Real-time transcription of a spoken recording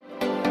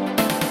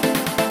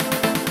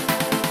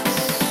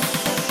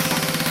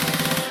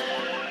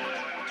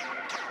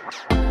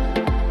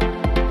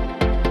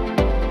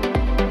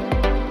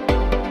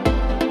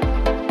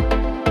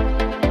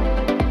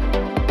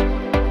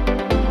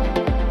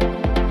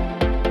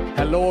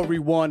Hello,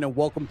 everyone, and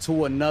welcome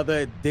to another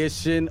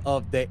edition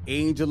of the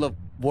Angel of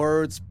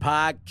Words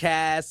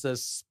podcast, a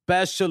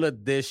special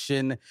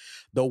edition,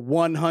 the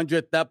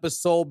 100th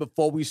episode.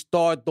 Before we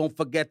start, don't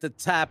forget to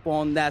tap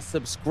on that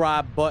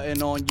subscribe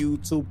button on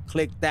YouTube,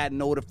 click that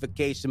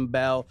notification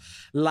bell,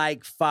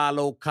 like,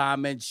 follow,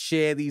 comment,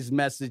 share these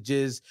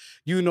messages.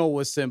 You know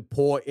what's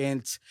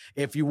important.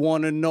 If you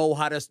want to know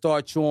how to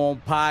start your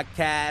own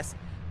podcast,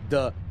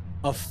 the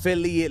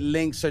affiliate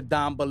links are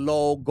down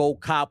below. Go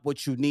cop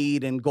what you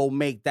need and go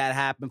make that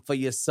happen for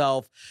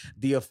yourself.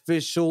 The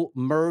official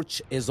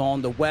merch is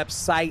on the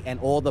website and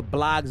all the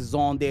blogs is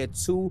on there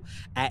too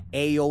at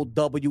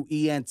AOWENT.com.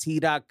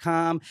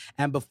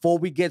 And before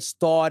we get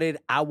started,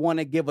 I want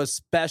to give a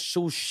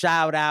special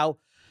shout out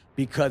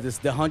because it's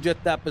the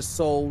 100th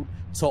episode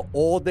to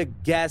all the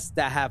guests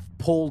that have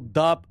pulled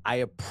up. I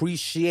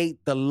appreciate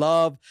the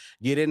love.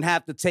 You didn't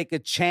have to take a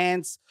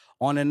chance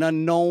on an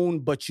unknown,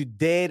 but you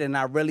did, and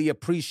I really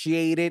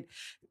appreciate it.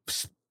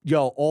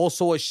 Yo,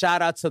 also a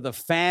shout out to the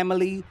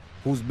family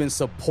who's been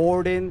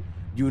supporting.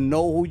 You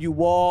know who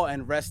you are,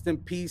 and rest in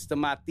peace to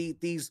my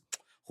titis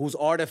whose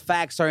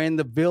artifacts are in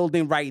the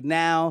building right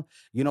now.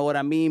 You know what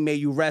I mean? May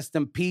you rest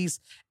in peace.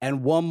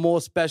 And one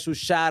more special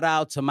shout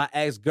out to my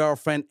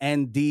ex-girlfriend,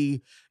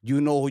 ND.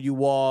 You know who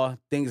you are.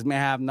 Things may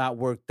have not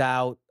worked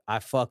out. I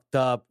fucked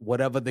up,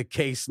 whatever the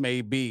case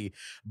may be,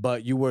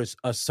 but you were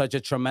such a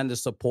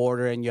tremendous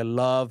supporter, and your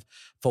love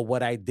for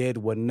what I did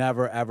would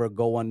never, ever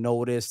go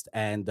unnoticed.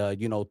 And,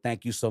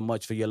 thank you so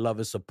much for your love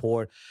and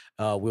support.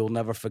 We'll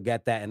never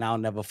forget that, and I'll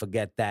never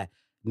forget that.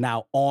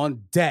 Now,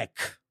 on deck,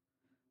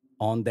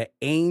 on the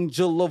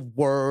Angel of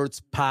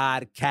Words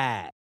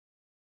podcast,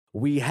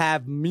 we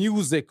have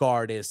music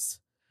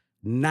artist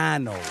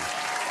Nano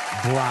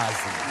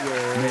Brazi.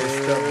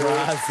 Mr.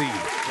 Brazi,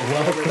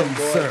 welcome,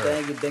 sir.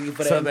 Thank you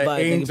for the So invite.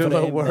 the Angel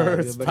of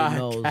Words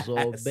podcast.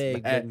 So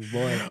big, baby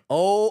boy.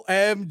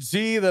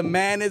 OMG, the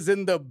man is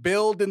in the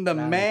building. The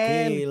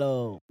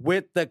man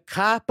with the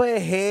copper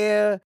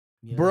hair.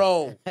 Yeah.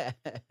 Bro,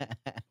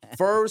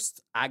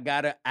 first, I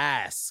gotta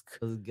ask.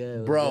 What's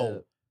good?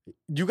 Bro,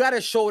 you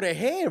gotta show the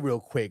hair real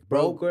quick,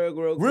 bro.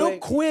 Real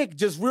quick,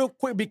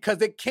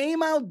 because it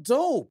came out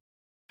dope.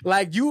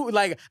 I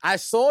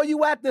saw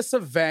you at this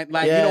event,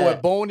 where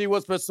Boney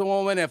was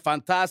performing and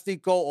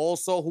Fantastico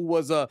also, who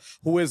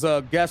is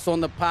a guest on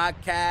the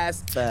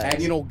podcast.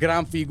 Thanks. And,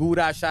 Gran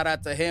Figura, shout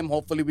out to him.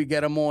 Hopefully we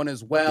get him on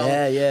as well.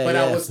 But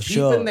I was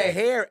keeping the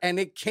hair, and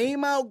it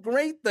came out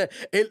great.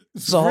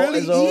 It's really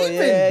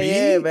even, B.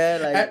 Yeah,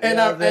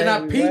 man.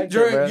 I peeped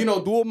during,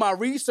 doing my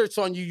research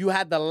on you. You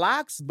had the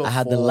locks before. I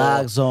had the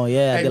locks on,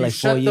 yeah. I did like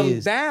 4 years. And you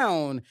shut them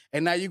down,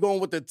 and now you're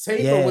going with the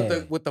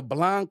taper with the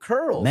blonde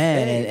curls.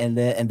 Man,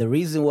 and the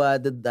reason why I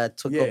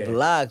took up the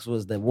locks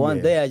was that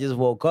one day I just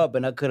woke up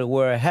and I couldn't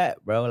wear a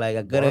hat, bro. Like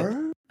I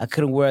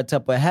couldn't wear a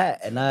type of hat,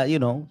 and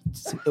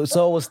it's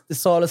all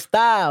a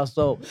style.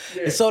 So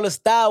it's all a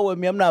style with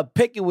me. I'm not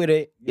picky with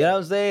it. You know what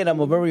I'm saying? I'm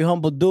a very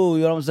humble dude.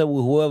 You know what I'm saying?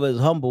 With whoever is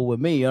humble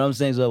with me. You know what I'm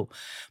saying? So,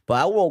 but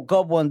I woke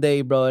up one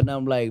day, bro, and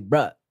I'm like,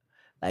 bro,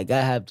 like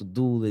I have to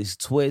do this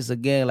twist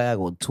again. Like I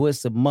go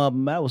twist them up.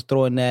 I was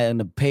throwing that in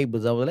the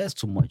papers. I was like, that's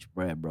too much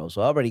bread, bro.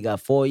 So I already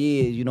got 4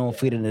 years,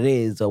 feeding it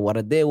is. So what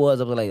I did was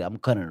I was like, I'm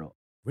cutting it off.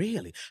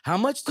 Really? How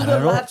much do the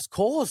locks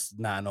cost,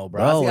 Nano,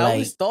 bro? I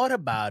always thought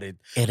about it,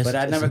 but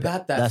I never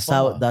got that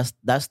far.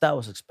 That style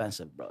was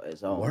expensive, bro.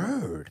 It's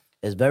word.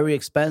 It's very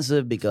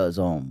expensive because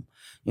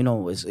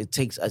it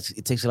takes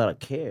a lot of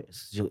care.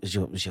 It's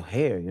your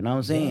hair. You know what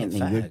I'm saying?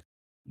 Yeah, and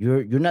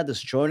you're not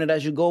destroying it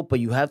as you go,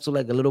 but you have to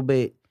like a little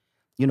bit.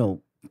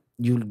 You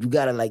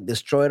gotta like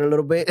destroy it a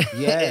little bit.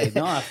 Yeah,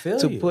 no, I feel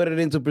to put it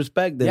into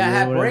perspective. Yeah, I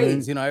have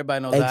braids.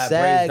 Everybody knows exactly.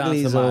 I have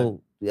braids down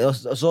to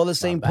It's all the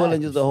same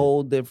pulling, just a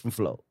whole different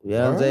flow. You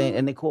know what I'm saying?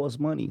 And it costs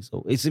money,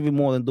 so it's even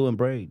more than doing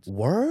braids.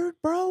 Word,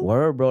 bro.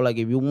 Like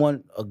if you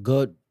want a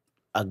good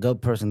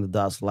person that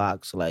does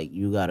locks, like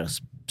you gotta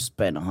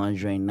spend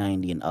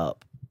 190 and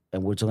up,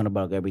 and we're talking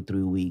about every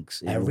 3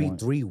 weeks. Every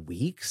 3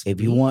 weeks.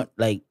 If you want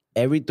like.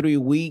 Every 3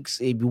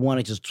 weeks, if you want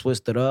to just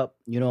twist it up,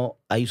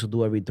 I used to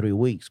do every 3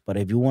 weeks. But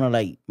if you want to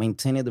like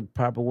maintain it the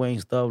proper way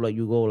and stuff, like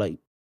you go like,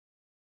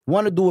 you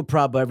want to do it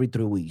proper every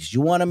 3 weeks. You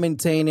want to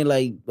maintain it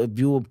like if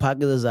you a pocket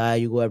desire,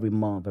 you go every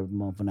month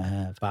and a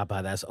half.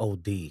 Papa, that's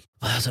OD.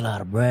 That's a lot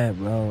of bread,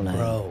 bro. Like,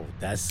 bro,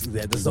 that's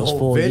the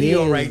whole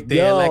video right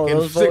there. Yo, like in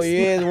those 4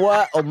 years,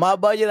 what? On my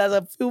budget, that's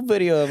a few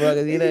videos,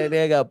 bro. Because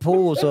they got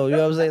pool, so you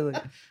know what I'm saying?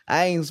 Like,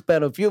 I ain't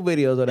spent a few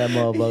videos on that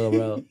motherfucker,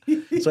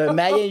 bro. So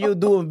imagine you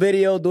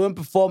doing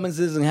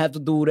performances, and have to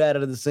do that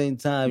at the same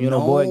time.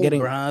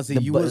 Bronzy,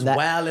 you was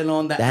wilding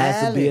on the That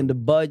has to be in the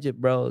budget,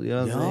 bro. You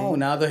know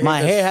what I'm saying? My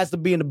hair has to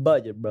be in the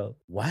budget, bro.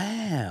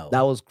 Wow.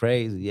 That was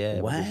crazy,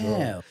 yeah.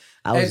 Wow.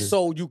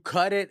 So you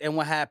cut it, and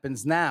what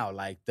happens now?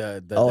 Like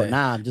the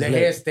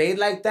hair stayed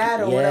like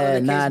that, or whatever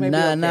the case may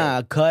be? Nah.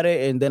 I cut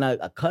it, and then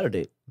I cut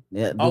it.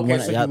 Yeah. Okay,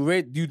 so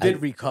you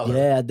did recolor.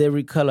 Yeah, I did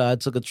recolor. I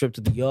took a trip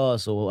to the yard,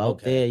 so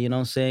out there, you know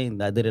what I'm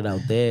saying? I did it out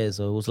there,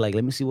 so it was like,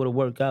 let me see what it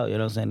work out. You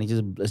know what I'm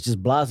saying? It's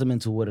just blossom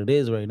into what it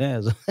is right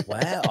now. So.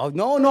 Wow. Oh,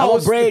 no. I'm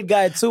a braid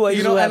guy too.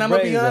 And I'm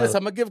gonna be honest.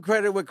 I'm gonna give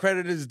credit where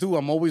credit is due.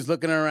 I'm always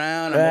looking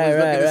around. I'm always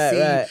looking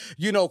to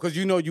see, because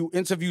you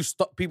interview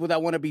people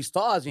that want to be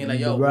stars, and you're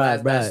like, yo,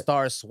 where's that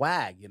star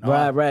swag?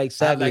 Right,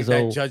 exactly. I like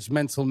that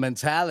judgmental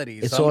mentality.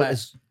 It's so all,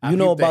 it's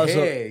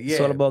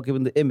all about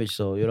giving the image.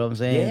 So you know what I'm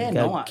saying? Yeah,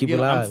 no, keep it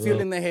alive, I'm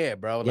feeling the hair,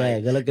 bro. Like, yeah,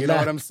 good looking. You know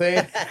what I'm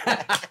saying?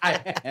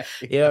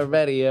 You're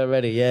ready.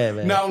 Yeah,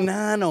 man. No,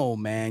 Nano,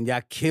 man,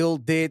 y'all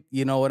killed it.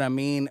 You know what I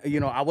mean?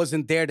 I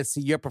wasn't there to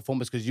see your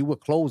performance because you were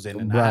closing,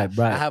 and I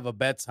have a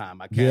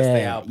bedtime. I can't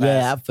stay out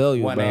past I feel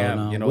you, 1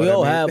 a.m. No. We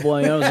all have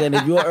one. You know what I'm saying?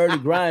 If you're an early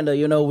grinder,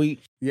 we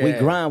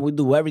grind, we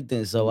do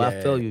everything. So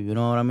I feel you. You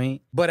know what I mean?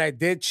 But I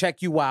did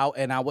check you out,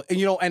 and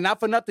and not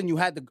for nothing, you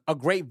had a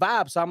great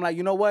vibe. So I'm like,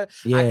 you know what?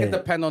 I can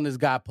depend on this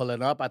guy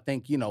pulling up. I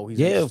think he's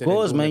of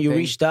course, man. You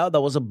reached out.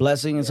 That was a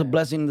blessing. It's a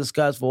blessing in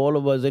disguise for all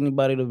of us.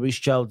 Anybody that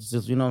reached out,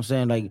 just, you know what I'm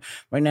saying? Like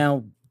right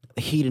now,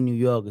 heat in New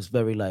York is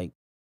very like,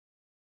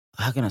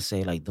 how can I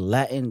say, like the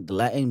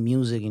Latin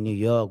music in New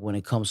York when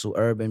it comes to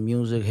urban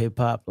music, hip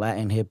hop,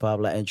 Latin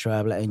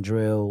trap, Latin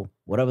drill,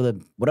 whatever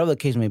the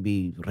case may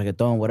be,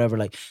 reggaeton, whatever.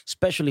 Like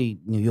especially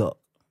New York,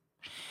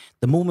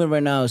 the movement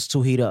right now is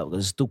too heat up.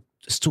 It's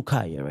too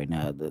calle right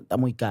now. Está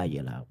muy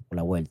calle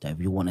la vuelta,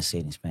 if you want to say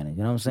it in Spanish.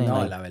 You know what I'm saying? No,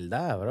 like, la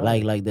verdad, bro.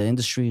 Like the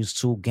industry is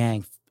too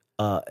gang.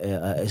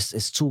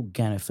 It's too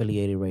gang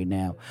affiliated right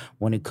now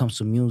when it comes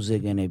to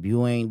music, and if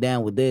you ain't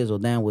down with this or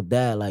down with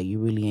that, like you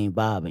really ain't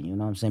vibing. You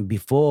know what I'm saying?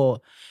 Before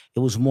it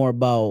was more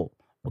about,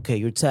 okay,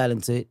 you're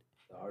talented,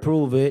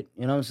 prove it.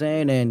 You know what I'm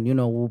saying? And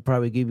we'll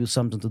probably give you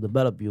something to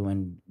develop you,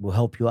 and we'll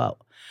help you out.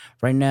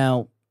 Right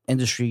now,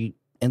 industry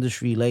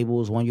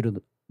labels want you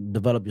to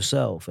develop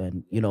yourself,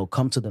 and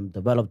come to them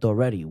developed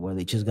already, where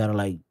they just gotta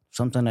like.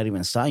 Sometimes not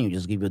even sign you,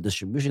 just give you a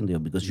distribution deal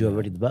because you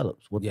already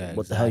developed. What the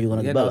hell are you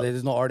gonna develop? No,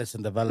 there's no artist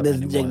in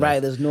development anymore. Right,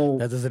 there's no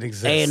that doesn't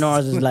exist.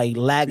 A&Rs is like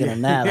lagging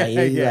on that. Like,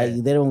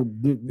 like they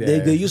don't.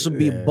 There used to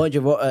be a bunch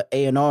of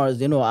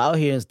A&Rs, out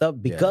here and stuff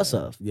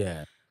because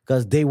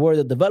they were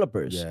the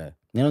developers. Yeah.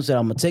 You know what I'm saying?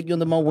 I'm gonna take you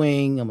under my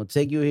wing. I'm gonna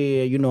take you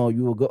here.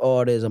 You a good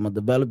artist. I'm gonna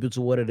develop you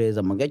to what it is.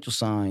 I'm gonna get you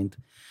signed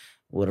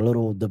with a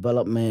little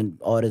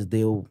development artist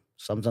deal.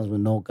 Sometimes with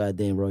no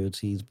goddamn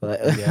royalties,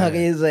 but how can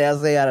you say? I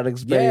say out of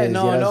experience.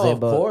 Yeah, no, of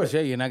course.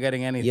 Yeah, you're not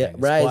getting anything. Yeah,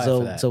 right.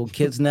 So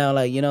kids now,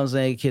 like, you know what I'm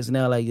saying? Kids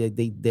now, like,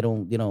 they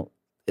don't,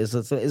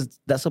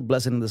 that's a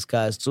blessing in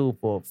disguise too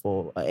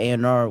for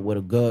an A&R with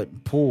a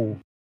good pool.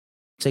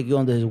 Take you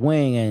under his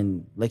wing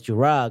and let you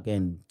rock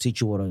and teach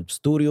you what a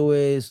studio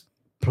is,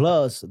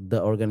 plus the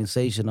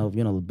organization of,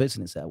 the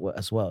business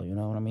as well. You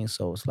know what I mean?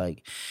 So it's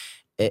like,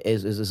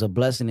 it's a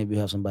blessing if you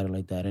have somebody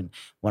like that. And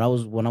when I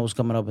was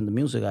coming up in the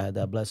music, I had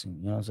that blessing.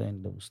 You know what I'm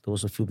saying? There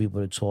was a few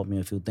people that taught me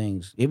a few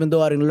things. Even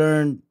though I didn't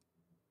learn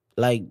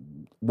like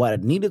what I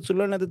needed to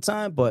learn at the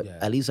time, but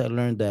at least I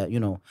learned that,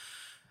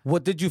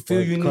 What did you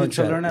feel you needed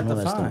to learn at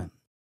the time?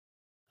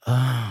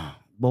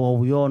 But what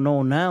we all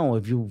know now,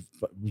 if you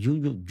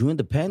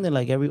independent,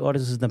 like every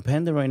artist is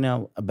independent right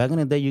now. Back in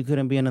the day, you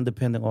couldn't be an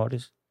independent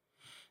artist.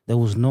 There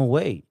was no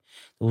way.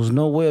 There was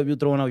no way of you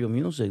throwing out your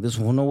music. There's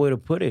no way to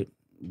put it.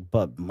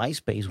 But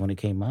MySpace when it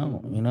came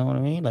out, you know what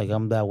I mean? Like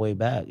I'm that way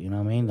back, you know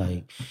what I mean?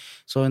 Like,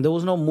 so and there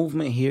was no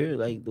movement here.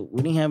 Like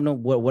we didn't have no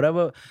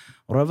whatever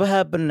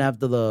happened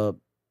after the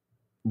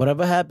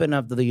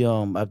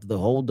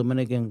whole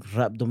Dominican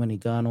rap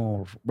Dominicano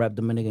or rap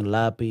Dominican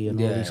Lapi and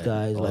all these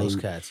guys. All like those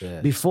cats,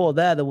 before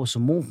that, there was a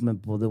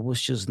movement, but there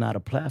was just not a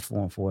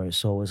platform for it.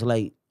 So it's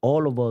like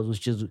all of us was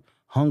just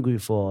hungry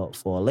for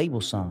a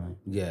label sign.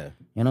 Yeah.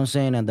 You know what I'm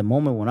saying? And the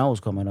moment when I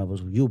was coming up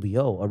was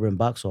UBO, Urban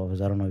Box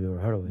Office. I don't know if you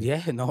ever heard of it.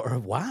 Yeah, no,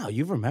 wow.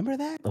 You remember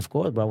that? Of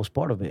course, but I was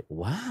part of it.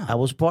 Wow. I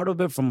was part of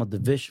it from a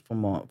division,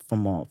 from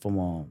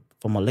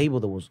a label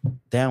that was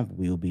down for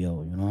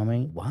UBO. You know what I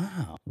mean?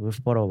 Wow. We were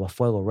part of a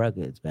Fuego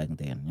Records back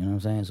then. You know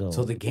what I'm saying?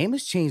 So the game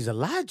has changed a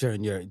lot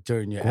during your of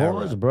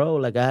course, era. bro.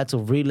 Like I had to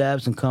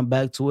relapse and come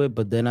back to it,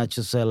 but then I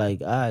just said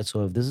like, all right,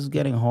 so if this is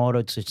getting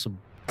harder to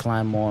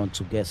climb on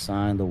to get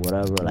signed or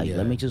whatever, like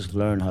let me just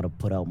learn how to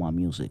put out my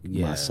music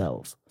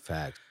myself.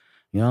 Fact.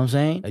 You know what I'm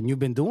saying? And you've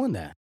been doing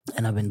that.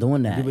 And I've been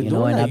doing that.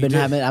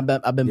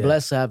 I've been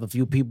blessed to have a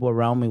few people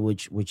around me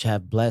which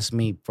have blessed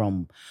me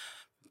from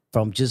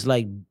just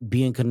like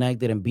being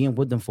connected and being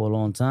with them for a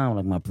long time.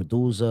 Like my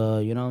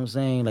producer, you know what I'm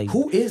saying? Like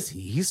who is he?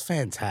 He's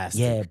fantastic.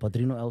 Yeah,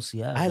 Padrino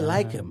LCI. I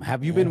like him.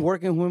 Have you been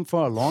working with him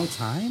for a long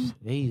time?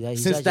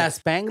 He's Since that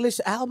Spanglish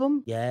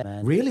album? Yeah,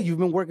 man. Really? You've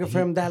been working for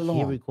him that long?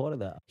 He recorded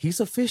that. He's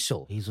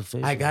official.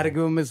 I gotta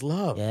give him his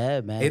love. Yeah,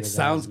 man. It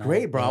sounds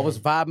great, bro. I was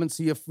vibing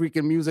to your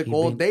freaking music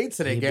all day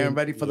today, getting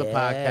ready for the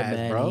podcast,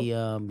 man.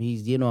 bro.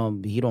 He's he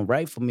don't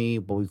write for me,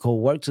 but we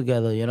co-work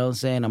together. You know what I'm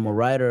saying? I'm a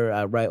writer.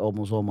 I write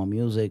almost all my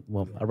music.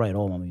 Well, I write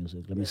all my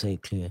music. Let me say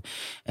it clear.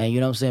 And you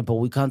know what I'm saying? But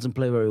we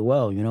contemplate very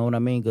well. You know what I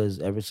mean? Because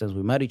ever since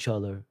we met each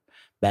other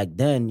back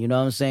then, you know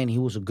what I'm saying? He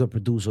was a good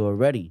producer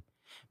already.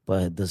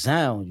 But the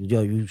sound,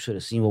 you should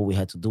have seen what we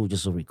had to do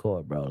just to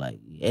record, bro. Like,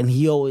 and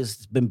he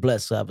always been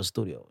blessed to have a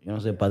studio. You know what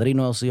I'm saying?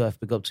 Padrino LCO, I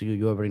pick up to you.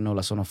 You already know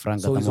La Zona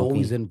Franca. So he's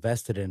always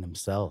invested in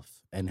himself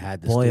and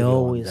had the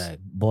studio on deck.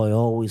 Boy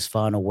always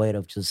found a way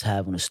of just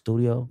having a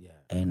studio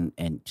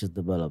and just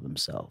develop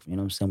himself. You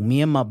know what I'm saying?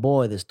 Me and my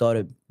boy that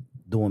started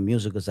doing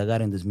music, because I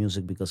got in this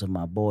music because of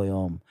my boy,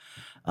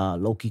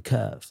 Loki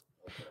Kev.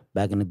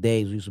 Back in the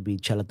days, we used to be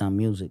Charlatan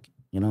Music.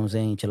 You know what I'm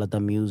saying?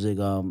 Charlatan Music, it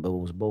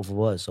was both of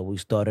us. So we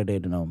started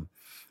it,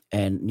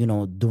 and you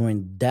know,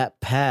 during that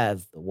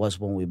path was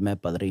when we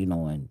met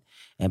Padrino.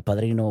 And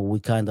Padrino, we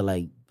kind of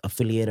like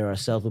affiliated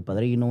ourselves with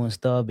Padrino and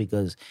stuff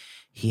because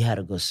he had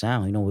a good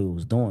sound. You know what he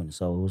was doing.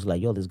 So it was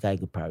like, yo, this guy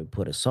could probably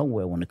put it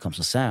somewhere when it comes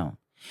to sound.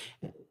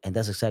 And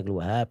that's exactly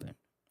what happened.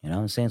 You know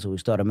what I'm saying? So we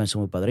started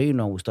messing with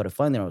Padrino. We started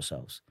finding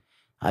ourselves.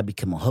 I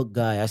became a hook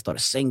guy. I started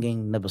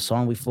singing. Never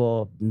sung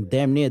before.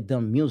 Damn near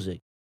done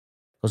music.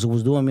 Because who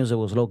was doing music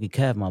was Loki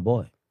Kev, my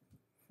boy.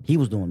 He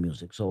was doing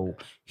music. So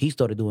he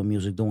started doing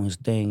music, doing his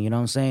thing. You know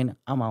what I'm saying?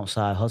 I'm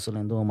outside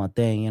hustling, doing my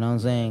thing. You know what I'm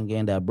saying?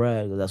 Getting that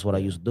bread. Because that's what I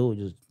used to do.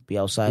 Just be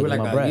outside you were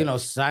getting like my bread. You know,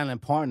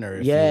 silent partner.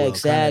 Yeah,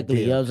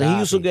 exactly. You know what I'm saying? He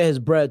used to get his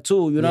bread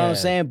too. You know what I'm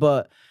saying?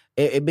 But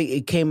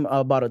it came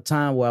about a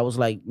time where I was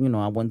like, you know,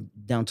 I went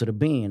down to the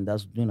Bean.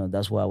 That's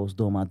where I was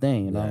doing my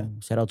thing, you know.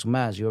 Shout out to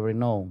Mass, you already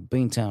know.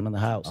 Beantown in the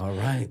house. All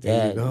right,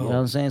 there you go. You know what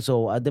I'm saying?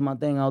 So I did my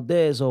thing out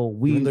there. So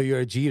even though you're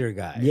a Jeter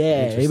guy.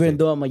 Yeah, even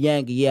though I'm a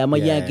Yankee. Yeah, I'm a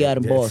Yankee out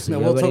in Boston. No,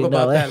 we'll talk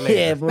about that later.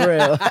 Yeah, for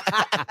real.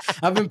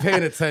 I've been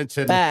paying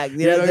attention. Fact.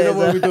 You know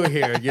what we do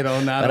here, you know,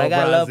 not but I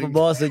got love for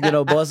Boston. You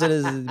know,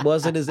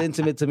 Boston is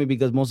intimate to me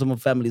because most of my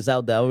family's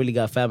out there. I really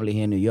got family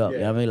here in New York. You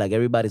know what I mean? Like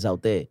everybody's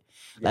out there.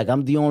 Like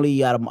I'm the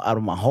only out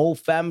of my whole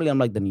family, I'm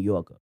like the New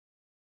Yorker.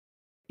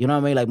 You know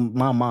what I mean? Like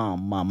my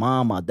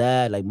mom, my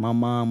dad, like my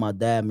mom, my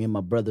dad, me and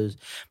my brothers.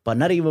 But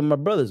not even my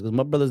brothers, because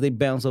my brothers, they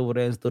bounce over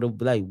there instead of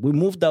like, we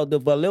moved out there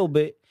for a little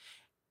bit.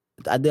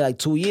 I did like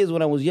 2 years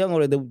when I was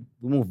younger. We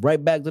moved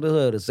right back to the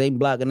hood, the same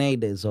block and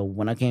everything. So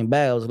when I came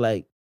back, I was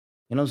like,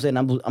 you know what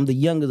I'm saying? I'm the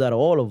youngest out of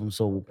all of them.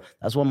 So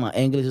that's why my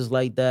English is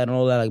like that and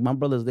all that. Like my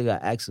brothers, they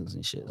got accents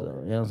and shit. So, you know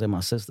what I'm saying? My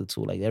sister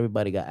too. Like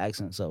everybody got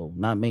accents. So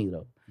not me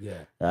though.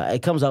 Yeah.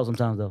 It comes out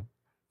sometimes though.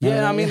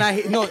 Yeah, I mean,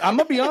 I'm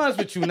gonna be honest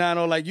with you,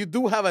 Nano. Like, you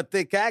do have a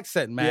thick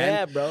accent, man.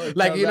 Yeah, bro.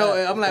 Like, you know,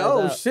 I'm like,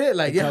 oh shit,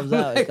 like,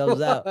 it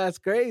comes out. That's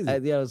crazy.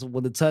 So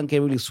when the tongue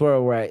can't really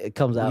swirl right, it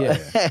comes out.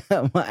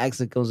 Yeah. My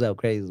accent comes out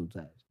crazy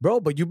sometimes.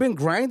 Bro, but you've been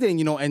grinding,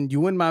 you know, and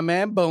you and my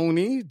man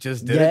Boney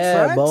just did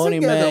a track Boney,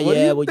 together. Man. What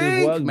do you think,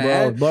 just worked,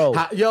 man? Bro.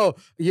 Yo,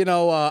 you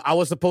know, I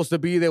was supposed to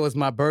be there. It was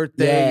my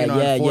birthday.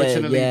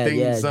 Unfortunately,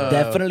 things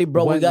definitely,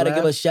 bro. We gotta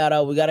give a shout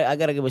out. I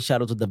gotta give a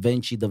shout out to Da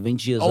Vinci. Da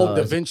Vinci is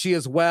Da Vinci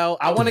as well.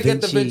 I want to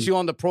get Da Vinci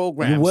on the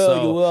program. You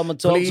will. I'm gonna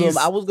talk to him.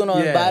 I was gonna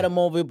invite him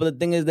over, but the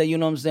thing is that, you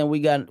know what I'm saying,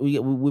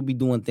 we be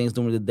doing things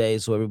during the day,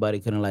 so everybody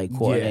couldn't like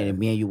coordinate. And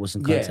me and you was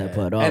in contact.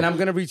 But and I'm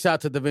gonna reach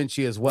out to Da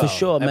Vinci as well. For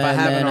sure, man. If I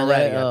haven't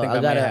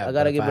already, I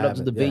gotta give it up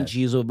to Da Vinci.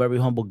 He's a very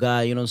humble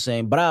guy, you know what I'm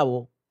saying?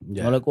 Bravo.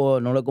 Yeah. No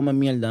le come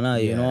mierda a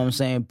nadie, you know what I'm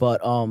saying?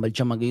 But el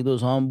chamaquito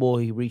is humble.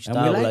 He reached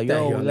out like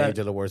that, yo,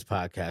 Angel the Worst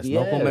podcast.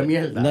 No come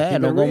mierda. Yeah,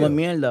 no come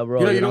mierda,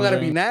 bro. You know, you don't gotta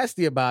be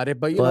nasty about it,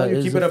 but you know,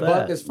 you keep it a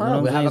buck, it's fine. You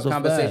know, we have a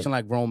conversation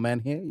like grown men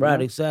here.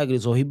 Right, exactly.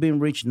 So he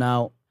been reaching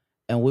out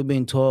and we've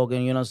been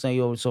talking, you know what I'm saying?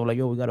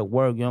 Yo, we gotta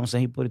work, you know what I'm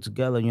saying? He put it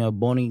together, you know,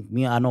 Boney,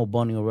 I know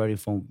Boney already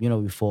from, you know,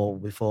 before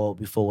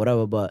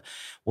whatever, but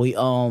he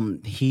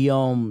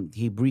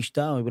reached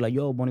out and be like,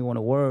 yo, Boney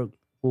wanna work.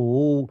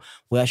 Ooh.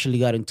 We actually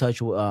got in touch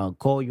with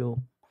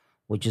Koyo,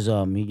 which is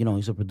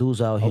he's a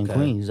producer out here in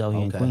Queens. He's out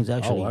here in Queens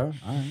actually. All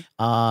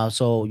right.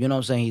 So you know what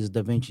I'm saying, he's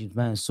Da Vinci's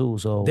man too.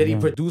 So did he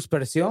produce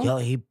Presión? Yo,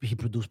 he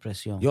produced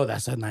Presión. Yo,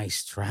 that's a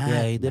nice track.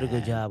 Yeah, he did a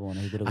good job on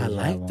it. I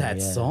like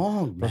that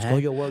song, man.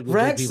 Koyo worked with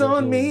Rex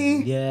on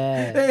me.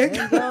 Yeah. You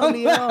know what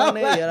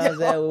I'm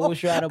saying? We were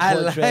trying to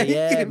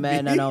portray.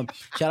 Man. And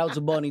shout out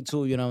to Boney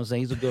too, you know what I'm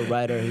saying? He's a good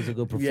writer, he's a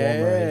good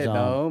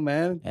performer.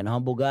 Man. And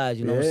humble guys,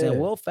 you know what I'm saying?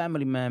 We're all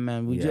family,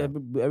 man. We just,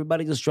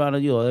 everybody just trying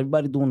to,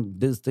 everybody doing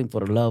this thing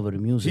for the love of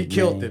the music. He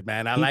killed it,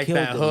 man. I like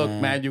that hook,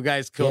 man. You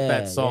guys killed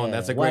that song.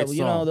 That's a great song.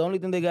 You know, the only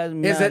thing they got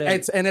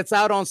it's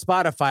out on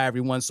Spotify,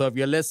 everyone. So if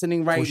you're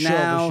listening right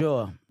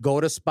now,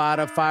 go to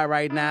Spotify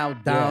right now,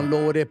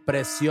 download it.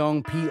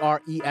 Presión,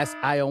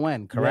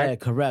 Presion, correct? Yeah,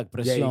 correct.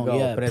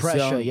 Presión,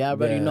 Pressure. Ya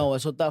already know.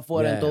 Eso está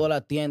fuera en todas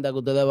las tiendas que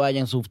ustedes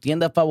vayan, sus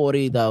tiendas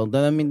favoritas.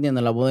 Ustedes me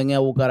entienden, la pueden ir a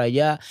buscar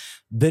allá.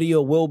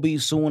 Video will be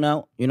soon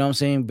out. You know what I'm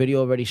saying?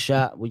 Video already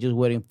shot. We're just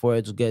waiting for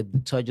it to get the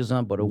touches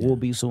on, but it will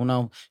be soon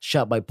out.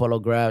 Shot by Polo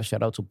Graph.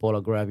 Shout out to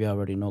Polo Graph. You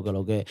already know que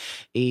lo que.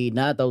 Y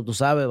nada, tú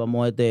sabes,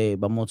 vamos a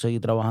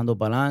seguir trabajando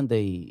para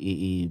adelante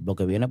y lo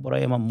que viene por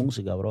ahí es más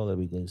música, brother,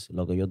 because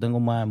lo que yo tengo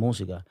más es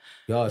música.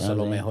 Yo, eso es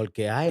lo mejor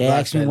que hay. They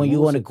ask me when you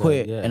want to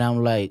quit, and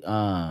I'm like,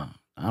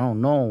 I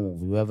don't know.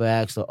 You ever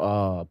asked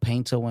a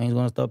painter when he's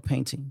gonna start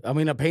painting? I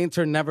mean, a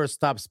painter never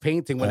stops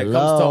painting. When it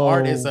comes to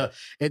art,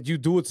 you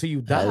do it till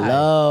you die.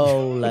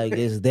 Hello, like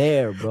it's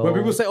there, bro. When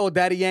people say, "Oh,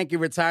 Daddy Yankee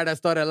retired," I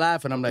started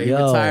laughing. I'm like, he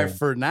retired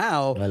for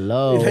now.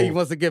 Hello. He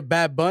wants to get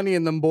Bad Bunny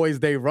and them boys.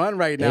 They run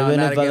right now. Even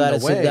if I gotta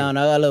sit down,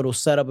 I got a little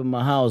setup in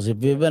my house.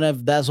 Even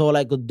if that's all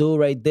I could do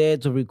right there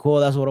to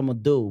record, that's what I'm gonna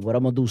do. But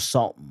I'm gonna do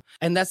something.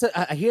 And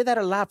I hear that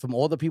a lot from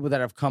all the people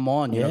that have come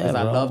on. You know, because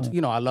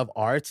I love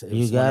art. It's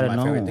you gotta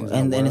know,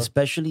 and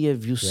especially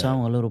if you Yeah.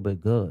 sound a little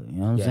bit good. You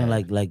know what I'm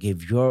saying? Like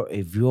if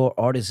your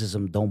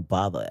articism don't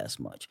bother as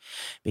much,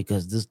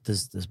 because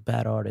this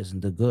bad artist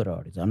and the good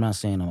artist. I'm not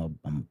saying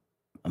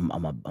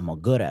I'm a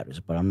good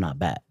artist, but I'm not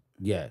bad.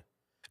 Yeah.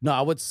 No,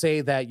 I would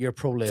say that you're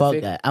prolific.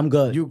 Fuck that. I'm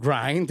good. You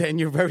grind and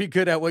you're very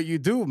good at what you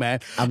do,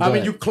 man. I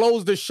mean, you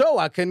closed the show.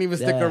 I couldn't even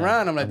stick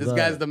around. I'm like, this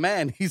guy's the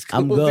man. He's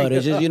I'm good.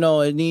 It's just, up. you know,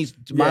 it needs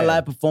my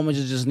live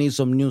performances just need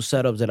some new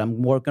setups that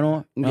I'm working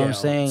on. You know what I'm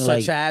saying?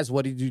 Such as,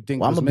 what did you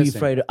think I'm was gonna be missing?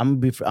 afraid.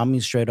 I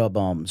mean, straight up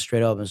and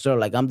sort of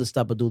like I'm the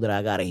type of dude that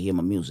I gotta hear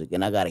my music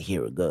and I gotta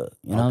hear it good.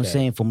 You know what I'm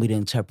saying? For me to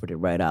interpret it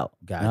right out.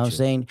 You know what I'm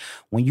saying?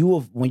 When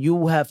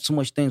you have so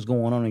much things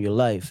going on in your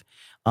life,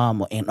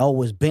 and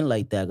always been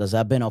like that, because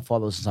I've been a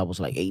father since I was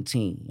like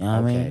 18. You know what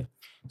I mean?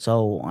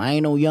 So I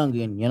ain't no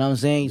youngin', you know what I'm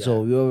saying? Yeah.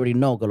 So you already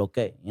know que lo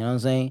que, you know what I'm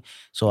saying?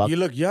 So you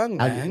look young,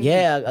 man.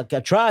 I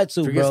tried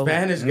to, bro.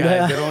 Spanish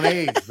guys, they don't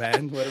age,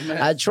 man. What a mess.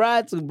 I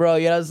tried to, bro.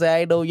 You know what I'm saying? I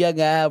ain't no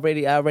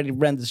youngin'. I already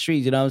ran the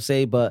streets, you know what I'm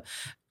saying? But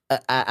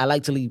I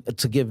like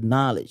to give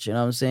knowledge, you know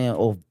what I'm saying?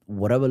 Of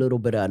whatever little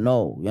bit I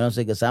know, you know what I'm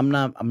saying? Because I'm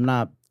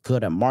not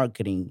good at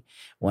marketing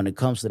when it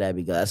comes to that,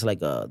 because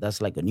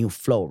that's like a new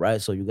flow,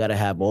 right? So you got to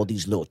have all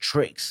these little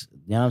tricks,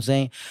 you know what I'm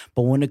saying?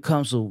 But when it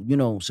comes to, you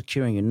know,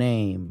 securing your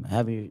name,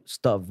 having your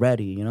stuff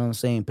ready, you know what I'm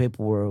saying?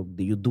 Paperwork,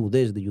 do you do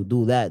this? Do you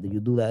do that? Do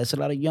you do that? It's a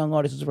lot of young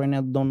artists right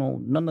now that don't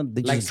know none of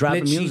they like just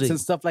dropping music sheets and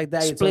stuff like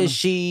that. Split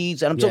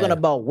sheets, and I'm talking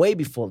about way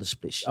before the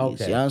split sheets.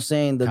 Okay. You know what I'm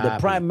saying? The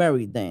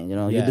primary thing, you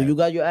know. Do you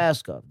got your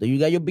ASCAP? Do you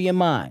got your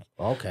BMI?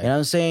 Okay. You know what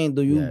I'm saying?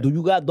 Do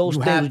you got those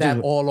things? You have that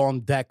all on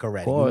deck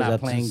already. You're not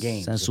playing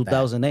games since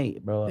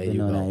 2008, bro. I've been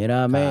doing that. You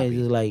know what I mean? It's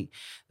just like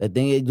the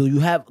thing is, do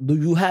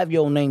you have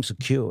your name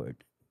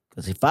secured?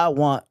 Because if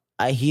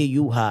I hear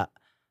you hot,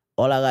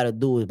 all I gotta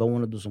do is, if I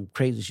want to do some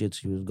crazy shit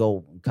to you, is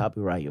go and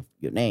copyright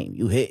your name.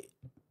 You hit.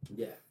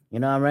 Yeah. You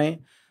know what I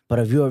mean? But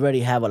if you already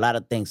have a lot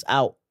of things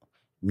out,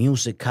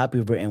 music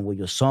copywritten with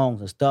your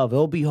songs and stuff,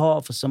 it'll be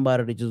hard for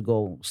somebody to just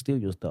go steal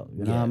your stuff.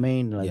 You know what I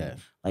mean?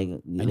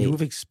 And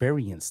you've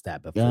experienced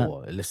that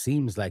before. It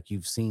seems like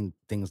you've seen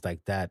things like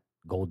that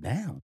go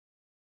down.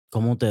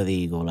 Como te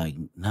digo, like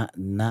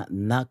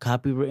not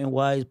copywritten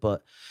wise,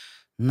 but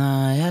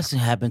nah, it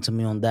hasn't happened to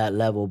me on that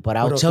level. But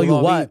I'll tell you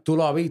what.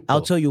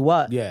 I'll tell you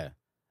what. Yeah.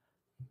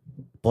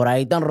 Por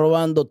ahí están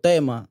robando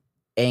temas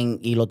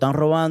y lo están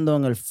robando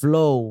en el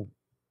flow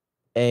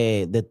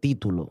de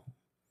título.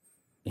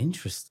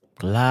 Interesting.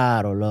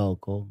 Claro,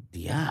 loco.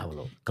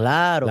 Diablo.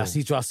 Claro. La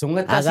situación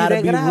está así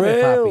de grave,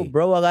 real, papi.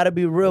 bro. I gotta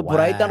be real. Wow. Por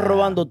ahí están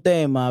robando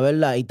temas,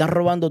 ¿verdad? Y están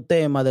robando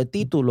temas de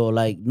título.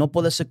 Like, no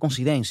puede ser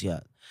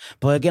coincidencia.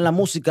 Porque en la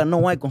música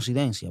no hay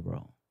coincidencia,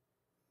 bro.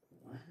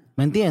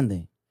 ¿Me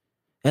entiendes?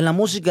 En la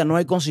música no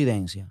hay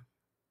coincidencia.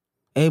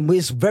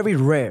 It's very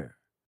rare.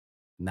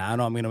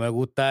 No, a mí no me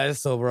gusta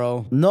eso,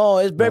 bro. No,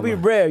 it's very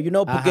rare, you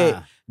know, porque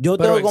yo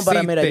tengo que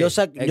comparar. Mira, yo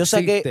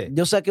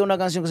saqué una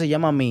canción que se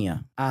llama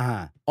Mía.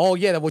 Ajá. Oh,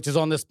 yeah, which is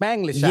on the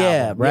Spanglish album.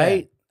 Yeah,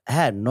 right? I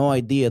had no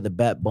idea that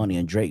Bad Bunny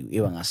and Drake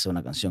iban a hacer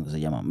una canción que se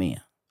llama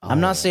Mía. I'm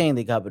not saying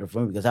they copied it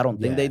from me, because I don't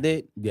think they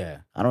did. Yeah.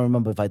 I don't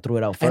remember if I threw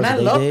it out first. And I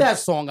love that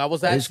song. I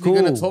was actually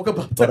going to talk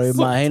about that Pero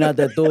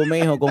imagínate tú,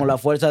 mijo, con la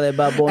fuerza de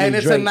Bad Bunny and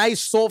it's Drake. a nice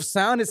soft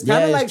sound. It's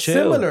kind of like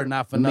chill. similar,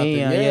 not for nothing.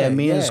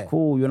 Mía is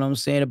cool, you know what I'm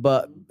saying?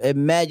 But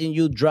imagine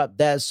you drop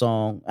that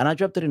song, and I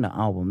dropped it in the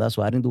album. That's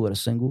why I didn't do it a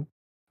single.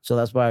 So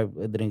that's why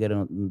it didn't get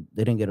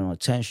no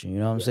attention, you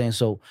know what I'm saying?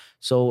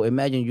 So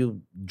imagine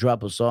you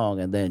drop a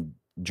song, and then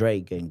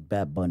Drake and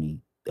Bad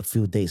Bunny a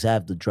few days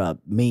after drop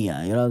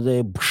Mía, you know what I'm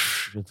saying?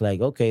 It's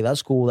like, okay,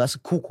 that's cool. That's a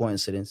cool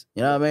coincidence.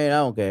 You know what I mean? I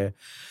don't care.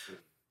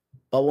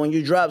 But when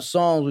you drop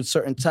songs with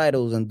certain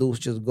titles and dudes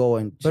just go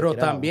and Pero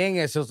también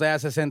eso te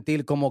hace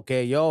sentir como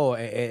que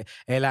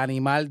el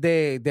animal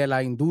de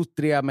la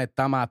industria me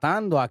está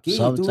matando aquí.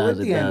 Sometimes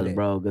 ¿tú it does,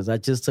 bro, because I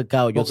just took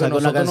out. Yo saco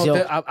una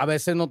canción. A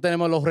veces no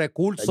tenemos los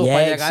recursos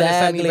para llegar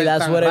a ese nivel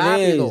tan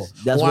rápido.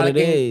 That's what it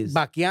is.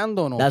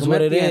 Vaqueándonos. That's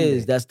what it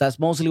is. That's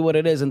mostly what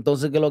it is.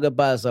 Entonces, ¿qué es lo que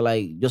pasa?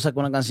 Like, yo saco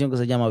una canción que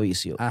se llama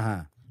Vicio.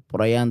 Ajá.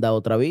 Por ahí anda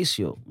otra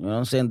Vicio, you know what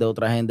I'm saying, de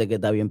otra gente que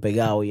está bien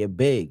pegado y es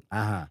big.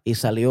 Ajá. Y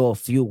salió a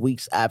few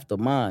weeks after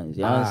mine,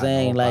 you know what I'm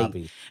saying? No, like,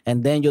 papi.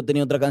 And then yo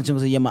tenía otra canción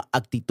que se llama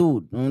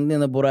Actitud, ¿no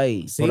entiendes? Por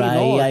ahí. Sí, por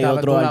ahí hay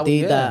otro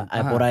artista,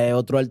 por ahí hay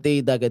otro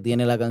artista que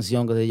tiene la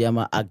canción que se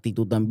llama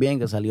Actitud también,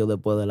 que salió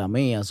después de la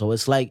mía. So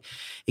it's like,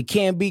 it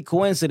can't be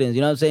coincidence, you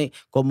know what I'm saying?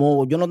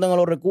 Como yo no tengo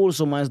los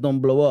recursos, mine don't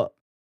blow up.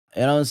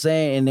 You know what I'm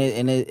saying?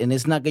 And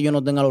it's not que yo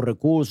no tenga los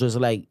recursos. It's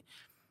like,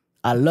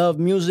 I love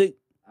music.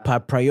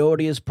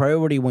 Priority is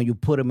priority when you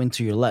put them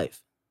into your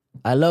life.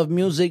 I love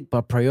music,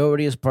 but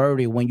priority is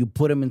priority when you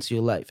put them into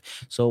your life.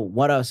 So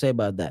what I say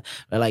about that?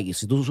 Like,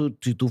 si tú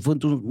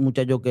fuiste un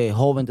muchacho que es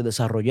joven, te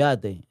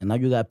desarrollaste, and now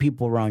you got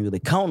people around you, they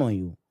count on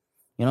you.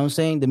 You know what I'm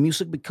saying? The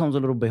music becomes a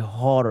little bit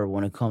harder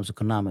when it comes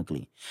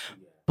economically.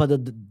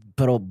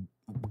 Pero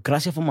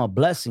gracias for my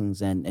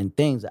blessings and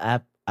things,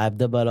 I've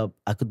developed,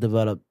 I could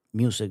develop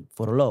music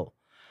for the low.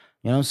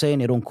 You know what I'm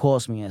saying? It don't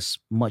cost me as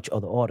much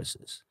other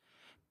artists.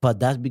 But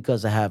that's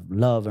because I have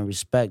love and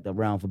respect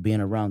around for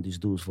being around these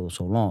dudes for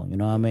so long. You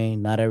know what I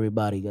mean? Not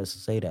everybody gets to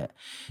say that.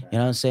 You know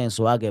what I'm saying?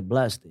 So I get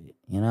blessed.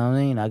 You know what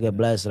I mean? I get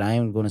blessed. I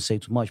ain't going to say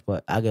too much,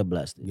 but I get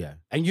blessed. Yeah.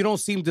 And you don't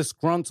seem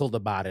disgruntled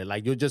about it.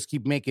 Like, you'll just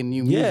keep making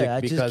new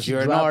music because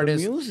you're an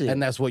artist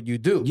and that's what you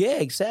do. Yeah,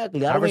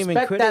 exactly. I don't respect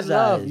even criticize. That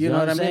love. You know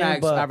what I mean?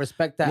 I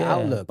respect that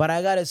outlook. But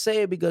I got to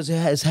say it because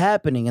it's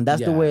happening. And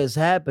that's the way it's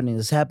happening.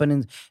 It's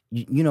happening.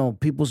 You know,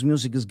 people's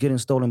music is getting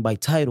stolen by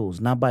titles,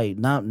 not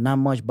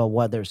much by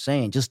what they're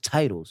saying, just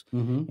titles.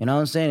 Mm-hmm. You know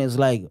what I'm saying? It's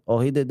like, oh,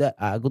 he did that.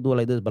 I could do it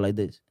like this, but like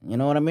this. You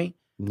know what I mean?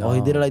 No. Oh,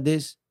 he did it like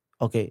this.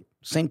 Okay,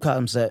 same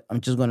concept.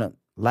 I'm just gonna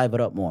live it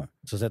up more.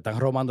 So se están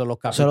robando los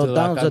capítulos de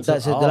la canción.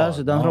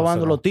 Se están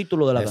robando los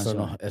títulos de la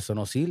canción. Eso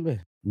no sirve.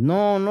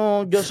 No,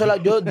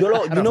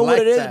 you know what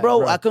it is,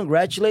 bro? I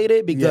congratulate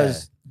it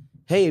because,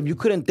 hey, if you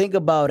couldn't think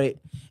about it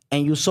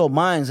and you saw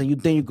mines and you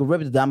think you could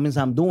rip it, that means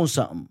I'm doing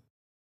something.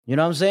 You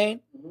know what I'm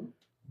saying?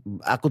 Mm-hmm.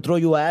 I could throw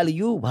you an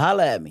alley-oop,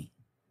 holla at me.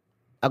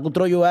 I could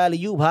throw you an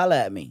alley-oop, holla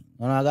at me.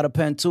 You know, I got a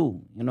pen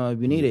too, you know,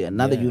 if you need it.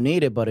 Not that you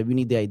need it, but if you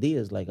need the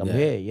ideas, like, I'm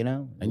here, you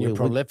know? And you're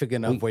prolific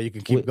enough where you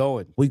can keep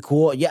going.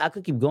 I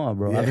could keep going,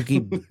 bro. I could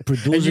keep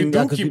producing.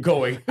 And you keep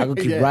going. I could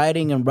keep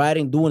writing,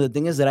 doing. The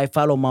thing is that I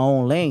follow my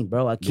own lane,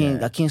 bro. I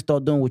can't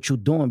start doing what you're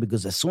doing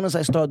because as soon as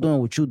I start doing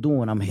what you're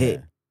doing, I'm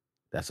hit.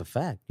 That's a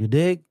fact. You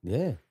dig?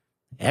 Yeah.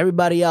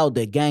 Everybody out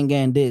there, gang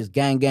this,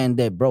 gang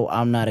that, bro.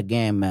 I'm not a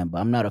gang member.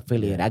 I'm not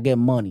affiliated. I get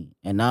money,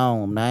 and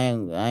now I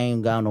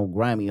ain't got no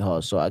grimy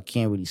heart, so I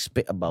can't really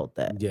spit about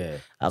that. Yeah.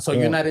 So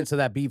you're not into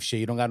that beef shit.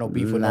 You don't got no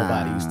beef with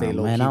nobody. You stay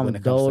low key when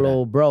it comes dolo,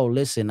 to that. bro.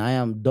 Listen, I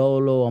am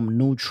dolo. I'm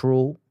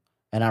neutral,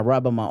 and I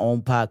rap in my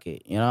own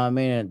pocket. You know what I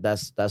mean?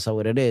 That's how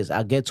it is.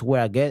 I get to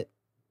where I get,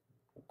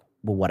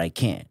 but what I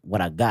can, what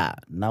I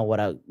got, not what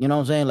I. You know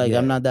what I'm saying? Like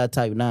I'm not that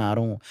type. Nah,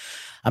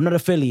 I'm not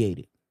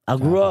affiliated. I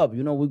grew up,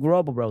 you know, we grew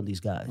up around these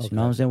guys. Okay. You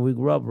know what I'm saying? We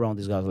grew up around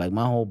these guys. Like,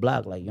 my whole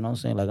block, like, you know what I'm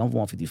saying? Like, I'm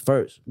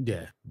 151st.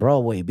 Yeah.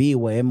 Broadway,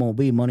 B-Way, MOB,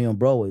 Money on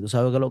Broadway. That's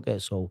how we look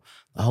at. So,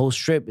 the whole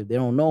strip, if they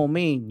don't know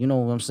me, you know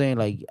what I'm saying?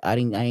 Like, I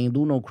ain't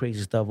do no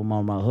crazy stuff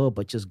around my hood,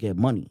 but just get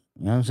money.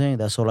 You know what I'm saying?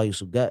 That's all I used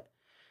to get.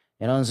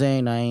 You know what I'm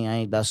saying? I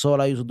ain't that's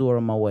all I used to do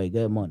around my way,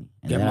 get money.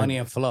 And get money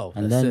and flow.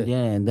 And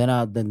then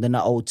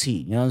I OT.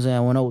 You know what I'm saying? I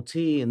went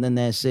OT, and then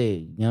that's it.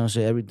 You know what I'm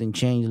saying? Everything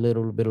changed a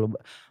little bit.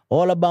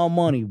 All about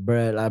money,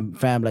 bro. I'm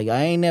fam. Like,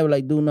 I ain't never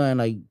like do nothing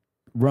like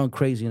run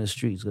crazy in the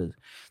streets. Cause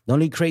the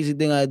only crazy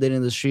thing I did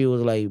in the street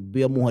was like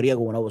be a mujeriego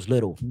when I was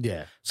little.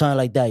 Yeah. Something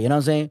like that. You know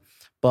what I'm saying?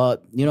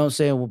 But you know what I'm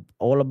saying?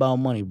 All about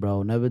money,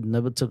 bro.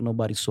 Never took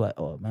nobody's sweat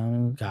off,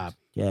 man. God.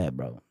 Yeah,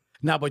 bro.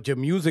 Nah, but your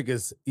music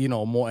is, you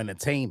know, more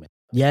entertainment.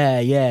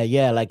 Yeah.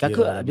 Like I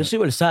soy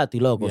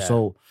versátil, loco. Yeah.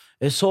 So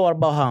it's all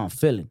about how I'm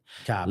feeling.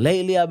 Copy.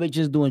 Lately, I've been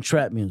just doing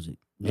trap music.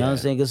 You know what I'm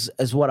saying?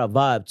 It's what I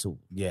vibe to.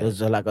 Yeah.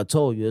 It's like I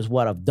told you, it's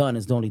what I've done.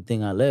 It's the only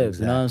thing I live.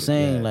 Exactly. You know what I'm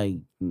saying? Yeah.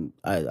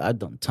 Like, I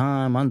done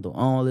time. I'm doing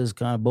all this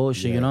kind of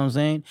bullshit. Yeah. You know what I'm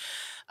saying?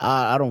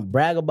 I don't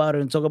brag about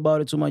it and talk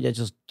about it too much.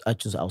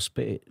 I'll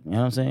spit it. You know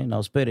what I'm saying?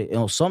 I'll spit it. You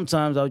know,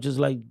 sometimes I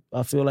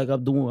feel like I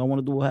want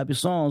to do a happy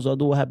song, so I'll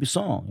do a happy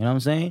song. You know what I'm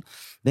saying?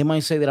 They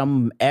might say that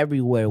I'm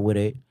everywhere with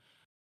it.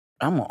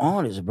 I'm an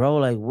artist, bro.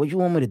 Like, what you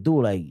want me to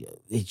do? Like,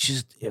 it's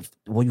just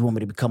what you want me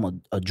to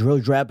become a drill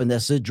rap and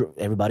that's it.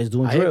 Everybody's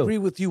doing drill. I agree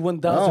with you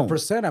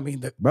 1,000%. I mean,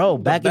 the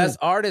best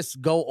artists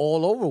go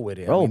all over with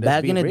it. Bro, I mean,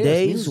 back in the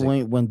days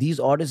when these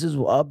artists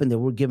were up and they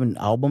were giving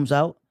albums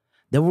out,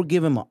 they were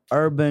giving an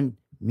urban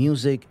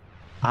music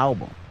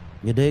album.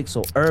 You dig?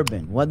 So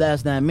urban. What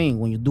does that mean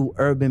when you do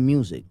urban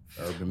music?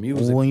 Urban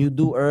music. When you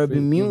do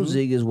urban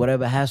music is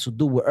whatever has to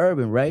do with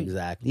urban, right?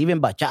 Exactly.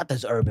 Even bachata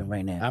is urban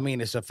right now. I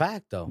mean, it's a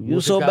fact though. You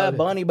saw Bad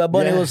Bunny. Bad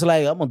Bunny was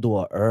like, I'm gonna do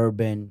an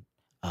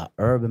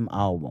urban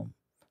album.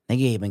 They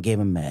even gave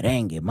him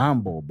merengue,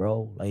 mambo,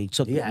 bro. Like he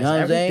took you know what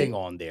I'm saying?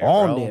 On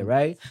there,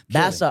 right?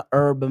 That's an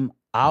urban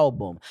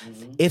album.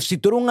 Mm-hmm. If si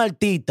tú eres un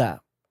artista,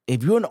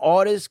 if you're an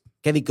artist,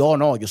 que dice, oh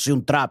no, yo soy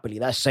un trapper,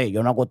 that's it,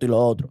 yo no hago esto y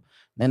lo otro.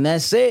 Then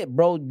that's it,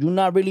 bro. You're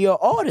not really an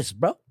artist,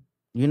 bro.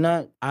 You're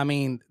not. I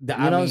mean, what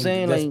I'm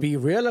saying? Let's be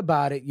real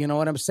about it. You know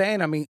what I'm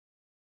saying? I mean,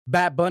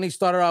 Bad Bunny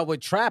started out with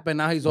trap, and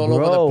now he's all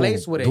over the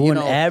place with it. Doing you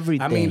know,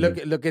 everything. I mean,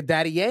 look at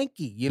Daddy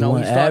Yankee. You know,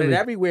 he started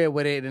everywhere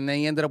with it, and then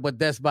he ended up with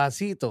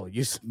Despacito.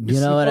 You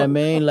know what I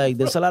mean? Like,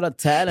 there's a lot of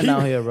talent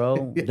out here,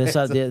 bro.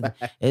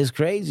 It's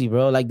crazy,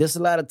 bro. Like, there's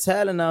a lot of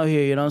talent out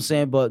here. You know what I'm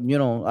saying? But you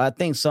know, I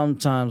think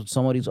sometimes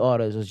some of these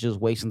artists are just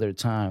wasting their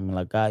time.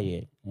 Like,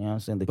 You know what I'm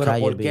saying? The But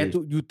calle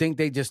Orqueto, you think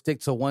they just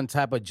stick to one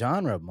type of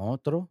genre,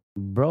 monstruo?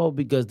 Bro,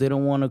 because they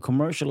don't want to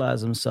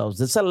commercialize themselves.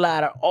 There's a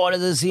lot of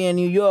artists here in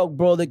New York,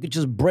 bro. They could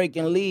just break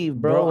and leave,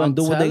 bro, and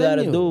do what they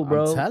gotta do,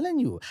 bro. I'm telling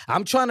you.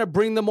 I'm trying to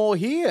bring them all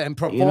here and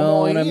perform You know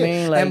all what here. I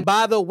mean? Like, and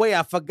by the way,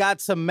 I forgot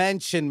to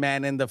mention,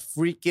 man, in the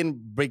freaking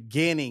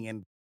beginning,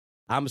 and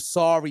I'm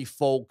sorry,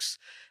 folks.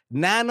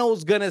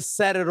 Nano's gonna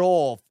set it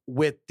off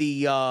with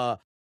the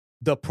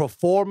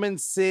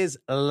performances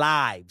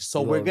live.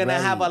 So we're going to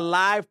have a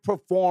live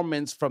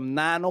performance from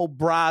Nano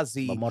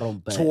Brazzi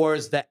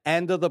towards the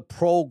end of the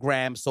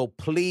program. So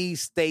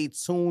please stay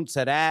tuned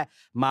to that.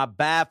 My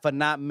bad for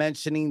not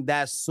mentioning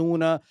that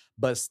sooner,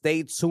 but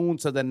stay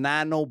tuned to the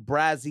Nano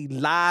Brazzi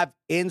live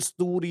in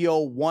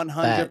studio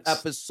 100th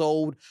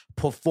episode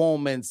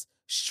performance.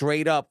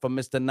 Straight up from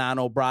Mr.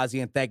 Nano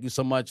Brazzi, and thank you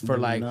so much for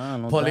pulling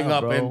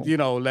up bro.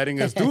 And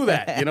letting us do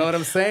that. You know what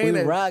I'm saying? We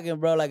rocking,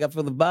 bro. Like I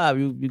feel the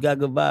vibe. You got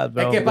good vibes,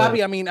 bro. Okay,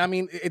 Bobby. I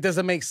mean, it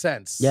doesn't make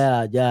sense.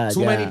 Yeah.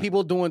 Too many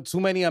people doing too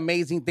many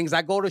amazing things.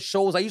 I go to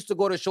shows. I used to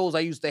go to shows.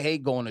 I used to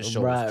hate going to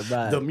shows.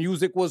 Right. The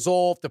music was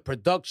off. The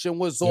production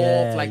was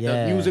off.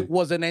 The music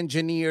wasn't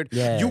engineered.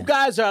 Yeah. You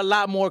guys are a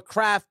lot more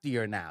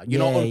craftier now. You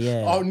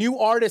know, our new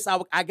artists.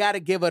 I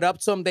gotta give it up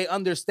to them. They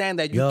understand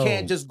that you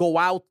can't just go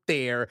out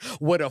there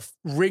with a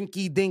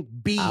rinky-dink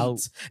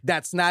beat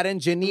that's not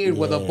engineered,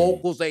 where the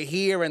vocals are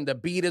here and the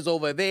beat is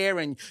over there,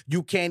 and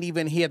you can't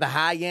even hear the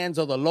high ends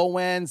or the low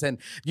ends, and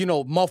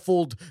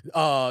muffled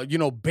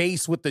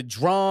bass with the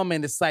drum,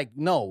 and it's like,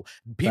 no,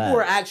 people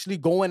are actually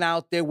going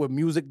out there with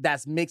music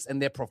that's mixed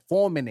and they're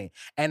performing it,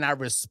 and I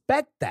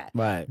respect that,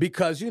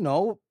 because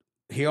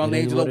here on the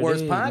Angel of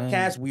Words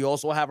podcast, we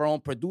also have our own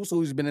producer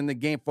who's been in the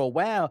game for a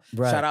while.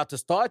 Shout out to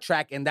Star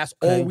Trek, and that's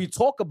all we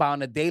talk about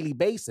on a daily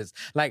basis.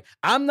 Like,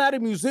 I'm not a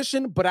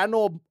musician, but I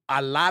know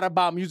a lot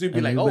about music.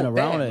 Be like, you've been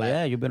around damn, it.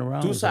 Like, you've been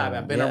around it.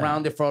 I've been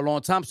around it for a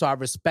long time, so I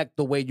respect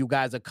the way you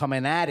guys are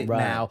coming at it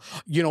now.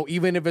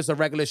 Even if it's a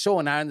regular show,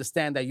 and I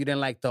understand that you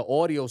didn't like the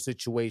audio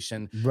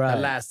situation the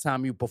last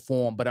time you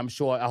performed, but I'm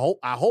sure,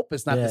 I hope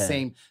it's not the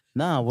same.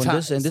 No, when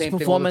this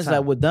performance,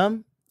 like with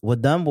them.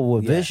 With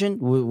Vision,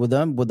 with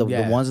them, with the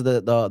ones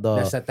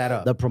that set that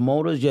up. The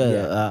promoters,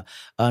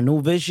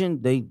 New Vision,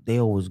 they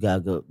always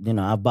got good.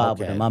 I vibe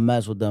with them, I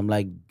mess with them.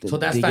 Like, so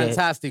that's DJ,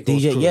 fantastic.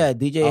 DJ,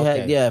 DJ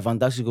Hex,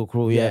 Fantastico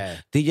Crew,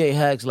 DJ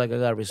Hex, like I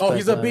got respect. Oh,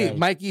 he's a beat,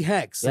 Mikey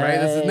Hex, right?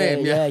 That's his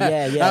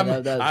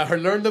name. I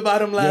learned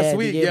about him last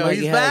week. Yo,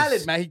 he's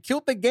valid, man. He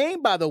killed the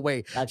game, by the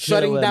way,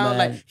 shutting down.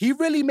 Like, he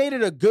really made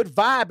it a good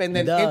vibe, and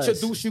then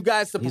introduced you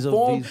guys to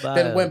perform.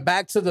 Then went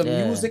back to the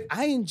music.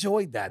 I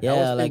enjoyed that.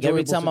 Yeah, like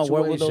every time I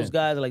work with those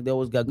guys, like they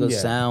always got good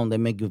sound. They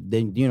make you,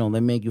 they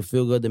make you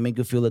feel good. They make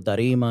you feel the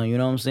tarima. You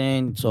know what I'm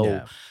saying?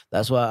 So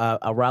that's why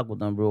I rock with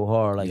them real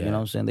hard. Like you know what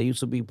I'm saying? They used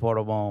to be part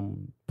of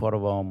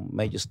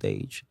Major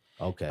Stage.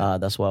 Okay.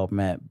 That's why I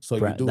met. So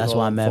that's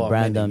why I met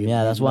Brandon.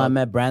 That's why I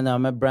met Brandon. I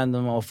met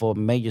Brandon off of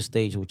Major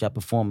Stage, which I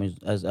perform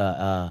as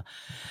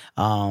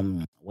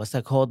what's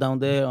that called down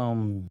there?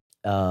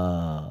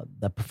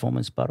 That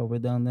performance spot over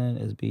down there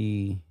is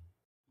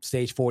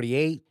Stage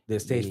 48.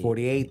 There's Stage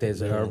 48.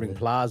 There's Irving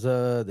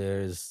Plaza.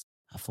 There's...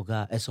 I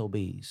forgot.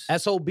 SOBs.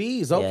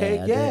 SOBs.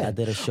 Okay, I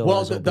did a show.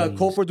 Well, the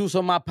co-producer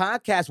of my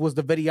podcast was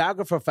the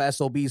videographer for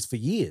SOBs for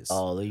years.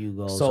 Oh, there you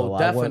go. So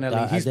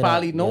definitely, he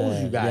probably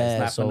knows you guys.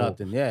 Not for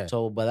nothing. Yeah.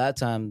 So by that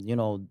time,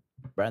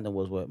 Brandon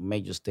was with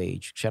Major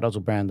Stage. Shout out to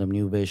Brandon,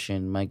 New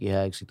Vision, Mikey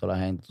Hex y toda la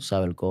gente. Tú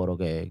sabes el coro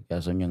que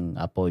hacen en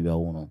apoyo a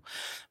uno.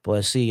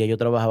 Pues sí, ellos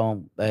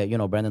trabajaban,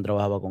 Brandon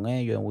trabajaba con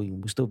ellos, and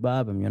we still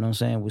vibing, you know what I'm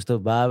saying? We still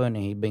vibing, and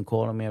he been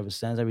calling me ever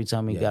since. Every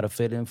time he got a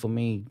fit in for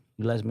me,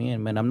 he lets me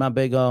in. Man, I'm not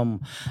big on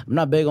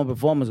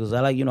performance because I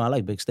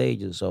like big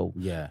stages. So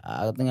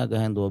I think I can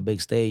handle a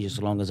big stage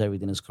as long as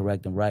everything is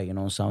correct and right,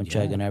 sound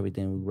check and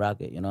everything, we rock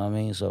it, you know what I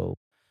mean? So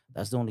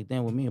that's the only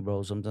thing with me,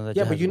 bro. Sometimes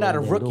but you're not a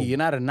rookie. You're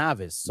not a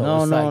novice. So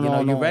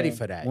you're ready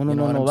for that. Uno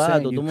no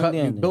novato, tú me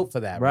entiendes. You built for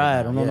that.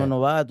 Right. Uno no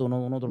novato.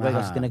 Uno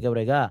se tiene que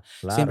bregar.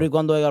 Claro. Siempre y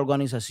cuando hay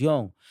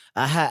organización.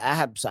 I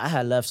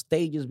had left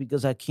stages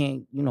because I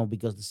can't,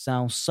 because the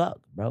sound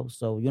sucked, bro.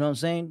 So, you know what I'm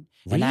saying?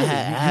 Really? And I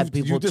had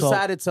people You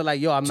decided to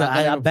I'm not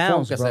going to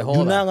bounce, bro.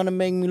 You're not going to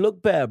make me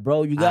look bad,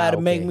 bro. You got to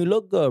make me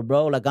look good,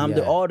 bro. Like, I'm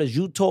the artist.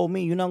 You told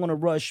me you're not going to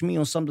rush me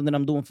on something that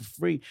I'm doing for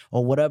free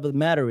or whatever the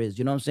matter is.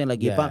 You know what I'm saying?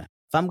 Like,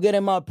 if I'm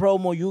getting my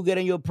promo, you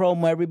getting your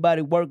promo,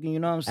 everybody working, you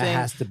know what I'm saying? It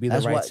has to be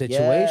the right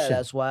situation. Yeah,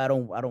 that's why I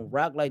don't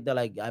rock like that.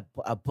 Like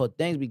I put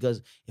things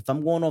because if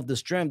I'm going off the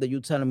stream that you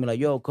telling me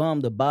like, yo, come,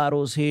 the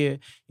bottle's here,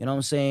 you know what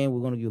I'm saying?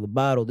 We're gonna give the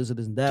bottle, this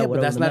and that. Yeah,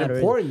 but that's not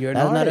important. You're an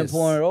artist. That's not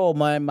important at all.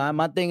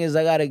 My thing is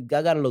I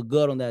gotta look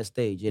good on that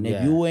stage. And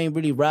if you ain't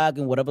really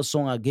rocking whatever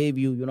song I gave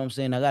you, you know what I'm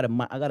saying? I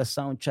gotta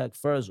sound check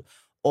first.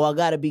 Or I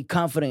gotta be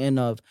confident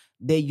enough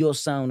that your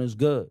sound is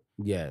good.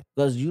 Yeah.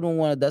 Because you don't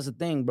want to, that's the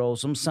thing, bro.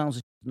 Some sounds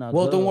are not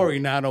Well, good. don't worry,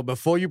 Nano.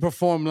 Before you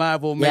perform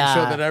live, we'll make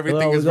sure that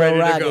everything is we ready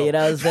rock to go. It, you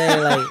know what I'm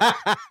saying?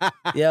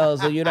 Like, yo,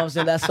 so you know what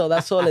I'm saying?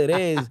 That's all it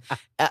is.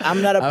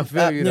 I'm not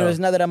it's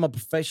not that I'm a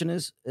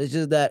perfectionist. It's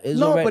just that it's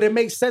but it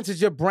makes sense.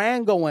 It's your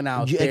brand going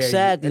out there.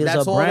 Exactly. And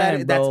that's all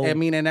brand, bro. I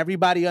mean, and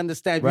everybody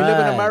understands. Right. You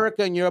live in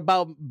America and you're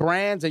about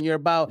brands and you're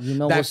about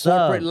that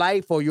corporate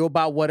life, or you're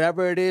about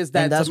whatever it is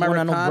that's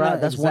Americana.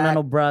 That's what I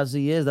know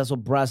Brazi is. That's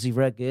what Brazi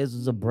Record is.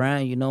 It's a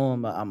brand, you know.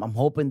 I'm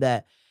hoping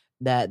that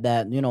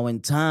you know, in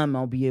time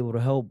I'll be able to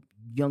help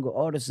younger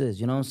artists,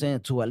 you know what I'm saying,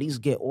 to at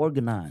least get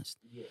organized.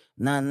 Yeah.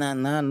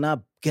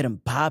 Not getting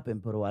popping,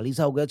 but at least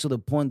I'll get to the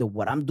point that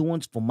what I'm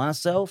doing for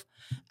myself,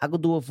 I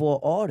could do it for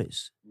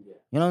artists. Yeah.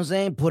 You know what I'm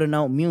saying? Putting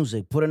out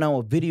music, putting out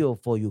a video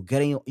for you,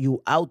 getting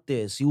you out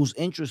there, see who's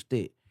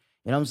interested.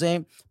 You know what I'm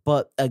saying?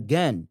 But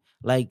again,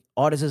 like,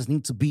 artists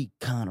need to be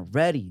kind of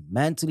ready,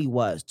 mentally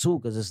wise too,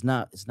 because it's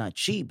not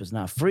cheap, it's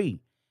not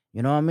free.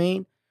 You know what I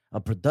mean? A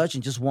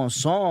production, just one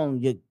song,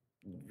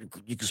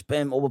 you can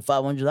spend over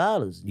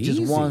 $500.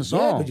 Just one song.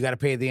 Yeah, but you got to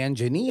pay the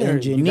engineer.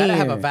 You got to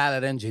have a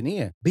valid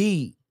engineer.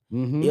 Beat.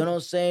 Mm-hmm. You know what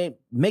I'm saying?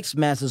 Mix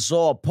masters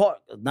all apart.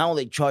 Now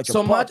they charge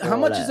so much. How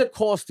much is it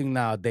costing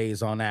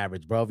nowadays on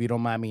average, bro? If you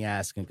don't mind me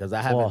asking, because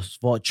I have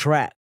for a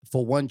track.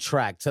 For one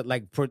track, to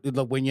like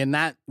when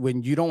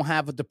you don't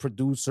have the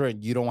producer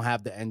and you don't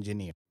have the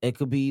engineer, it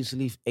could be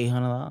easily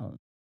 $800.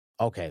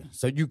 Okay,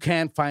 so you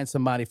can find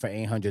somebody for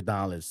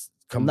 $800.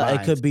 No,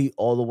 it could be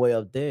all the way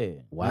up there.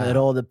 Wow. It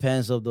all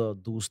depends of the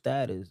dude's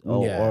status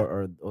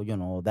or you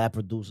know, that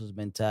producer's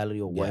mentality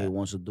or what he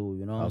wants to do.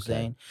 You know what I'm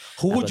saying?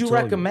 Who would you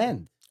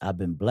recommend? I've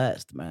been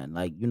blessed, man.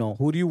 Like, you know.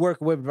 Who do you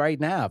work with right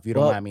now, if you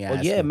don't mind me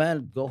asking? Yeah,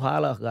 man. Go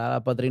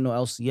holla Padrino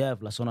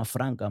LCF, La Zona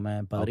Franca,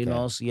 man.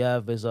 Padrino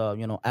LCF is,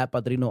 you know, at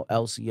Padrino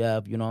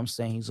LCF. You know what I'm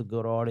saying? He's a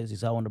good artist.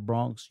 He's out in the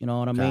Bronx. You know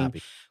what I mean?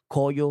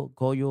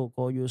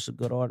 Koyo is a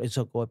good artist. It's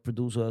a good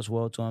producer as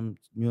well to him,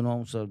 you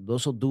know. So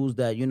those are dudes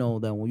that, you know,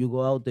 that when you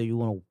go out there, you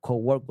want to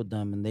co-work with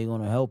them and they're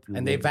going to help you.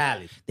 And they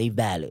valid. They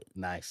valid.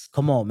 Nice.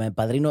 Come on, man.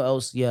 Padrino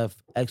LCF,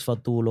 ex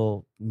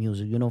Fatulo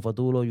music. You know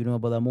Fatulo? You know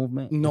about that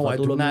movement? No, I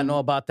do not know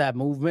about that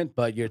movement,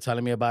 but you're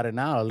telling me about it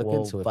now. I'll look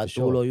into it. Fatulo, for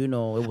sure. You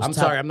know, it was I'm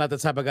sorry, I'm not the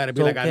type of guy to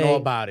be like, I know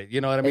about it. You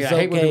know what I mean? I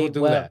hate when people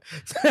do that.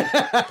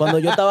 Cuando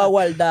yo estaba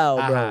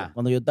guardado, bro.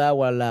 Cuando yo estaba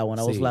guardado, when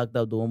I was locked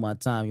up doing my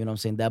time, you know what I'm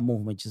saying? That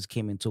movement just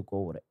came and took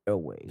over the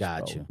airways.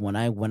 Gotcha.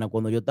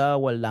 Cuando yo estaba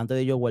guardando, antes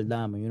de yo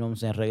guardarme, you know what I'm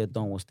saying?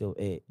 Reggaeton was still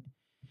it.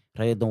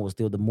 Reggaeton was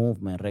still the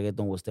movement.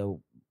 Reggaeton was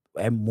still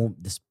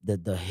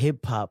the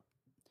hip hop.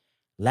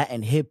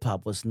 Latin hip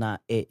hop was not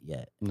it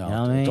yet. No, you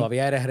know what I mean?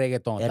 Todavía era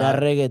reggaeton. Era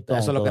reggaeton.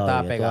 Eso es lo que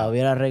estaba pegado. Todavía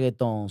era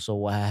reggaeton. So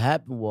what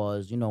happened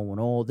was, you know, when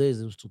all this,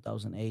 it was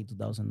 2008,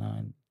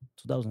 2009,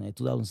 2008,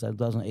 2007,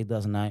 2008,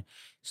 2009,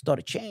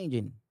 started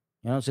changing.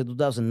 You know what I'm saying?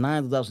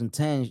 2009,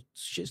 2010,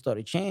 shit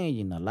started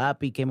changing. The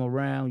Lapi came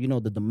around, you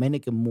know, the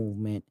Dominican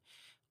movement,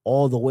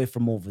 all the way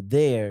from over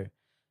there,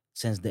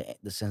 since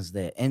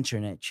the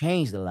internet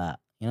changed a lot.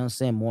 You know what I'm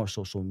saying? More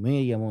social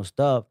media, more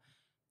stuff.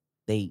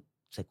 They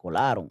se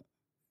colaron.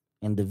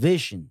 And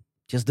division,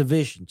 just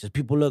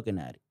people looking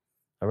at it.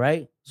 All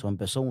right? So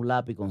empezó un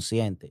Lapi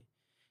consciente.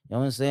 You know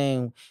what I'm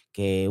saying?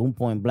 Que un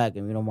Point Black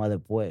que vino más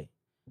después.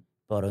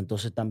 Pero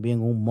entonces también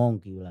un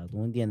Monkey Black. ¿Tú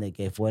me entiendes?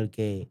 Que fue el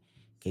que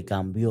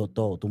cambió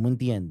todo. ¿Tú me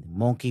entiendes?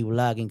 Monkey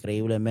Black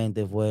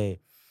increíblemente fue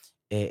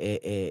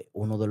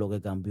uno de los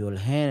que cambió el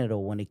género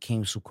when it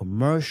came to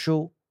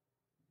commercial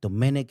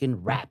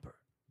Dominican rapper.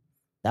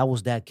 That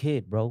was that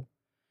kid, bro.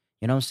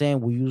 You know what I'm saying?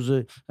 We use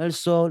it. El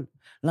sol,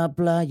 la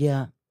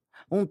playa.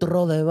 Un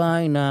trozo de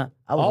vaina.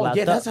 That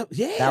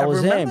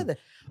was him.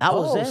 That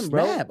was him,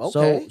 bro. Snap.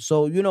 Okay.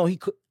 So you know, he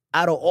could,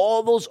 out of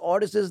all those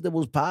artists that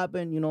was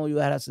popping, you know, you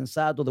had a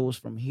Sensato that was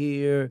from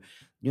here,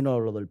 you know,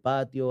 Lo del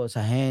Patio,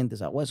 esa gente,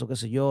 esa hueso, qué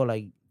sé yo.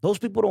 Like, those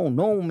people don't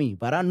know me,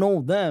 but I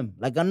know them.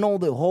 Like, I know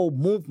the whole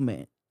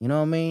movement. You know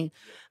what I mean?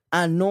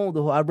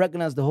 I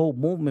recognize the whole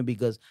movement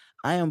because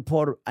I am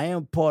part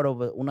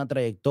of una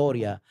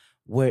trayectoria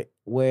where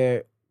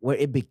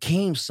it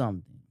became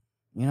something.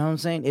 You know what I'm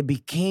saying? It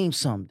became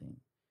something.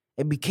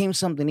 It became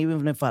something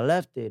even if I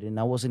left it and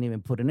I wasn't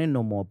even putting in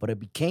no more, but it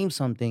became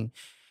something.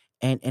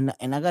 And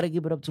I got to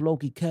give it up to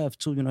Loki Kev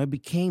too. You know, it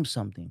became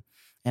something.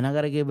 And I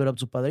got to give it up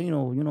to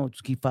Padrino, you know,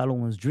 to keep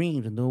following his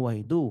dreams and doing what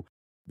he do.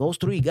 Those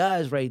three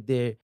guys right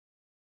there,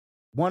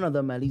 one of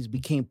them at least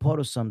became part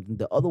of something.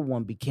 The other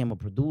one became a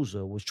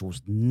producer, which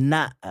was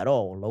not at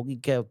all. Loki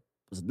Kev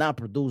was not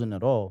producing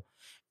at all.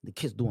 The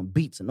kid's doing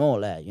beats and all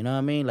that, you know what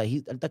I mean? Like,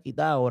 él está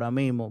quitado ahora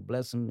mismo,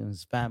 bless him and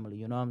his family,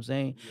 you know what I'm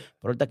saying? Yeah.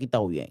 Pero él está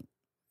quitado bien,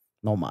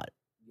 no mal.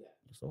 Yeah.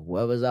 So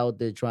whoever's out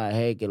there trying,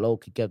 hey, que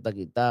Loki Kev está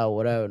quitado,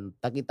 whatever,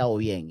 está quitado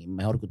bien, y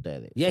mejor que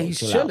ustedes. Yeah, so he's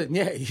chilling.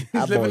 Out. Yeah,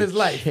 he's living his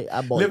life.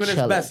 Living his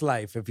best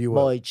life, if you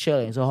will. Boy,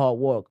 chilling. It's a hard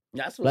work.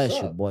 That's what's bless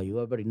up. You, boy. You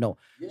already know.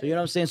 Yeah. So you know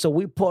what I'm saying? So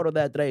we part of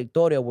that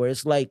trayectoria where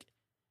it's like,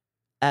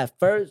 at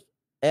first,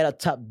 era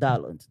Top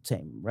Dollar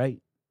Entertainment,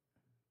 right?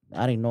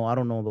 I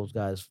don't know those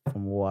guys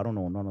from war. I don't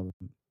know none of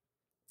them.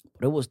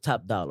 But it was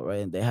top dollar,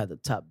 right? And they had the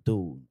top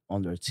dude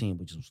on their team,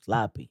 which was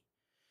Sloppy. You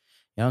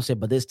know what I'm saying?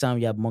 But this time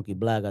you have Monkey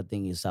Black, I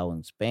think he's out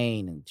in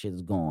Spain and shit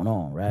is going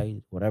on,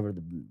 right? Whatever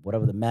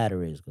the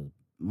matter is, because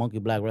Monkey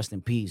Black, rest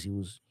in peace, he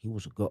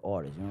was a good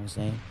artist, you know what I'm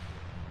saying?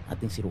 I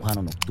think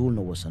Cirujano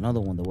Nocturno was another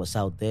one that was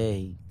out there.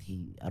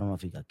 He I don't know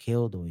if he got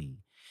killed or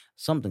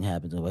something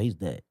happened to him, but he's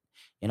dead.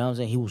 You know what I'm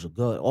saying? He was a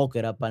good. O que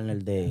era partner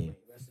de.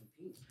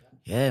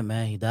 Yeah,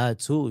 man, he died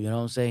too. You know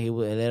what I'm saying?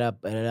 Él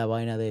era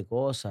vaina de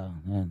cosa.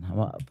 Man,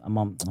 I'm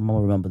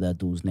gonna remember that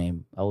dude's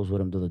name. I was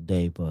with him the other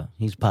day, but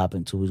he's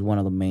popping too. He's one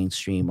of the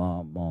mainstream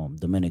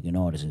Dominican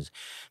artists.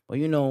 But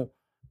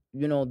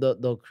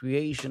the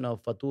creation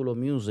of Fatulo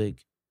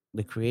music,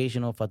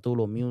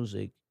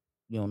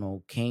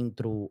 came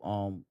through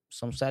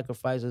some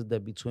sacrifices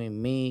that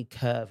between me,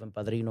 Kev, and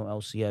Padrino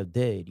LCF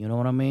did. You know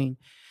what I mean?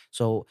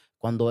 So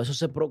cuando eso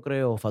se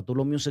procreó,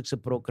 Fatulo Music se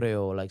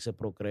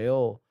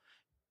procreó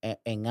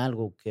en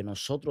algo que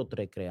nosotros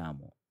tres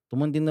creamos. ¿Tú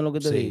me entiendes lo que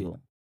te digo?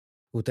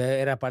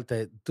 Usted era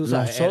parte, tú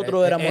sabes.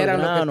 Nosotros éramos el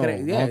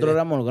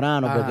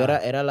grano, porque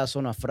era la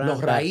zona franca.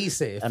 Los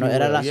raíces.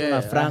 Era la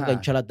zona franca en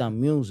Charlatan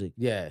Music.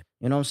 Yeah.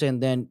 You know what I'm saying?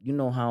 Then you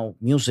know how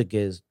music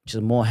is,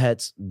 just more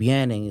heads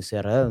vienen y se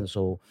alrededor.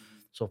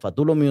 So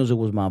Fatulo Music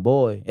was my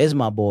boy. Is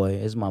my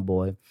boy.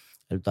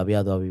 Él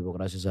todavía vivo,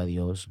 gracias a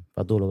Dios.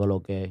 Fatulo, que lo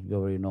que, you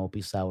already know,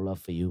 peace out, love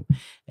for you.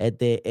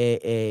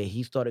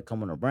 He started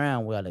coming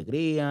around with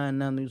alegría,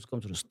 and then he used to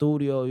come to the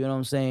studio, you know what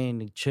I'm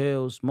saying?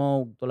 Chill,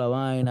 smoke, toda la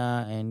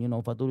vaina, and,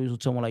 Fatulo used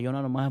to tell me, like, yo,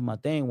 no, I have my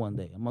thing one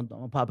day. I'm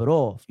gonna pop it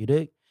off, you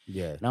dig?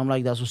 Yeah. And I'm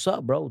like, that's what's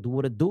up, bro. Do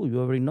what it do. You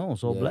already know.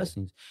 So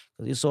blessings.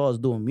 Because he saw us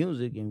doing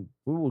music, and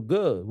we were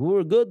good. We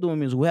were good doing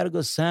music. We had a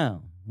good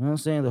sound. You know what I'm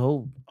saying? The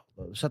whole...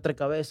 Tres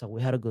Cabezas, we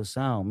had a good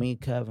sound. Me,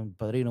 Kevin,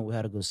 Padrino, we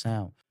had a good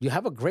sound. You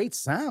have a great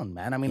sound,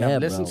 man. I mean,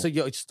 I've listened to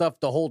your stuff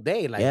the whole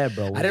day. Like, yeah,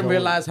 bro. I didn't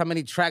realize how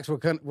many tracks were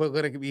going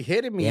to be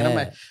hitting me. Yeah. And I'm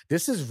like,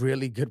 this is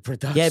really good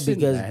production,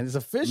 because man. It's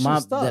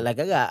official stuff. Like,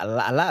 I got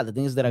a lot. The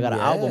things that I got an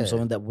album, so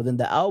within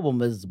the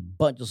album is a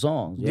bunch of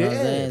songs. You know what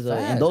I'm saying? So,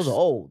 and those are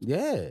old.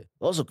 Yeah.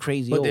 Those are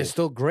crazy but old. They're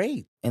still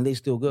great. And they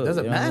still good.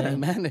 Doesn't matter,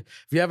 man. If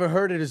you ever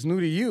heard it, it's new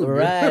to you.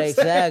 Right,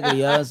 exactly.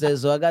 You know what I'm saying?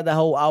 So I got the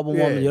whole album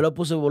on me. Yo le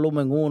puse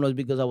volumen uno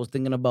because I was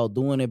thinking about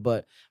doing it.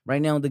 But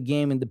right now in the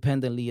game,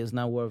 independently, it's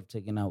not worth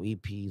taking out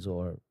EPs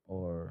or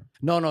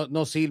No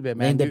sirve,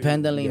 man.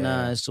 Independently,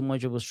 it's too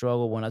much of a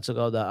struggle. When I took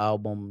out the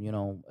album,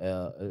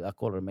 I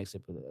call it a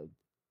mixtape.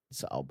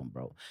 It's an album,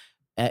 bro.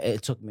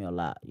 It took me a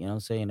lot, you know what I'm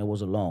saying? It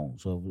was alone.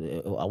 So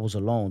I was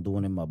alone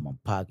doing it in my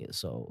pocket.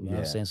 So, you know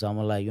what I'm saying? So I'm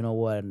like, you know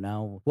what,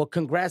 now... Well,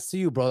 congrats to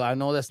you, bro. I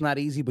know that's not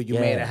easy, but you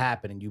made it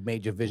happen and you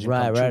made your vision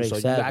come true. So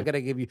exactly.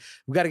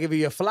 we got to give you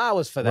your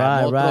flowers for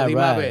that. Right. You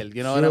know what I'm saying?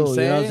 You know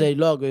what I'm saying?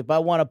 Look, if I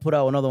want to put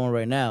out another one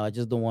right now, I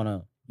just don't want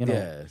to...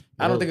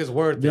 I don't think it's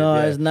worth it. No,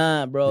 it's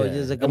not, bro. It's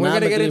just and we're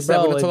gonna get into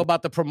that. We're gonna talk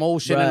about the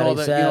promotion and all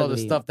the exactly.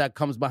 the stuff that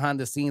comes behind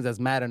the scenes that's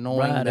matter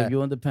knowing that if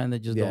you're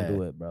independent, just don't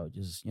do it, bro.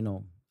 Just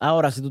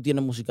Ahora, si tú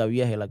tienes música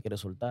vieja y la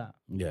quieres soltar,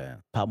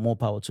 more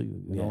power to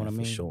you. You know what I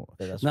mean? For sure.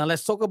 Now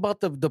let's talk about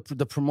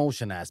the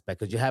promotion aspect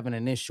because you're having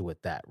an issue with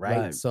that,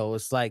 right? So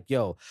it's like,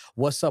 yo,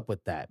 what's up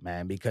with that,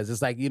 man? Because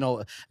it's like,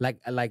 I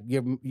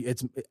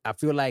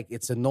feel like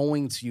it's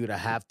annoying to you to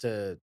have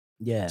to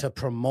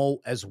promote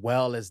as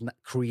well as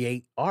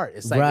create art.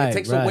 It's like it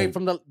takes away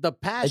from the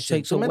passion.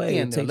 It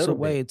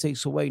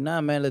takes away. Nah,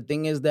 man, the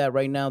thing is that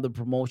right now the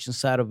promotion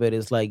side of it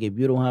is like if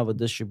you don't have a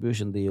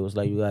distribution deal, it's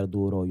like you got to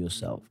do it all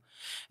yourself.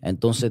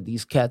 Entonces,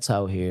 these cats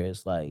out here,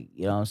 it's like,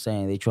 you know what I'm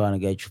saying? They trying to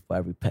get you for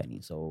every penny.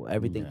 So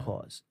everything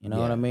costs. You know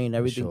what I mean?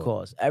 Everything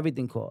costs.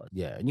 Everything costs.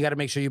 Yeah. And you got to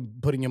make sure you're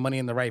putting your money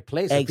in the right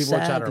place.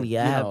 Exactly. People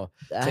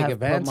try to, take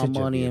advantage put my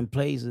money of in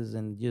places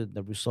and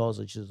the results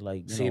are just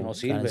like, kind of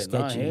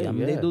sketchy. I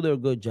mean, they do their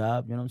good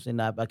job. You know what I'm saying?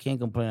 I can't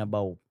complain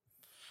about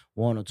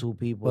one or two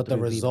people. But the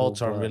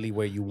results are really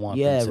where you want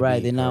them to be. Yeah,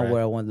 right. They're not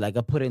where I want. Like,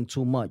 I put in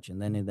too much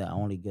and then I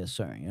only get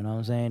certain. You know what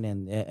I'm saying?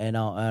 And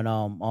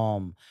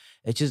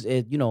it's just,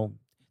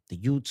 the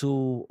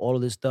YouTube, all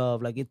of this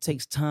stuff, like it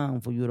takes time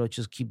for you to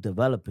just keep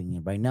developing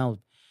it. Right now,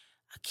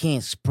 I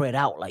can't spread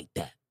out like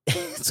that,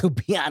 to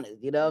be honest.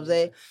 You know what I'm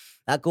saying?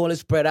 I can only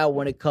spread out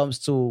when it comes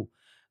to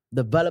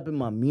developing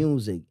my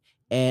music.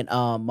 And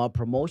my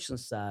promotion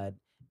side,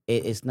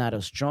 it's not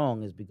as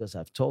strong as because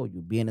I've told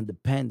you, being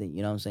independent,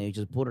 you know what I'm saying? You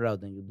just put it out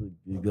there and you do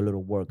your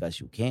little work as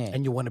you can.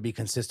 And you want to be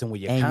consistent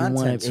with your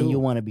content too. And you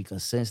want to be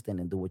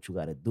consistent and do what you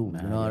got to do.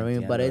 You know what I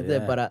mean?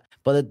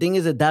 But the thing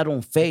is that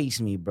don't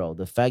faze me, bro.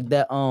 The fact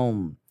that you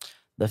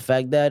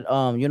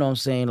know what I'm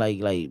saying,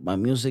 like my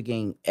music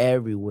ain't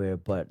everywhere,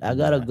 but I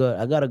got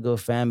a good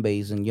fan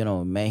base in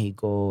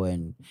Mexico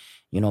and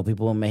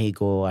people in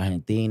Mexico,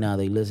 Argentina,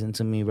 they listen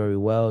to me very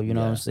well. You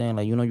know what I'm saying?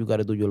 Like, you got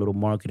to do your little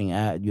marketing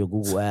ad, your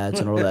Google ads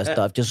and all that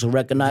stuff just to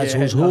recognize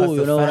who's who.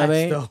 You know what I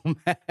mean? Though,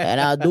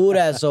 and I do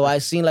that. So I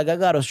seen like I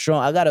got a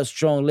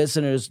strong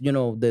listeners.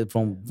 That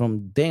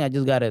from thing. I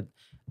just gotta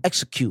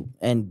execute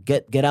and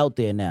get out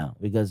there now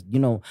because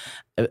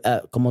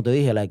como te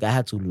dije, like I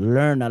had to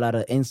learn a lot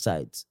of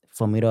insights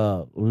for me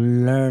to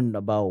learn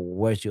about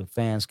where's your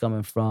fans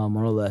coming from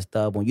and all that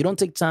stuff. When you don't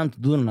take time to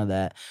do none of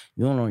that,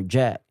 you don't learn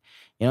jack.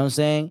 You know what I'm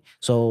saying?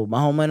 So my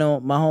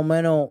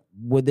homeno,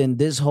 within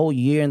this whole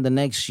year and the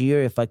next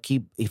year, if I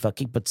keep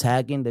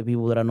attacking the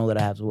people that I know that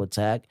I have to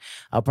attack,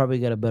 I'll probably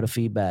get a better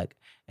feedback.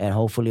 And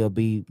hopefully it'll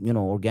be,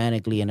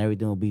 organically and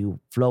everything will be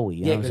flowy.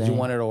 You know because you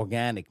want it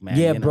organic, man.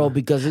 Yeah, bro,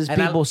 because these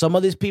people, some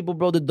of these people,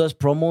 bro, that does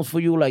promos for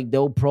you, like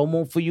they'll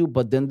promo for you,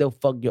 but then they'll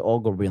fuck your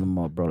algorithm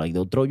up, bro. Like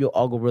they'll throw your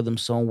algorithm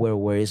somewhere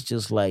where it's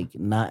just like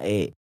not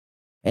it.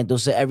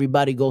 Entonces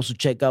everybody goes to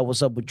check out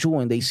what's up with you,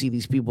 and they see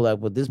these people like,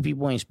 well, these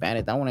people ain't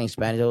Spanish. That one ain't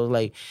Spanish. I was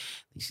like,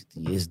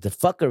 it's the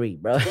fuckery,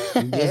 bro.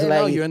 It's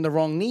no, you're in the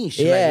wrong niche.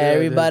 Yeah, like,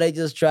 everybody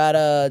just try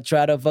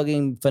to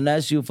fucking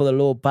finesse you for the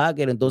little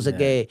pocket. Entonces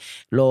que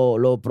los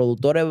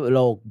productores,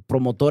 los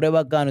promotores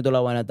bacanos y toda la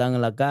vaina están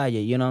en la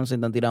calle. You know what I'm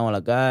saying? Están tirados en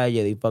la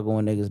calle. They fucking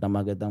with niggas nada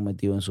más que están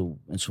metidos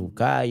en su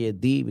calle,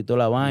 deep y toda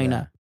la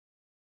vaina.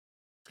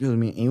 Excuse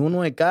me. Y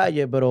uno es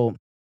calle, pero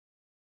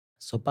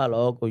eso pa'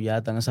 loco, ya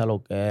está en esa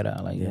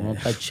loquera. Like, uno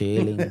está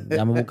chilling.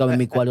 Ya me busca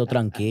mi cuarto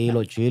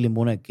tranquilo, chilling,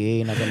 una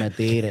esquina, que me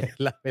tire.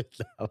 La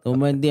verdad. ¿Tú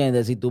me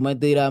entiendes? Si tú me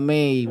tiras a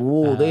mí,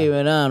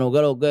 dime, nano, ¿qué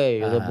es lo que?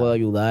 Yo te puedo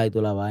ayudar y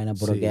toda la vaina.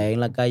 Pero que ahí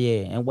en la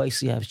calle,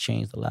 NYC has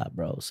changed a lot,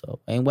 bro. So,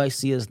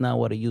 NYC is not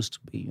what it used to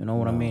be. You know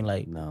what I mean?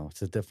 Like, no,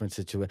 it's a different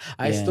situation.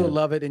 I still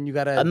love it, and you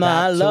gotta No,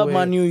 I love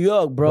my New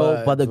York,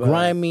 bro. But the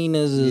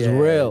griminess is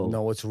real.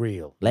 No, it's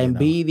real. La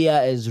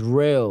envidia is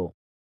real.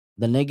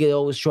 The nigga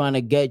always trying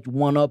to get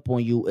one up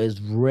on you is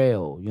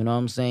real. You know what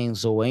I'm saying?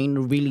 So ain't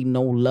really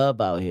no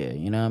love out here.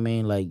 You know what I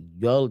mean? Like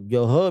your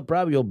hood,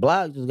 probably your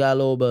block just got a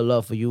little bit of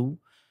love for you.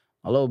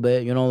 A little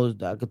bit. You know,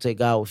 I could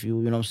take out with you.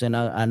 You know what I'm saying?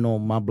 I know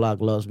my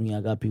block loves me. I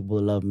got people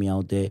that love me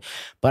out there.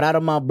 But out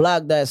of my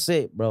block, that's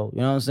it, bro.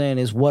 You know what I'm saying?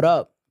 It's what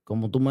up.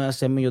 Como tú me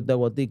haces mío, te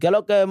voy a ti. ¿Qué es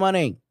lo que es,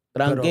 manín?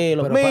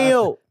 Tranquilo. Pero,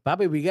 mío.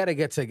 Papi, we gotta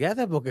get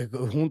together porque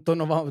juntos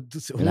vamos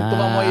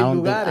a ir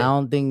lugares. I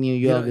don't think New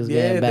York is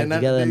getting back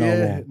together no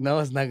more. No,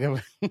 it's not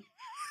gonna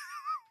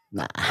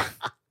Nah.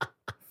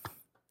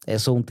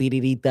 Eso es un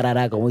tirirí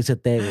tarará, como dice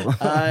Tego.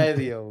 Ay,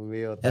 Dios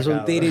mío. Es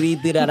un tirirí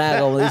tarará,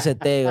 como dice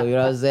Tego. You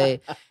know what I'm saying?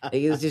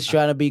 Niggas just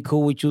trying to be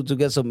cool with you to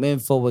get some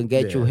info and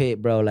get you hit,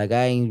 bro. Like,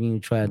 I ain't even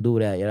trying to do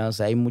that. You know what I'm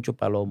saying? Hay muchos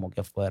palomos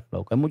que afuera,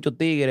 loco. Hay muchos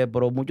tigres,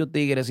 pero muchos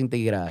tigres sin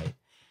tigraje.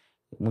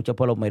 Mucha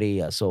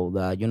palomería. So,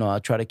 that, I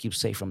try to keep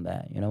safe from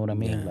that. You know what I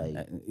mean? Yeah.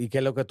 Like, ¿Y qué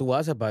es lo que tú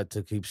haces about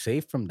to keep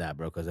safe from that,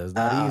 bro? Because that's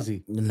not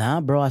easy.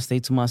 Nah, bro. I stay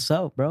to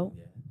myself, bro.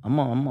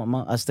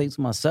 Yeah. I stay to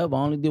myself. I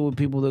only deal with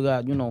people that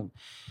got,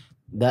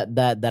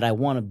 that I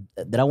want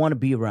to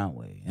be around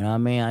with. You know what I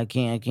mean?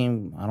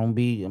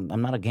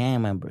 I'm not a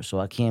gang member, so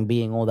I can't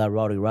be in all that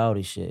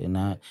rowdy shit. And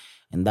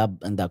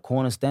that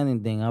corner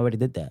standing thing, I already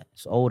did that.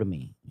 It's old to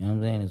me. You know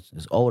what I'm saying?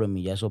 It's old to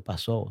me. Ya eso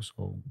pasó.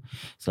 So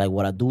it's like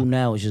what I do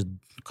now is just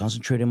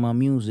concentrate on my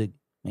music,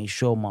 make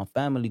sure my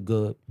family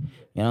good.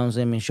 You know what I'm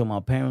saying? Make sure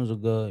my parents are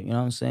good. You know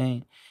what I'm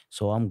saying?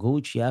 So I'm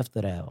Gucci after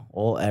that.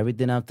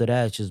 Everything after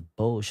that is just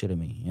bullshit to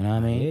me. You know what I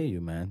mean? I hear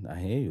you, man. I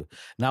hear you.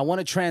 Now I want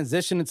to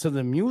transition into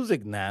the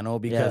music, Nano,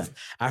 because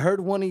I heard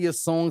one of your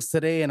songs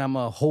today, and I'm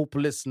a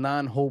hopeless,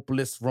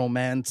 non-hopeless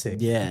romantic.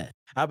 Yeah.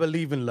 I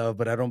believe in love,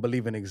 but I don't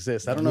believe in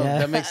exists. I don't know if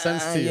that makes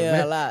sense to you. Yeah,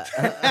 man. a lot.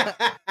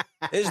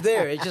 It's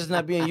there. It's just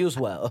not being used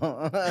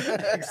well.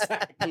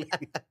 Exactly.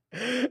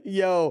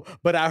 Yo,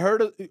 but I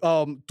heard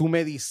Tu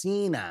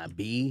Medicina,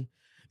 B.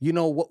 You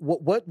know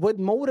what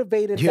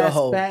motivated that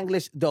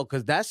Spanglish though?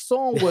 Because that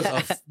song was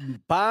a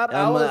pop.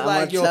 I was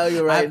like, yo,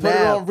 I put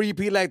it on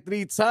repeat like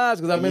 3 times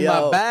because I'm in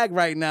my bag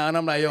right now, and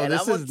I'm like, yo,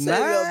 this is nice.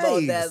 I'm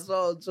about that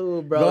song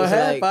too, bro. Go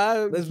ahead,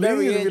 it's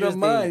very interesting. If you don't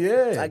mind,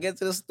 yeah. I get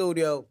to the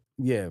studio.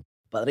 Yeah.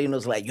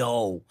 Padrino's like,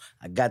 yo,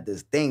 I got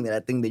this thing that I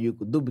think that you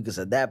could do, because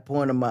at that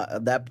point of my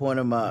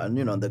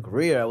the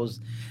career, I was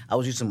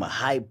using my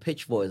high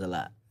pitched voice a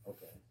lot.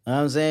 Okay. You know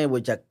what I'm saying?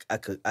 Which I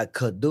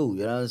could do.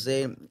 You know what I'm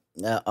saying?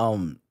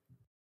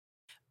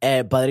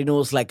 And Padrino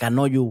was like, I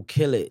know you'll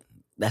kill it.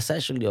 That's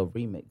actually a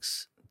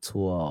remix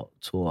to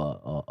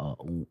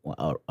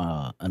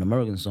an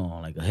American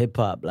song, like a hip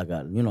hop, like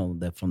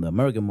that from the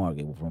American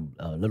market, from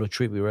Little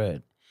Trippie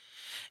Redd.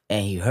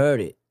 And he heard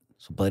it.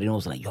 So Padrino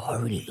was like, yo, I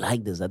really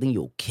like this. I think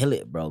you'll kill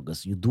it, bro,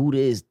 because you do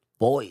this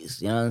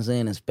voice, you know what I'm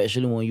saying?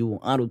 Especially when you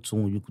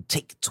auto-tune, you could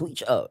take it to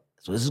each other.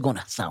 So this is going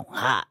to sound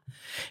hot.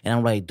 And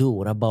I'm like, dude,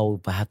 what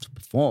about if I have to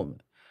perform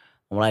it?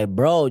 I'm like,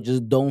 bro,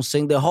 just don't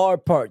sing the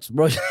hard parts,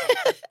 bro.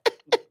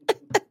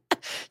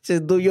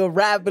 Just do your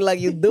rapping like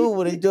you do,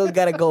 but it just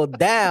got to go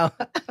down.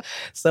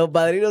 So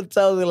Padrino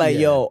tells me like,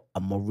 yo,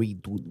 I'm going to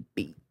redo the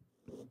beat.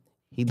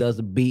 He does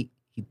the beat.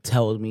 He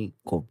tells me,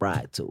 go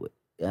ride to it.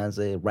 You know what I'm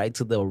saying? Right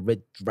to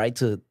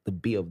the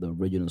beat of the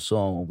original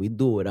song. When we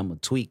do it, I'm going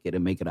to tweak it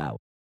and make it out.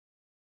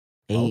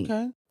 He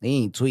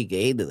ain't tweak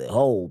it. He did the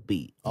whole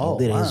beat. He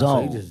did his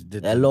own. So he just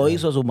did lo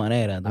hizo a su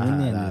manera.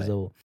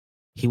 So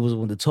he was the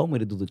one that told me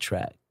to do the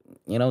track.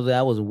 You know what I'm saying?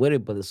 I wasn't with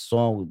it, but the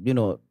song,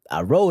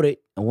 I wrote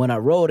it. And when I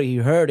wrote it, he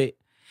heard it.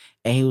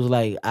 And he was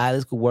like,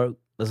 this could work.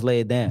 Let's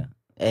lay it down.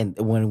 And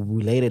when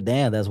we laid it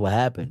down, that's what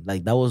happened.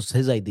 Like, that was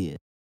his idea.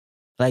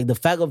 Like the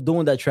fact of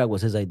doing that track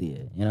was his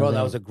idea. You know, bro,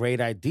 that was a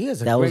great idea.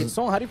 It's a That great was-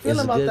 song. How do you feel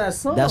about that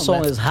song? That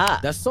song man? is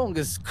hot. That song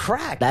is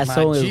crack. That my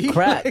song is G.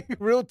 crack. Like,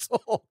 real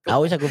talk. I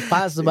wish I could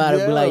find somebody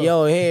and be like,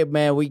 yo, hey,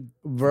 man, we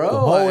Bro,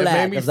 hold it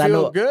that. made me 'cause I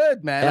feel know,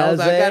 good, man. You know I what I'm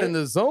got saying? in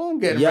the zone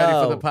getting Yo. ready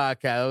for the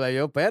podcast. I was like,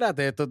 yo,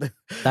 espérate.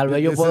 Tal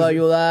vez yo this puedo is-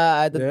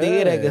 ayudar a este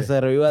tigre que se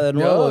reviva de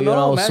nuevo. You no,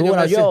 know, man, yo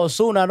Ozuna. me Yo, siento-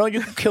 Ozuna, no,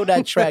 you can kill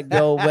that track,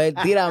 yo, man.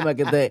 Tírame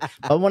que te...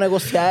 Vamos a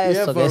negociar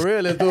Yeah, eso. for que-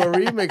 real. Let's do a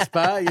remix,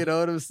 pa. You know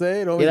what I'm saying?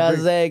 You know what I'm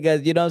saying?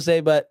 'Cause you know what I'm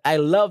saying? But I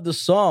love the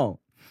song.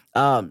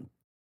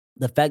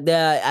 The fact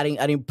that I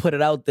didn't put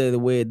it out there the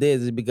way it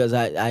is because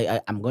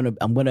I'm gonna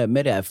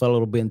admit it. I felt a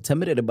little bit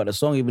intimidated by the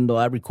song, even though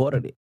I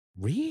recorded it.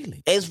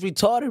 Really? It's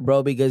retarded,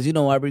 bro, because you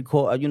know I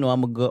record. You know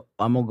I'm a good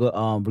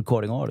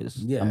recording artist.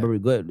 Yeah. I'm very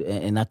good,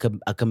 and I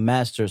can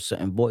master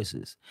certain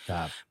voices.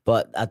 God.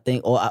 But I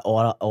think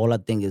all I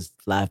think is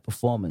live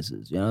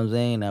performances. You know what I'm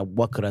saying? Now,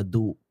 what could I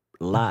do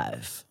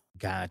live?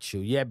 Got you.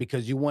 Yeah,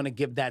 because you want to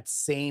give that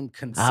same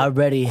I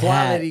already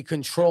quality had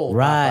control.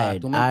 right.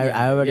 Papa.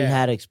 I already Yeah.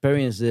 had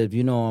experiences,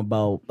 you know,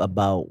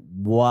 about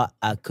what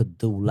I could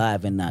do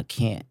live and I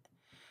can't.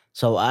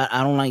 So I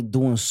don't like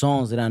doing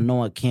songs that I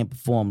know I can't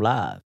perform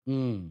live. You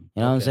know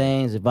what I'm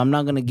saying? If I'm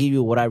not gonna give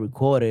you what I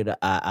recorded,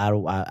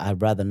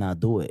 I'd rather not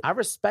do it. I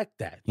respect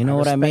that. You know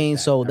what I respect mean?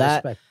 that. So I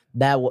respect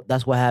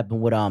that's what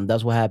happened with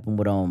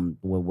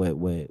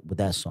with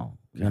that song.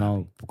 You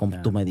know, con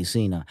Tu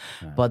Medicina.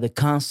 Got it. But the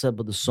concept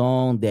of the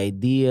song, the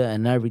idea,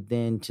 and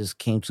everything just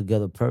came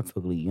together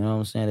perfectly. You know what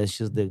I'm saying? It's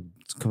just the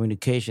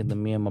communication that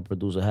me and my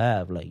producer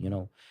have. Like, you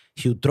know,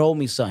 he'll throw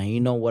me something.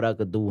 He know what I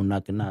could do and I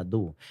cannot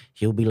do.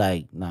 He'll be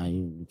like, nah,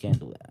 you can't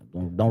do that.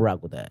 Don't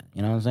rock with that.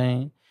 You know what I'm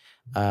saying?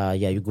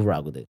 Yeah, you can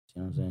rock with it.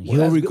 You know what I'm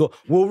saying?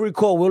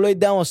 Well, We'll lay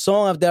down a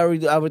song after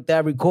I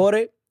record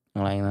it.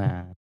 I'm like,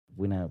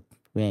 nah,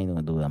 we ain't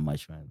gonna do that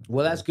much, man.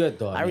 Well, that's good,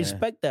 though. I man.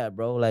 respect that,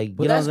 bro. Like,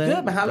 But you know that's what I'm good,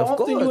 saying? man. How Of often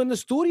course. you in the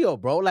studio,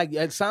 bro? Like,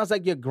 it sounds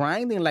like you're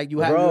grinding. Like,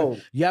 you have Bro.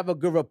 you have a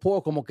good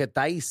rapport, como que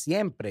está ahí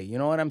siempre. You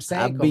know what I'm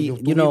saying? I be-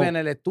 Como tú you know, vives en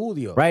el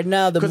estudio. Right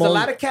now, the Because most a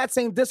lot of cats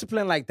ain't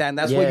disciplined like that, and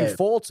that's where you Yeah.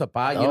 falter,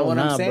 pa. You know Oh, what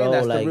I'm nah, saying? bro,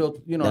 That's like, the real,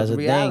 you know, that's the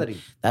the reality.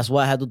 thing. That's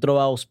why I had to throw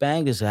out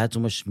Spanglish. I had too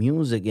much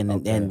music,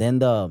 and then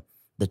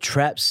the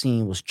trap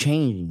scene was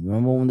changing.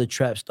 Remember when the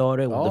trap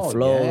started? The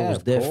flow was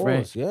of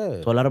different. course,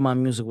 yeah. So a lot of my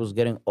music was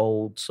getting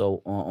old.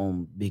 So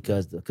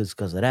because of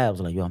that, I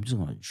was like, yo, I'm just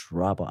gonna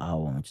drop an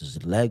album and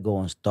just let go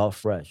and start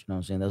fresh. You know what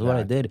I'm saying? That's what I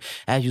Right. did.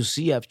 As you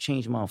see, I've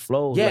changed my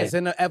flows. Yeah, like, it's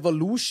an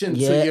evolution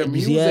Yeah, to your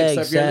music. yeah, So if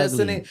you're exactly.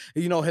 listening,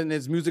 you know, and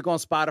there's music on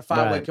Spotify.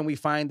 Where Right. can we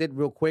find it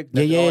real quick? Yeah,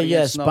 Let the yeah.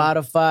 audience know.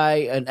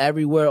 Spotify and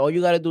everywhere. All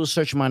you gotta do is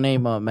search my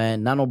name up,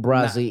 man. Nano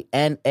Brazi,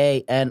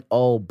 NanoBrazi.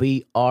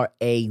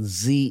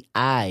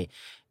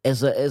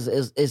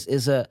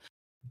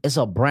 It's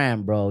a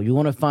brand, bro. You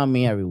want to find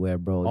me everywhere,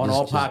 bro. On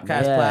all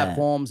podcast yeah.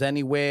 platforms,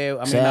 anywhere. I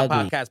mean, Exactly.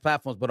 not podcast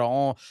platforms, but on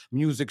all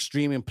music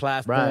streaming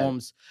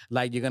platforms.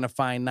 Like, you're gonna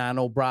find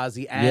Nano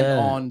Brazi and Yeah.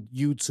 on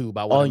YouTube.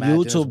 I would On imagine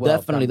as YouTube, well,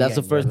 definitely. That's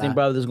the también, first thing ¿verdad?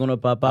 probably that's gonna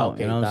pop out.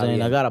 Okay, You know what I'm está saying?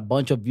 bien. I got a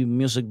bunch of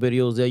music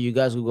videos there. You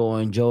guys will go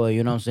enjoy.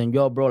 You know what I'm saying?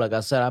 Yo, bro, like I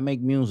said, I make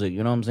music.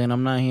 You know what I'm saying?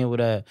 I'm not here with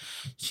that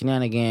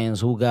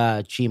shenanigans, who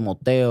got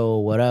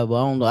chimoteo, whatever. I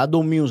don't know. I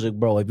do music,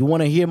 bro. If you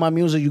want to hear my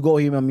music, you go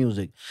hear my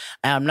music.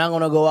 And I'm not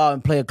gonna go out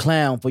and play a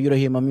clown for you to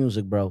hear my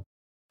music, bro.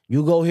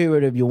 You go hear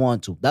it if you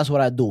want to. That's what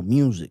I do,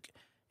 music.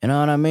 You know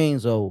what I mean?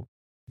 So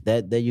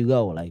there you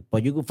go. Like,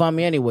 but you can find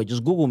me anywhere.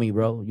 Just Google me,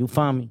 bro. You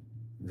find me.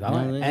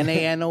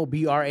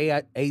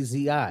 NanoBrazi.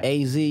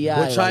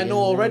 AZI. Which I know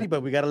already,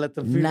 but we gotta let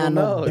the people know.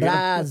 Nano you know?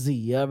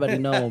 Brazi. You already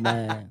know,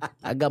 man.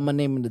 I got my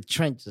name in the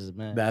trenches,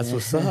 man. That's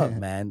what's up,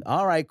 man.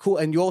 All right, cool.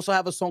 And you also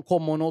have a song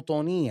called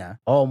Monotonia.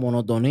 Oh,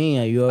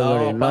 Monotonia. You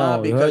already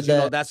know. You heard Because you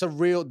know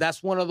that?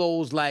 that's one of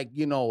those, like,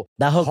 you know,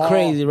 That hook hard-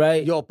 crazy,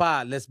 right? Yo,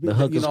 pa, let's be, The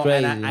hook you is know,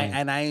 crazy, and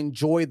man. I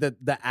enjoy the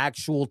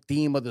actual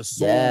theme of the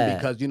song Yeah.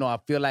 because, you know, I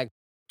feel like,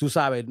 tú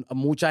sabes,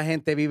 mucha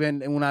gente vive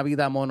en una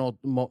vida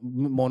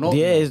monótona.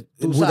 Yeah,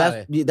 Tú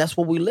sabes. that's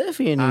what we live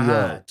here in New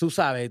Ajá, York. tú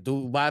sabes,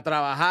 tú vas a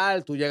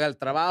trabajar, tú llegas al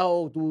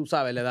trabajo, tú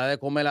sabes, le das de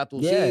comer a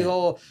tus Yeah.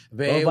 hijos,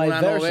 ves Or vice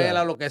una versa.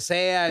 novela, lo que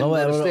sea. No,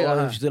 and o- usted, o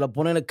ajá. si te la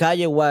pone en la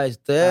calle, why?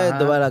 Usted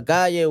te va a la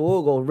calle,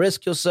 go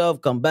risk yourself,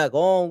 come back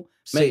home,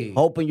 Sí.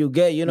 hoping you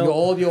get, you know. Yo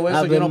odio eso,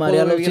 Ave yo no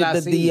María, puedo los vivir 7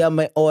 así. días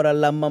me ora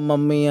la mamá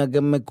mía que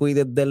me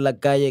cuide de la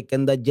calle que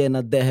anda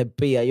llena de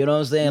espía. You know what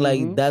I'm saying?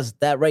 Like,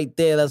 that right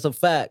there, that's a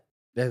fact.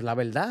 Es la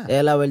verdad.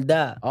 Es la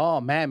verdad.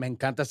 Oh, man, me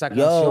encanta esa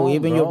Yo, canción,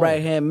 even bro. your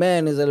right hand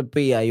man is el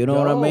pía. You know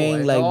what I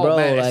mean? Like, no, bro,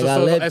 man,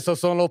 like esos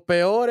son los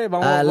peores.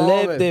 Vamos, I vamos a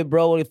lived ver. it,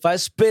 bro. If I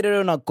spit it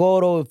on a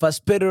coro, if I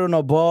spit it on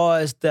a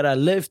bar, it's that I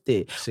lift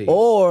it. Sí.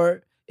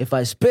 Or if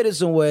I spit it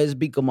somewhere, it's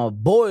because my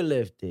boy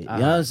lifted. You know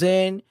what I'm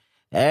saying?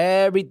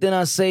 Everything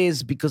I say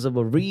is because of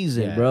a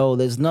reason, Yeah. bro.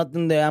 There's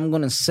nothing that I'm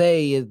gonna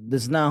say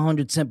that's not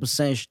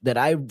 110% that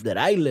I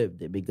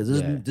lived it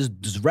because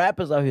there's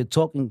rappers out here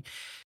talking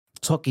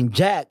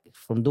jack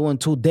from doing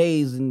 2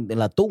 days in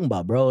La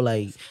Tumba, bro.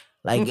 Like,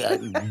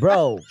 Like,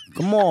 bro,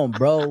 come on,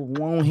 bro. We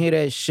don't hear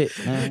that shit,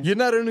 man. You're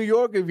not in New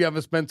York if you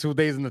haven't spent 2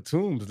 days in the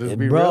Tombs. Let's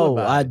be real Bro,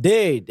 about I it.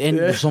 did.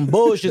 And some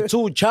bullshit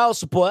too. Child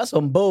support, that's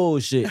some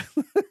bullshit.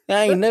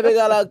 I ain't never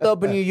got locked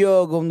up in New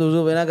York,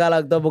 and I got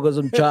locked up because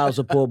of some child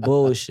support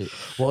bullshit.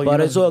 Well,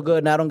 But it's all good,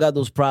 and I don't got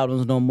those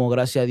problems no more.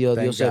 Gracias a Dios.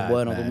 Thank Dios es God,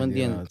 bueno. man. ¿Tú me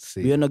entiendes?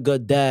 Sí. Being a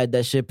good dad,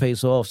 that shit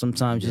pays off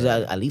sometimes. Just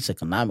at least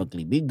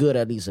economically. Be good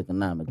at least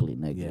economically,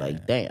 nigga. Yeah.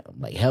 Like, damn.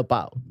 Like, help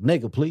out.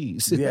 Nigga,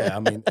 please. Yeah, I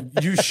mean,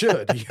 you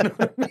should. You know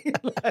what I mean?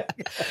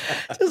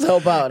 Like, Just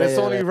help out. it's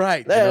nigga. only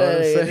right. You know what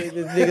I'm saying?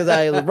 These niggas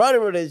out here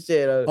running with this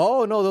shit.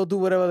 Oh, no, they'll do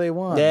whatever they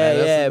want. Yeah,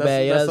 man. yeah,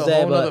 man. You know That's what a I'm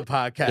saying? whole But-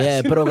 other podcast.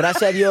 Yeah, pero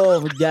gracias a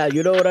Dios, yeah,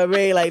 you know what I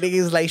mean? Like,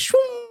 niggas like,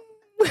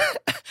 shroom.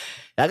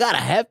 I got a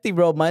hefty,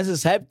 bro. Mine's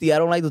is hefty. I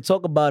don't like to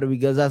talk about it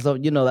because that's,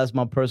 that's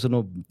my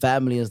personal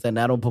family and stuff.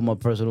 I don't put my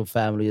personal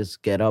family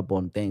just get up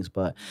on things.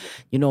 But,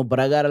 but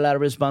I got a lot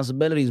of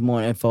responsibilities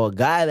more. And for a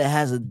guy that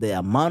has the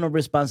amount of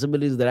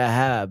responsibilities that I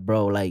have,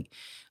 bro,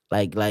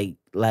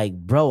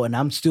 bro, and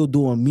I'm still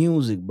doing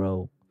music,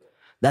 bro.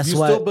 That's You're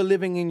why. still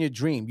living in your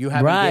dream. You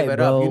haven't Right, given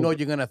bro. up. You know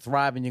you're gonna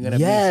thrive and you're gonna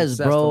be Yes,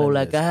 successful. bro. in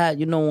Like this. I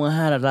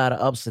had a lot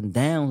of ups and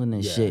downs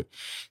and Yeah. shit.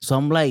 So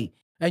I'm like,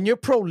 And you're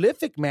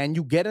prolific, man.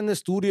 You get in the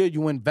studio,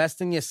 you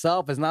invest in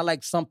yourself. It's not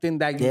like something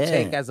that you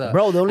take as a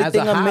bro. The only as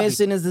thing a I'm hobby.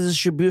 missing is the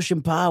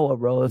distribution power,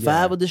 bro. If I Yeah.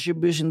 have a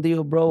distribution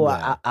deal, bro,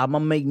 Yeah. I'm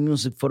gonna make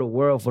music for the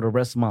world for the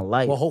rest of my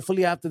life. Well,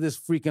 hopefully after this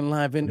freaking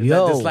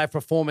Yo, this live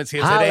performance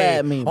here holla today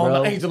at me, on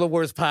bro. the Angel of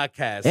Words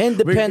podcast.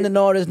 Independent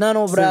artist, none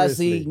over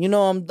Seriously.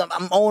 I'm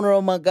owner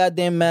of my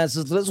goddamn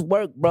masters. Let's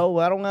work, bro.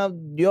 I don't have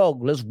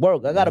let's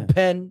work. I got a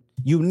pen,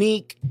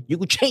 unique. You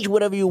can change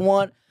whatever you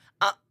want.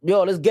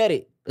 Let's get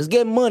it. Let's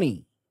get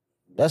money.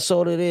 That's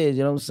all it is,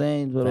 you know what I'm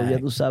saying? Pero ya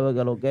tú sabes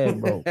que lo que es,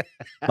 bro.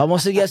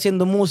 Vamos a seguir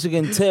haciendo música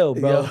until,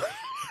 bro. Yo.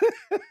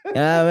 You know what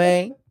I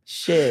mean?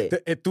 Shit.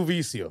 Es tu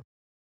vicio.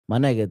 My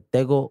nigga,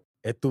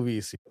 Es tu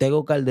vicio.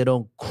 Tego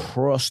Calderon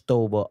crossed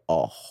over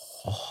a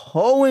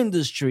whole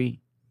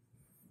industry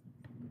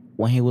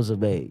when he was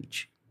of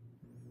age.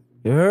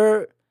 You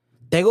heard?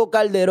 Tego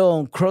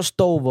Calderon crossed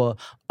over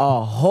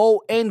a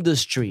whole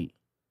industry,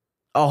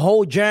 a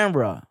whole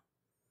genre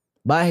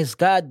by his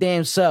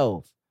goddamn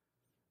self.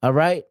 All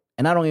right?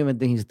 And I don't even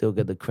think he still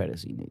get the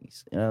credits he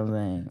needs. You know what I'm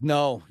saying?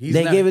 No, he's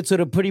They not. give it to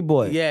the pretty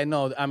boy. Yeah,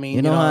 no, I mean,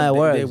 You know how it they,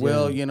 works, They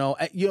will,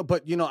 yeah.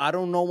 but I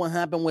don't know what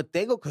happened with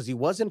Tego because he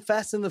wasn't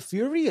Fast and the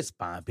Furious,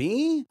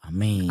 Bobby. I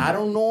mean, I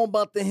don't know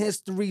about the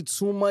history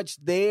too much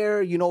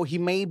there. He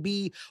may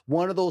be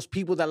one of those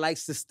people that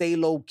likes to stay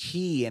low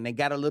key and it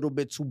got a little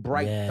bit too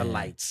bright, the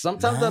lights.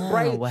 Sometimes the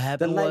bright, what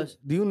happened the light, was,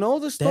 do you know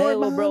the story Tego,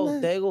 behind bro,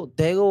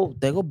 that?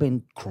 Tego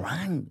been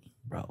grinding,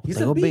 bro. He's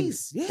Tego a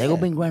beast, yeah. Tego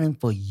been grinding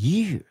for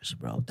years,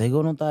 bro.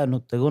 Tego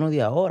no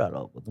de ahora,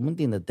 loco. ¿Tú me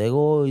entiendes?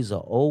 Tego is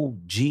an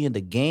OG in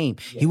the game.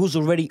 He was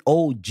already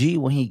OG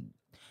when he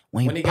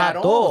got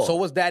popped on. off. So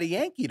was Daddy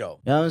Yankee, though.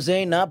 You know what I'm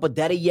saying? Nah, but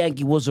Daddy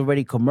Yankee was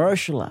already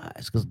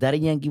commercialized because Daddy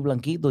Yankee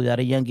Blanquito,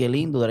 Daddy Yankee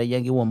Lindo, Daddy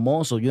Yankee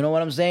Hermoso. You know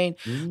what I'm saying?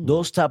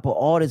 Those type of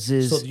artists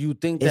is So do you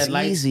think it's that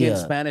light-skinned easier.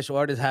 Spanish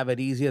artists have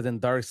it easier than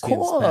Of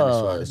dark-skinned Spanish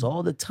artists? course,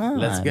 all the time.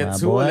 Let's get my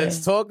to boy. it.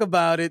 Let's talk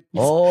about it.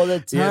 All the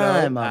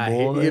time, my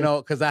boy.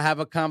 Because I have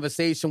a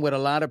conversation with a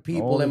lot of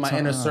people All in the my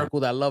inner time.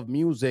 circle that love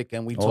music,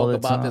 and we All talk the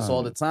about this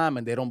all time. the time,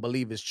 and they don't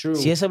believe it's true.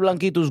 Si ese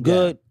Blanquito's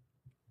good,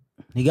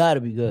 he gotta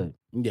be good.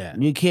 Yeah.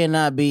 You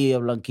cannot be a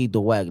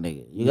Blanquito whack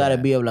nigga. You gotta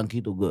be a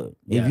Blanquito good.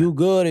 Yeah. If you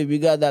good, if you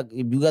got that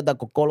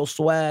Cocolo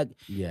swag,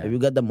 Yeah. if you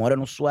got the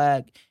Moreno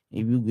swag,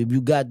 if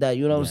you got that,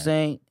 you know what I'm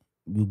saying?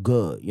 You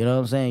good. You know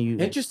what I'm saying? You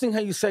Interesting how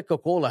you said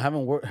Coca-Cola. I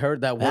haven't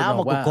heard that word in I'm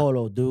a a while.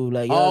 Cocolo, dude.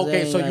 Like, you know Oh, what I'm okay.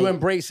 saying? So you Like,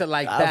 embrace it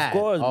like that. Of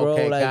course, bro.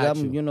 Okay, like got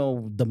I'm,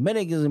 you.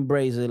 Dominicans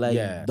embrace it. Like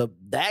Yeah. the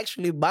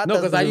actually Batas No,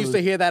 because I do- used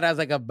to hear that as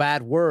like a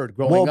bad word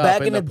growing well, up.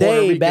 back in the Puerto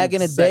day, Rican back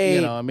in the set, day,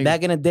 you know what I mean?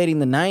 back in the day, in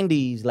the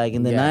 '90s, like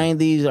in the Yeah.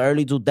 '90s,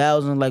 early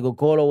 2000s, like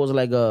Cocolo was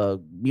like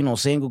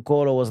saying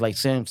Cocolo was like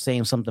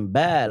saying something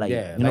bad, like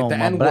Yeah, you know, like the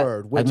my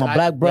N-word, like which my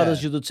black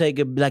brothers yeah. used to take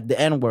it like the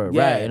N-word,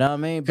 Yeah. right? You know what I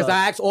mean? Because But-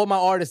 I ask all my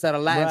artists that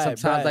are Latin Right,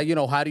 sometimes, right.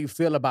 like, how do you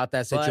feel about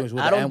that but situation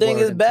with I the don't think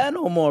N-word it's and- bad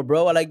no more,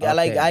 bro.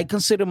 Okay. I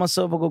consider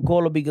myself a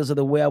Cocolo because of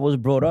the way I was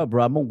brought up,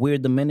 bro. I'm a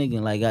weird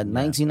Dominican. Like, at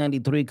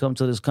 1993, come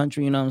to this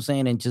country, you know what I'm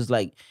saying, and just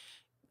like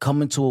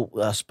coming to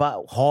a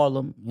spot,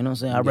 Harlem, you know what I'm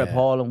saying? I rep Yeah.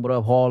 Harlem, what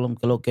up, Harlem,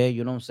 que lo que,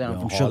 you know what I'm saying? I'm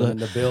from Harlem Sugar. in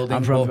the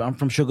building, I'm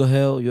from Sugar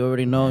Hill, you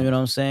already know, you know what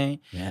I'm saying?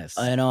 Yes.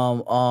 And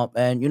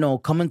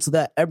coming to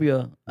that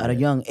area at a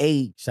young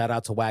age. Shout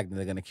out to Wagner.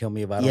 They're gonna kill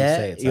me if I don't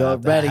say it. So I you're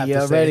have to- I ready, have to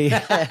you're say ready. it.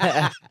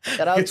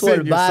 Shout out to Consider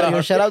El Barrio,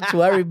 yourself. shout out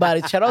to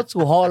everybody, shout out to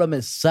Harlem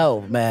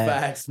itself, man.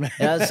 Facts, man.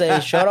 You know what I'm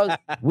saying? Shout out,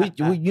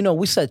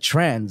 we set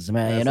trends,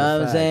 man. You That's know a what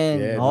I'm fact. saying?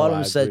 Yeah, no, Harlem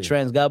I set agree.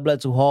 trends. God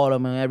bless to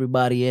Harlem and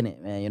everybody in it,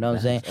 man. You know what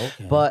I'm saying? Facts,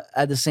 okay. But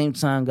at the same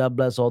time, God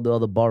bless all the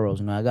other boroughs.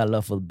 You know, I got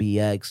love for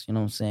BX. You know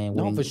what I'm saying?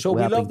 No, for sure.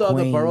 We up love in the other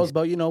Queens, boroughs,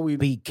 but we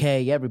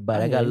BK,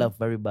 everybody. I got hear you. love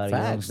for everybody.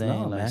 Facts, you know what I'm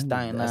saying? no, Like man.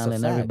 Staten That's a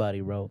Island, fact.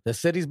 everybody, bro. the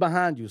city's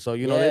behind you, so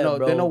Yeah, they know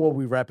bro. what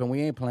we rapping.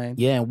 We ain't playing.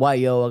 Yeah, and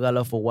YO, I got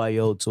love for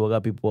YO too. I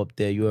got people up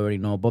there, you already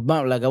know. But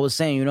like I was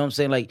saying, you know what I'm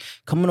saying? Like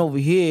coming over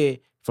here,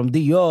 from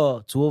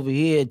DR to over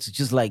here to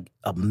just like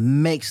a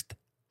mixed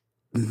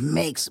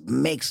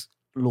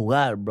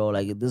lugar, bro.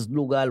 Like this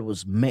lugar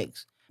was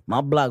mixed.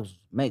 My block was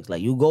mixed.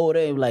 Like you go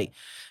there, like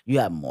you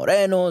have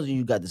Morenos,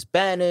 you got the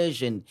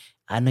Spanish, and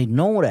I didn't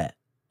know that.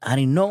 I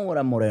didn't know what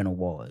a Moreno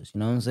was. You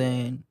know what I'm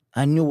saying?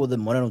 I knew what the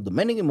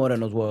Dominican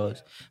Morenos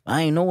was.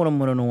 I didn't know what a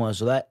Moreno was.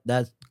 So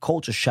that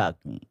culture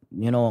shocked me.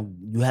 You know,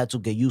 you had to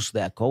get used to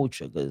that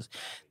culture because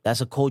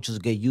that's a culture to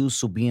get used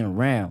to being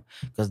around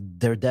because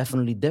they're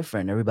definitely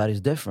different.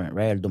 Everybody's different,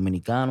 right? El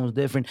Dominicano's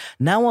different.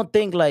 Now I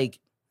think like,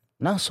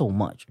 not so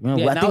much. You know,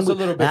 yeah, I now think it's a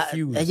little bit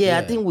fused. Yeah,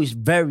 I think we're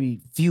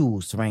very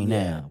fused right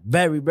now.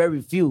 Very,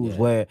 very fused.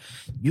 Where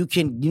you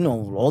can, you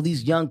know, all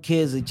these young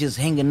kids are just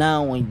hanging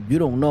out and you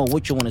don't know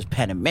which one is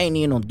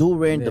Panamanian,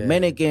 Honduran,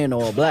 Dominican,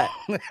 or black.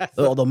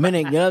 Or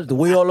Dominican. You know,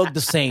 we all look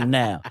the same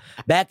now.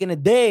 Back in the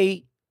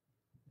day,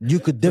 you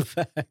could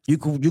you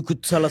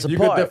could tell us apart. You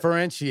could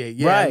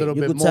differentiate, right? A little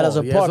you bit could more. tell us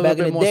apart. Back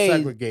in the day,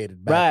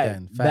 segregated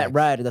back then.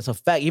 Right, that's a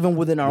fact. Even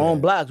within our own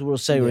blocks, we were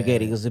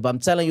segregated. Because if I'm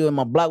telling you,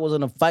 my block was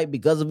in a fight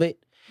because of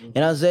it. You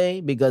know what I'm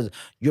saying? Because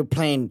you're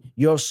playing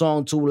your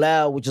song too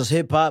loud, which is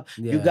hip hop.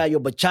 You got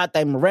your bachata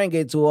and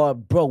merengue to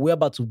bro, we're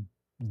about to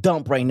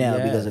dump right now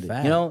because of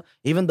it. You know,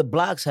 even the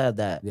blocks have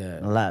that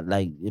a lot.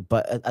 Like,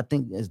 but I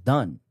think it's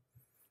done.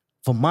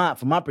 From my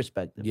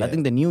perspective, I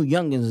think the new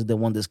youngins is the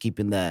one that's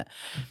keeping that.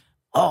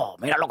 Oh,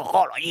 mira lo que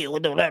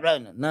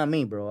colo. Not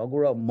me, bro. I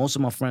grew up. Most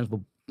of my friends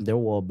they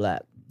were all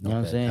black. You know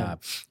what I'm saying?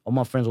 All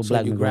my friends were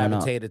black. You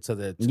gravitated to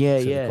the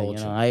culture.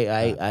 You know,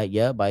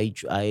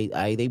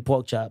 I ate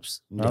pork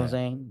chops. You know what I'm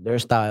saying? Their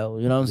style.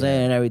 You know what I'm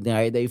saying? And everything.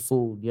 I ate their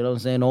food. You know what I'm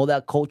saying? All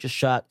that culture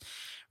shock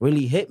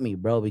really hit me,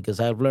 bro, because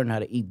I've learned how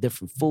to eat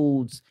different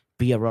foods,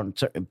 be around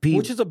certain people,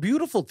 which is a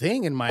beautiful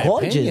thing in my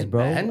opinion,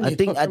 bro. Man. I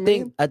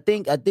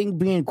think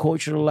being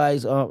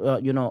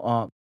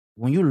culturalized,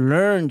 when you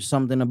learn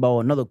something about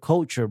another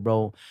culture,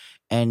 bro,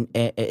 and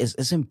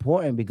it's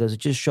important because it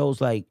just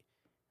shows like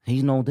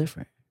he's no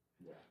different.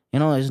 You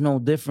know, it's no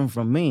different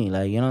from me.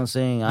 Like, you know what I'm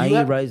saying? I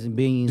eat rice and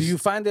beans. Do you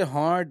find it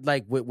hard,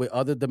 like, with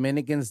other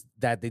Dominicans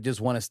that they just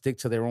want to stick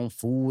to their own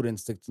food and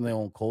stick to their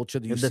own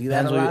culture? Do you see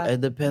that a lot? It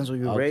depends where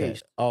you're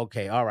raised.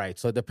 Okay, all right.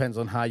 So it depends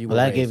on how you were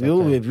like, raised.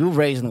 if you're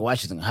raised in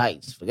Washington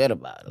Heights, forget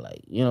about it.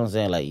 Like, you know what I'm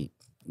saying? Like,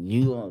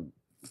 you...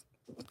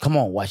 Come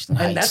on, Washington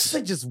Heights. And that's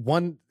like just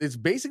one. It's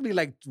basically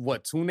like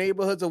what, 2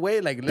 neighborhoods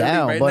away, like literally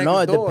down. right But next no,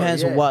 it door.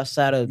 depends on what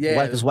side of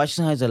because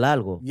Washington Heights is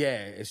largo. Yeah,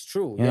 it's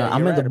true. You know,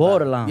 I'm in the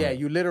borderline. Yeah,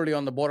 you literally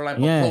on the borderline,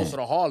 but closer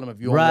to Harlem.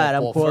 If you're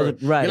I'm closer.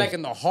 Right, you're like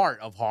in the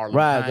heart of Harlem.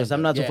 Right, because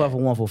I'm not too far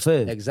from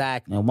 145th.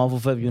 Exactly. And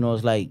 145th, you know,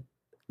 it's like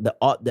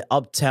the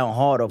uptown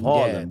heart of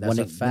Harlem. That's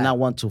a fact. Not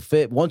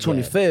 125th.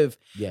 125th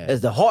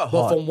is the heart.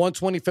 But from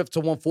 125th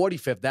to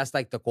 145th, that's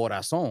like the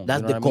corazon.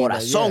 That's the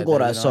corazon. You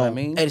know what I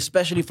mean? And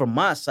especially from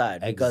my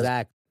side, because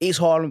exactly. East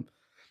Harlem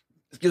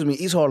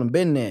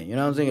been there. You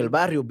know what I'm saying? El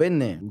Barrio been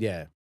there.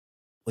 Yeah.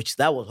 Which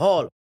that was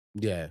Harlem.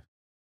 Yeah.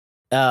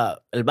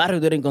 El Barrio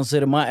didn't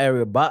consider my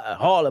area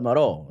Harlem at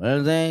all. You know what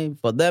I'm saying?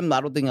 For them,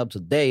 I don't think up to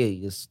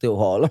date it's still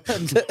Harlem. I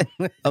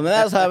mean,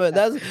 that's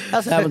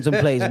Hamilton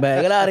Place,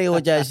 man. Get out of here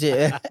with that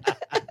shit. All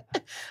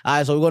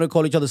right, so we're gonna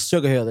call each other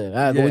Sugar Hill then. All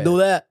right, can we do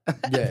that?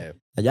 Yeah.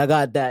 Y'all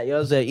got that. You know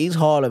what I'm saying? East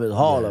Harlem is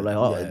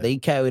Harlem. They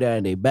carry that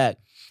in their back.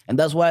 And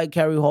that's why I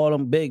carry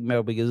Harlem big,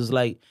 man, because it's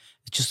like,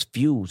 it's just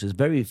fused. It's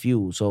very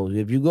fused. So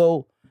if you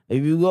go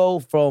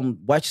from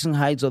Washington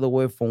Heights all the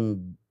way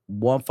from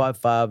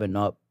 155 and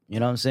up, you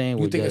know what I'm saying?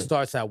 You think it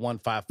starts at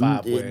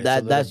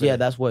 155?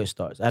 That's where it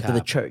starts. After the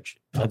church.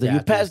 After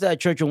you pass that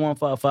church in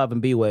 155 and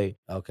B-Way,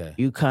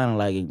 you kind of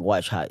like in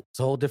Watch Heights.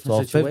 It's a whole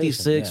different situation.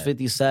 56,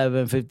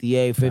 57,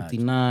 58,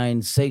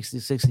 59, 60,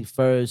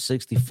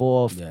 61st,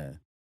 64th. Yeah.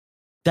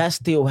 That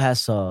still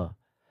has a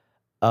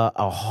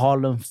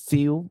Harlem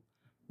feel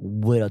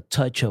with a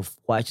touch of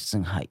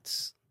Washington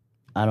Heights.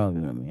 I don't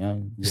even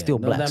know. Still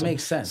black. That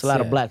makes sense. It's a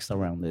lot of blacks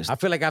around this. I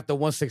feel like after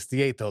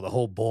 168, though, the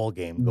whole ball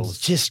game goes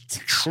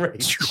just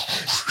crazy.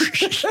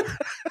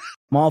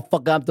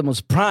 Motherfucker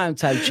Optimus Prime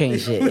type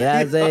change shit. You know what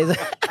I'm saying?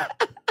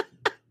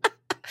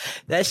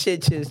 That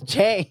shit just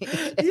changed.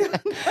 You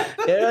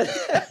know?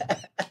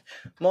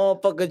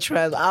 Motherfucker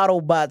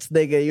Autobots,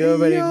 nigga. You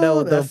already know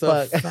what the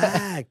fuck. That's a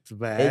fact,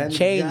 man. It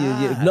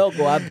changes.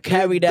 Loco, I've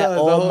carried that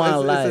all my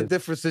life. It's a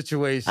different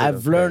situation.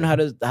 I've learned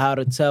how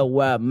to tell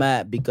where I'm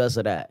at because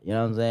of that. You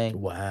know what I'm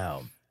saying?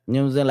 Wow. You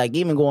know what I'm saying? Like,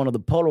 even going to the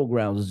polo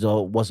grounds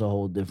was a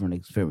whole different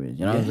experience.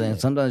 You know what I'm saying?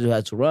 Sometimes you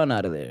had to run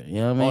out of there. You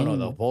know what I mean? Oh,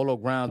 no, the polo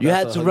grounds. You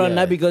had to run,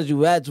 not because you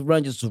had to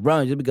run, just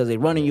because they're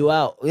running you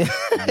out. You know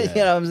what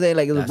I'm saying?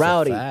 Like, it's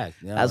rowdy.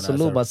 I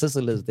salute my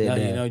sister lives there.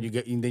 You know,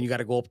 then you got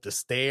to go up the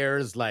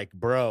stairs. Like,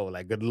 bro,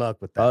 like, good luck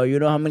with that. Oh, you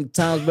know how many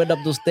times went up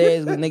those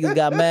stairs because niggas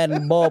got mad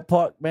in the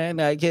ballpark, man?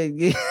 I can't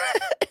get...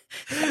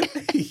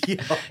 You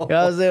know what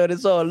I'm saying?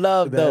 It's all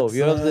love, though.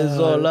 You know what I'm saying? It's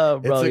all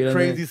love, bro. It's a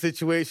crazy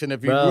situation.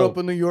 If you grew up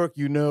in New York,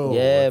 you know.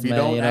 Yeah, if you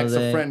don't, ask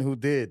a friend who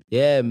did.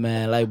 Yeah,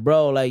 man. Like,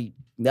 bro, like,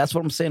 that's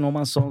what I'm saying. All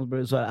my songs, bro,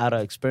 is out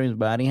of experience,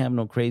 but I didn't have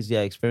no crazy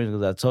experience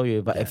because I told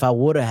you if I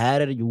would have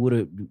had it, you would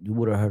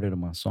have heard it in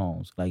my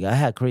songs. Like I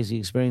had crazy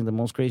experience. The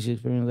most crazy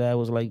experience I had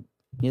was like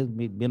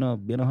being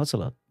a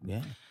hustler.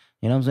 Yeah.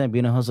 You know what I'm saying?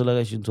 Being a hustler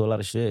gets you into a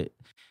lot of shit.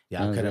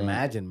 Yeah, I could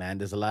imagine, man.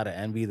 There's a lot of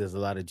envy. There's a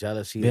lot of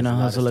jealousy. Being a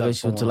hustler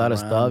gets you into a lot of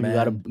stuff.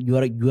 Man.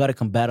 You gotta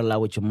combat a lot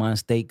with your mind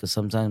state because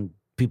sometimes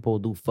people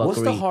do fuckery.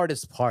 What's the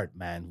hardest part,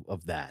 man,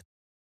 of that?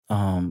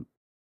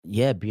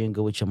 Yeah, being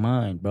good with your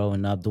mind, bro,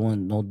 and not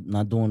doing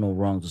no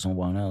wrong to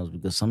someone else.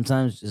 Because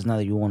sometimes it's not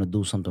that you want to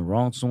do something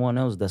wrong to someone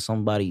else, that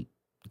somebody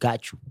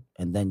got you,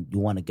 and then you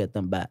want to get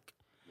them back.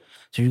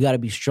 So you got to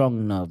be strong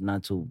enough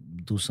not to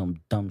do some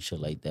dumb shit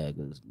like that,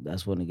 because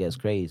that's when it gets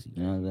crazy.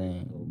 You know what I'm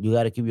saying? You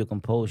got to keep your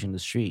composure in the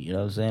street. You know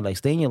what I'm saying? Like,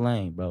 stay in your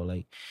lane, bro.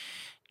 Like,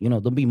 you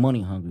know, don't be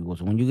money hungry.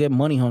 Because when you get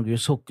money hungry,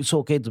 it's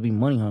okay to be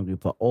money hungry,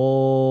 but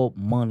all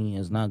money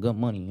is not good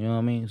money. You know what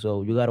I mean?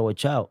 So you got to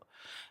watch out.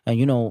 And,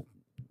 you know,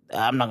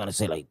 I'm not going to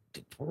say, like,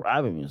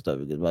 robbing me and stuff,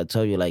 because I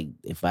tell you, like,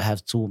 if I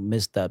have 2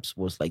 missteps,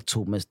 was like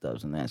 2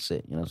 missteps, and that's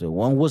it. You know what I'm saying?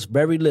 One was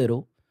very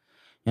little.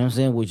 You know what I'm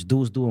saying? Which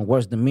dude's doing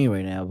worse than me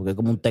right now. Porque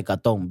como un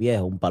tecatón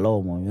viejo, un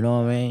palomo. You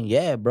know what I mean?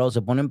 Yeah, bro, se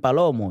ponen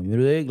palomo. You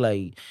dig?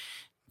 Like,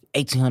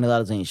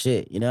 $1,800 ain't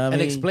shit. You know what I mean?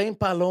 And explain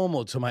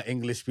palomo to my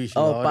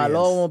English-speaking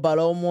audience.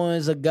 Palomo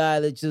is a guy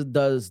that just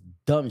does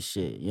dumb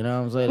shit. You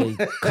know what I'm saying?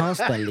 Like,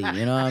 constantly.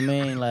 You know what I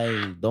mean?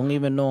 Like, don't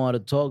even know how to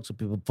talk to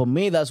people. For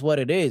me, that's what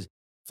it is.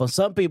 For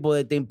some people,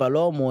 they think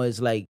palomo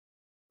is like,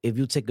 if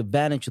you take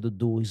advantage of the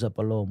dude, he's a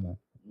palomo.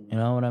 You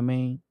know what I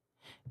mean?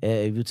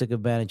 If you take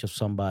advantage of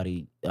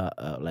somebody,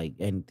 like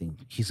anything,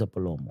 he's a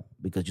palomo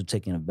because you're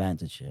taking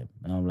advantage of him.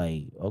 And I'm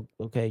like,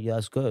 okay, yeah,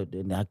 that's good.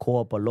 And I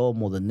call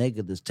palomo the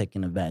nigga that's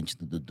taking advantage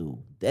of the dude.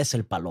 That's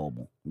el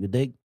palomo. You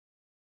dig?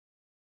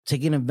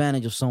 Taking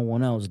advantage of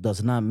someone else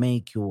does not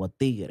make you a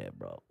tigre,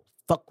 bro.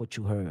 Fuck what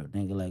you heard,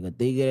 nigga. Like, a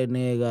tigre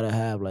nigga gotta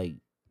have, like,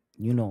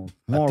 you know,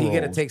 morals. A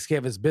tigre that takes care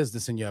of his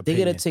business, in your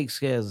opinion. Tigre that takes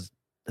care of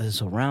his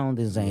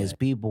surroundings and his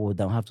people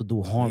don't have to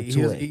do harm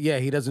to it. Yeah,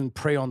 he doesn't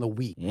prey on the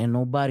weak. And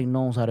nobody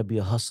knows how to be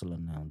a hustler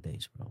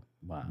nowadays, bro.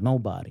 Wow.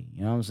 Nobody.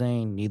 You know what I'm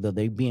saying? Either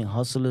they being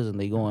hustlers and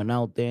they going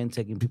out there and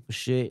taking people's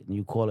shit and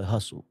you call it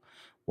hustle.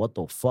 What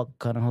the fuck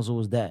kind of hustle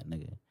is that,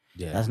 nigga?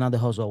 Yeah. That's not the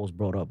hustle I was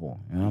brought up on.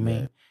 You know what I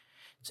mean?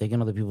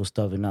 Taking other people's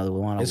stuff and now they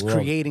want to. It's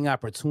creating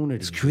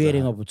opportunities. It's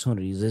creating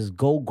opportunities. It's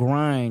go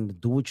grind,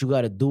 do what you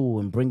got to do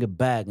and bring it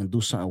back and do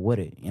something with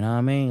it. You know what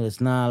I mean? It's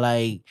not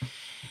like...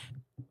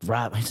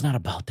 Rob, it's not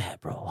about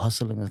that, bro.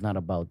 Hustling is not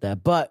about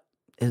that. But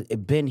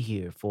it been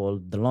here for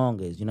the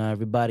longest. You know,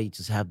 everybody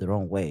just have their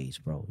own ways,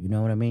 bro. You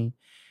know what I mean?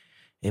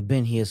 It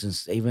been here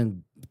since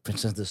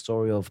the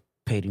story of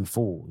Paid in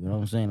Full. You know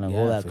what I'm saying? Like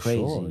all that crazy.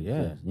 Sure,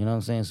 yeah. You know what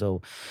I'm saying?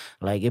 So,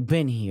 like, it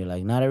been here.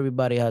 Like, not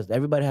everybody has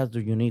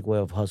their unique way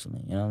of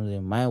hustling. You know what I'm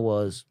saying? Mine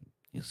was,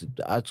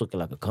 I took it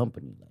like a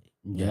company. Like,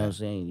 you know what I'm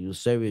saying? You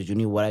serious, you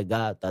need what I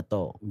got, that's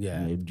all.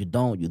 Yeah. If you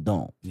don't, you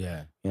don't.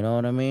 Yeah. You know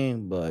what I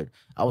mean? But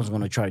I was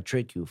gonna try to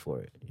trick you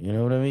for it. You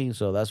know what I mean?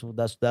 So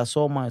that's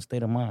all my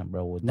state of mind,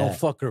 bro. With no that.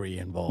 fuckery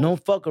involved. No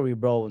fuckery,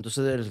 bro.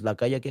 Entonces la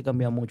calle que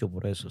cambia mucho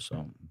por eso.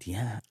 So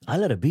yeah, I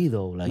let it be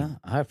though. Like, nah,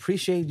 I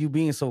appreciate you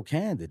being so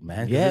candid,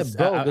 man. Yeah,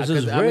 bro. This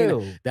is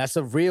real. I mean, that's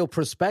a real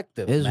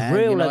perspective. It's man.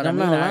 real. You know like, I'm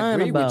not lying I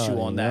agree about with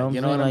you on that. You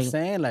know what I'm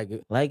saying?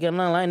 Like I'm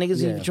not lying.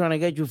 Niggas even trying to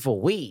get you for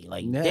weed.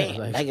 Like, damn,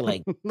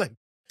 like.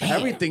 Damn.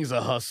 Everything's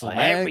a hustle, man.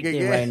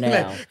 Everything right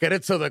now. Get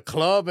it to the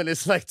club and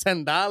it's like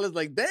 $10.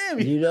 Like, damn.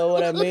 You know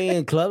what I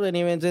mean? Club ain't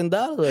even $10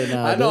 right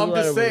now. I know, I'm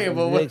just saying,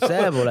 but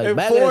example, like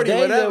back 40,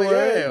 in the day,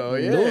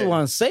 whatever, those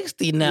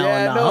 160 now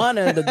and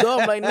 100 at the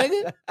door. I'm like,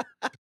 nigga,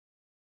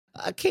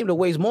 I came to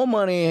waste more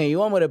money and you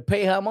want me to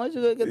pay how much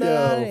you get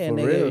that? Nigga,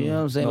 real. You know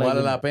what I'm saying? No like,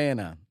 vale la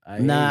pena.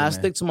 I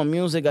stick to my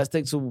music. I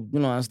stick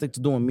to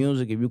doing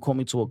music. If you call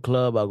me to a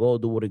club, I go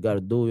do what I got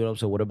to do. You know what I'm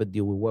saying? Whatever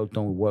deal we worked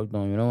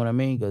on. You know what I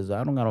mean? Because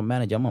I don't got a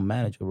manager. I'm a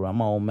manager, bro. I'm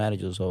my own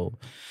manager. So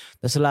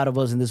there's a lot of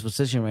us in this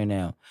position right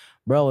now.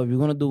 Bro, if you're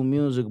going to do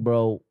music,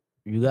 bro,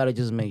 you got to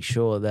just make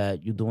sure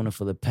that you're doing it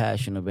for the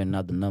passion of it,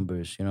 not the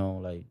numbers, you know?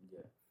 Like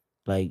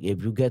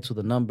if you get to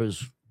the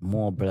numbers,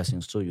 more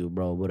blessings to you,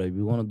 bro. But if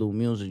you want to do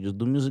music, just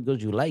do music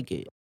because you like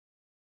it.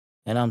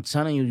 And I'm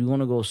telling you, you're going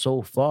to go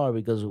so far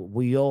because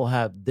we all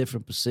have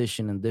different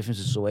positions and different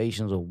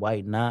situations of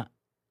why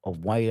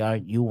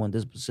aren't you in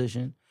this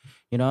position?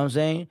 You know what I'm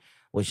saying?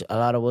 Which a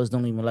lot of us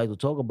don't even like to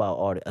talk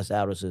about as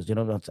artists. You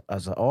know,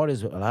 as an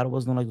artist, a lot of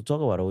us don't like to talk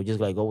about it. We just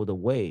like go with the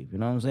wave. You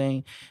know what I'm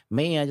saying?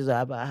 Me, I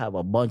have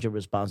a bunch of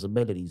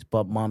responsibilities,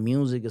 but my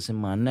music is in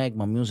my neck.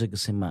 My music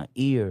is in my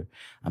ear.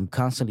 I'm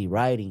constantly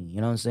writing. You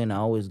know what I'm saying? I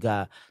always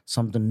got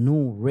something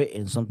new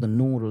written, something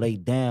new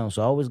laid down.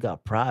 So I always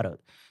got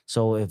product.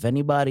 So if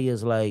anybody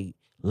is like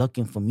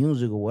looking for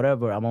music or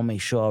whatever, I'm gonna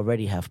make sure I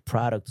already have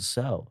product to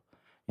sell.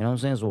 You know what I'm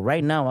saying? So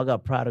right now I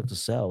got product to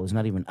sell. It's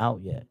not even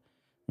out yet.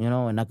 You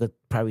know, and I could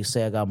probably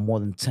say I got more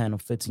than 10 or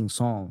 15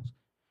 songs.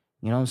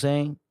 You know what I'm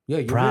saying? Yeah,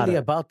 you're really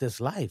about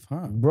this life,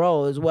 huh?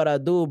 Bro, it's what I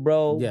do,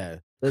 bro. Yeah.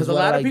 Because a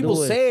lot of people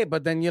say it,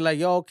 but then you're like,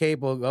 yo, okay,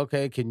 but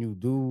okay, can you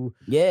do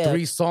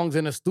 3 songs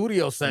in a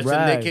studio session?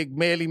 Right. They can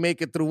barely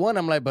make it through one.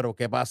 I'm like, but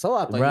okay, pasó?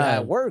 I thought you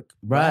had work.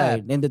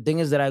 Right. And the thing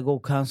is that I go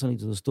constantly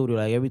to the studio.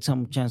 Like every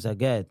chance I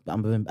get,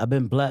 I've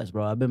been blessed,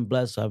 bro. I've been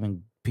blessed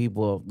having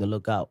people to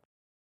look out.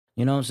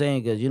 You know what I'm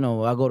saying? Because, you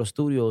know, I go to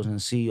studios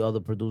and see other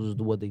producers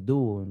do what they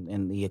do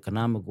and the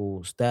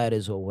economical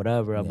status or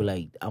whatever. I'll be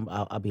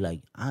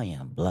like, I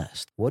am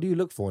blessed. What do you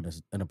look for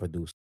in a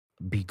producer?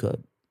 Be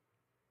good.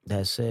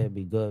 That's it.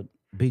 Be good.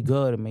 Be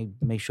good and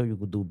make sure you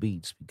could do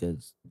beats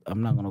because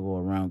I'm not gonna go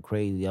around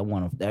crazy. Yo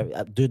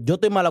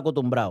estoy mal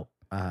acostumbrado.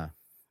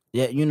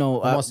 Yeah, you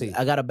know,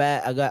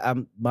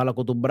 I'm mal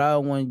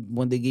acostumbrado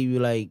when they give you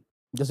like.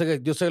 Yo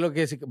sé lo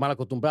que es mal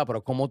acostumbrado,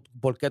 pero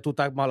 ¿por qué tú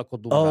estás mal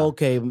acostumbrado? Oh,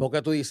 okay. ¿Por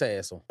qué tú dices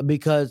eso?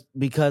 Because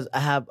I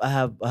have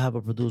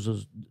a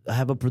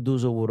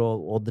producer with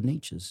all the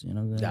niches. You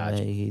know,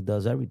 gotcha. He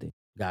does everything.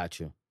 Got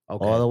you.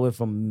 Okay. All the way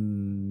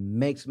from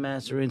mix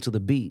mastering to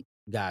the beat.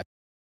 Got you.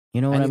 You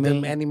know what I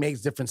mean? And he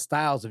makes different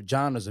styles of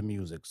genres of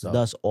music. So. He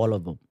does all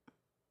of them.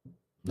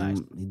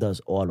 Nice. He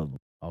does all of them.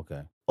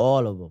 Okay.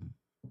 All of them.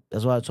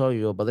 That's why I told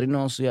you,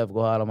 Padrino CF,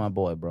 go holler my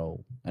boy,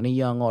 bro. Any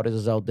young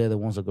artists out there that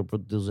wants a good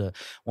producer,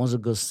 wants a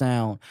good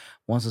sound,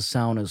 wants a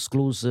sound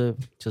exclusive,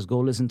 just go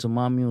listen to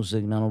my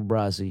music, Nano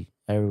Brasi,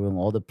 everyone,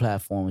 all the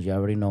platforms, you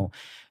already know.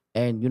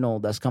 And, you know,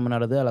 that's coming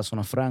out of there, La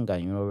Zona Franca,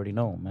 you already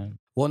know, man.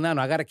 Well,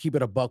 Nano, I got to keep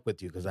it a buck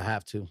with you because I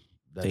have to.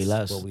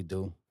 That's what we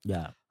do.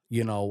 Yeah.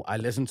 You know, I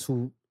listen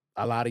to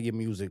a lot of your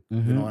music,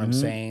 you know what I'm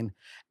saying?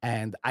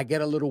 And I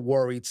get a little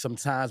worried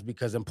sometimes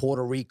because in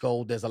Puerto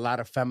Rico, there's a lot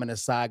of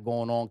feminist side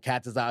going on.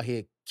 Cats is out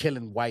here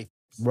killing wife.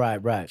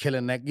 Right.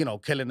 Killing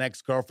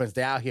ex-girlfriends.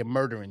 They're out here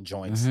murdering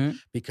joints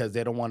because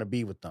they don't want to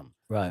be with them.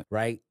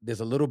 Right?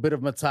 There's a little bit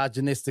of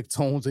misogynistic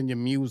tones in your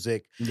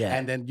music. Yeah.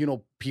 And then, you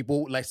know,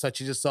 people like such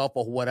as yourself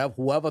or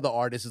whoever the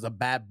artist is, a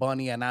Bad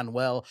Bunny and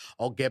Anuel,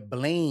 or get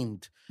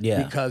blamed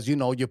because, you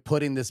know, you're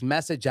putting this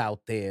message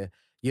out there.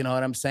 You know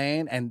what I'm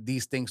saying? And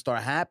these things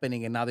start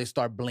happening, and now they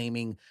start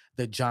blaming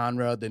the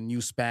genre, the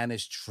new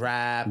Spanish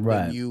trap,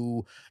 the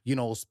new, you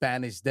know,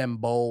 Spanish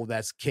dembow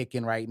that's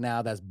kicking right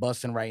now, that's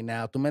busting right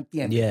now. ¿Tú me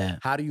entiendes? Yeah.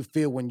 How do you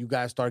feel when you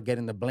guys start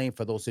getting the blame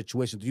for those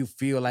situations? Do you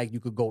feel like you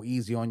could go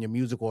easy on your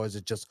music, or is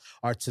it just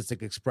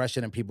artistic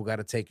expression and people got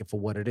to take it for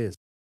what it is?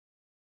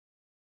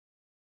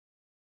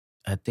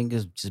 I think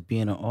it's just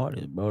being an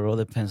artist, bro. It all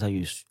depends how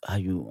you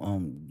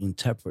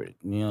interpret,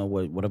 you know,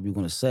 whatever you're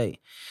gonna say.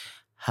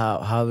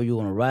 However you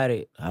want to write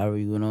it, however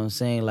you know what I'm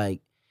saying,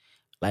 like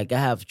I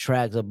have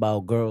tracks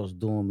about girls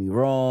doing me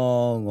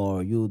wrong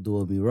or you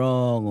doing me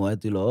wrong or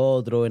esto y lo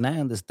otro, and I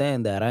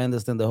understand that. I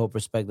understand the whole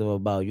perspective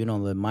about, you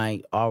know,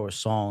 that our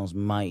songs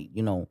might,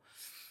 you know,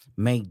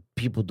 make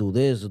people do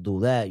this or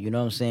do that, you know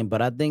what I'm saying?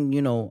 But I think,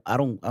 you know, I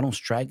don't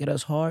strike it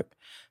as hard,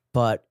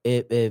 but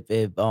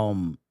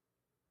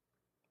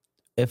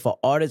if an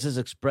artist is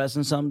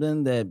expressing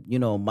something that, you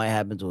know, might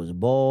happen to his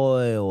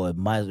boy or it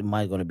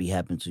might gonna be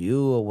happening to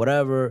you or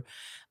whatever,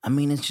 I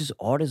mean, it's just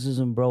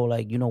artisanship, bro.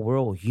 Like, you know, we're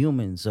all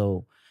human.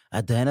 So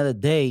at the end of the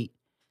day,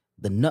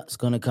 the nut's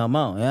gonna come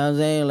out. You know what I'm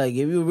saying? Like,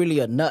 if you're really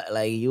a nut,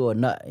 like, you a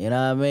nut. You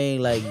know what I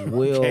mean? Like,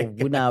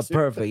 we're not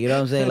perfect. You know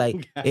what I'm saying?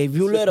 Like, if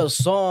you let a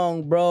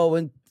song, bro,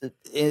 and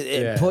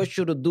push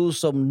you to do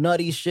some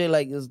nutty shit,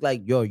 like, it's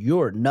like, yo,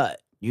 you're a nut.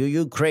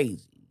 You're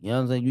crazy. You know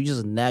what I'm saying? You're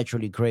just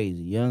naturally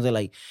crazy. You know what I'm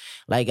saying?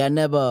 Like I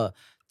never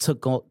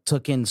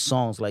took in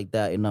songs like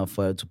that enough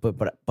to put,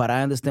 but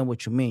I understand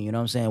what you mean. You know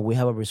what I'm saying? We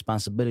have a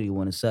responsibility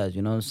when it says,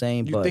 you know what I'm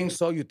saying? You think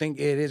so? You think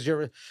it is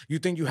you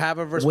think you have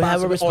a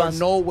responsibility or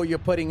know what you're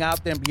putting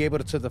out there and be able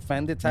to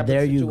defend it type of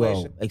situation? There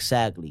you go.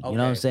 Exactly. Okay. You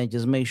know what I'm saying?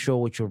 Just make sure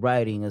what you're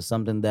writing is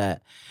something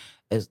that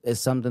is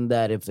something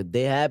that if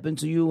they happen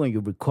to you and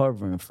you're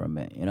recovering from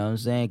it, you know what I'm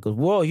saying? Because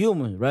we're all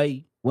humans,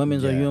 right?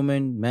 Women's are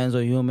human, men's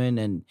are human,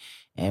 and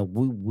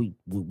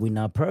we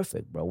not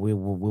perfect, bro. We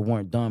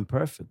weren't done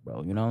perfect,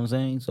 bro. You know what I'm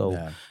saying?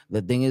 So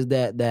the thing is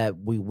that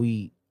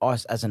we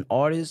us as an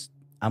artist,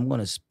 I'm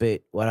gonna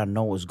spit what I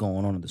know is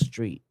going on in the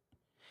street.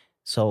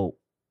 So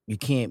you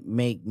can't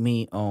make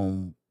me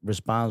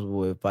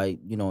responsible if I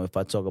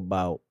talk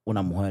about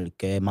una mujer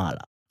que es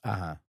mala.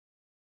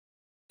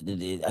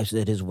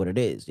 It is what it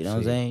is, you know what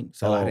I'm saying?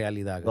 Esa es la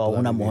realidad. O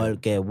una mujer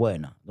que es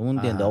buena, ¿tú me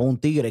entiendes? O un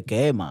tigre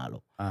que es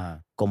malo,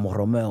 como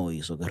Romeo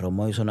hizo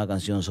una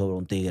canción sobre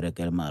un tigre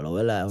que es malo,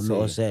 ¿verdad? Sí.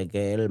 O sea,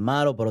 que él es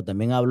malo, pero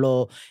también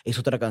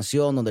hizo otra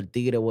canción donde el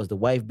tigre was the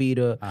wife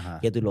beater,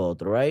 y esto y lo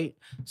otro, right?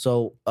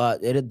 So,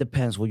 it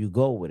depends where you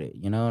go with it,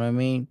 you know what I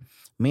mean?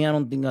 Me, I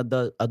don't think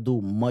I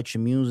do much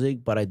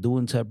music, but I do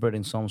interpret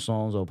in some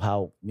songs of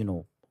how, you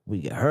know, we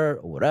get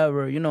hurt or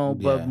whatever, you know,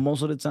 but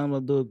most of the time I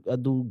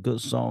do good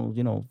songs,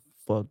 you know,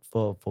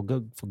 girls.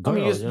 I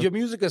mean, your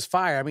music is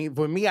fire. I mean,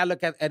 for me, I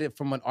look at it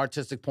from an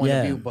artistic point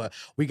of view, but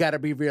we got to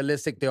be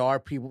realistic. There are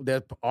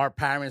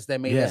parents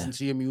that may listen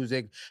to your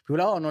music.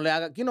 People, oh, no,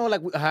 like, you know,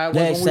 like how it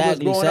was when we was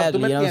growing up. You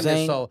know what I'm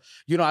saying? So,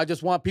 you know, I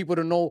just want people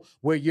to know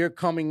where you're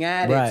coming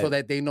at it so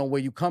that they know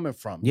where you're coming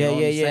from.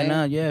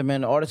 Yeah,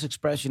 man. Artist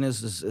expression is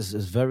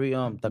very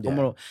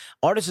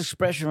artist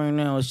expression right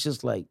now is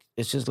just like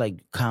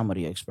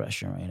comedy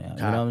expression right now.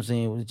 You know what I'm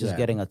saying? We're just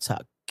getting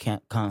attacked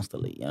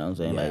constantly. You know what I'm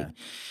saying? Like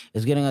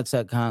it's getting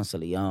attacked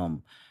constantly.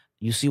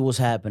 You see what's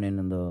happening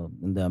in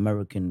the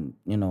American,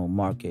 you know,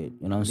 market.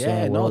 You know what I'm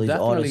saying? Where all these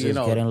artists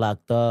getting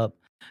locked up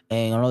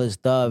and all this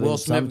stuff. Will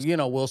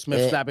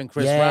Smith slapping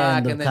Chris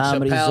Rock, and then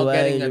Chappelle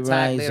getting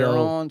attacked later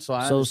on.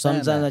 So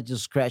sometimes that. I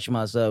just scratch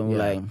myself and be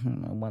like,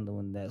 I wonder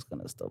when that's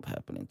gonna stop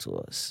happening to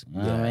us. You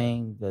know what I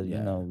mean? Because you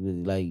know,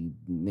 like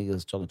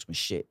niggas talking some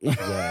shit.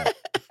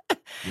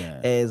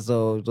 And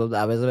so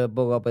a veces me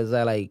pongo a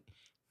pensar like.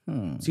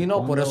 Sí,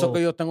 no, por eso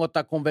que yo tengo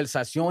estas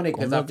conversaciones,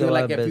 because I feel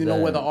like if you know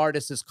where the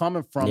artist is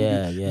coming from,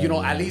 you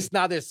know, at least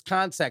now there's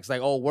context,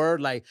 like, oh,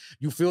 word, like,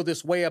 you feel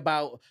this way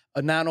about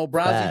Nano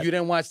Browser, you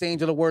didn't watch the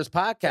Angel of Words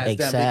podcast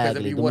then, because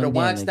if you would have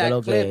watched that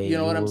clip, you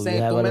know what I'm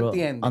saying? Tú me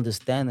entiendes.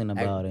 Understanding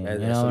about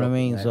it, you know what I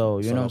mean? So,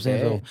 you know what I'm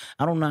saying? So,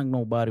 I don't knock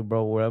nobody,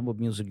 bro, whatever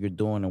music you're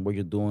doing and what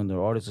you're doing, the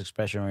artist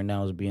expression right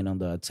now is being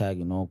under attack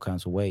in all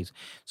kinds of ways.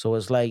 So,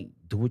 it's like,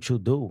 do what you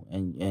do,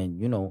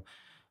 and you know,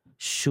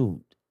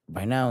 shoot.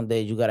 Right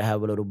nowadays, you gotta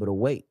have a little bit of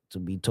weight to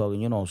be talking,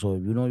 you know. So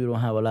if you know you don't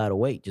have a lot of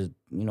weight, just,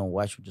 you know,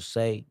 watch what you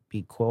say,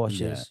 be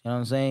cautious. You know what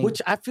I'm saying?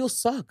 Which I feel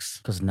sucks.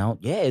 Cause now,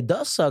 it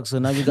does suck. So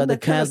now you got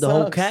the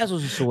whole cancel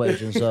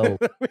situation. So you know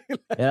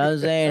what I'm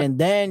saying? And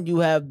then you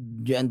have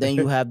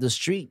the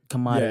street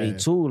commodity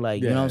too.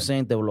 Like, you know what I'm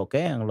saying? Te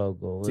bloquean,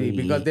 loco. See,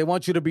 because they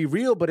want you to be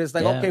real, but it's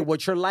like, okay,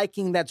 what you're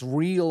liking that's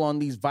real on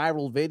these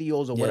viral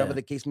videos or whatever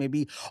the case may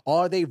be,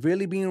 are they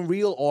really being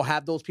real, or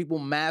have those people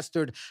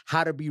mastered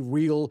how to be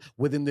real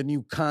within the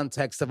new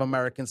context of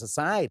American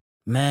society?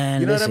 Man,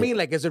 you know what I mean?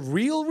 Like, is it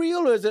real,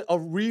 or is it a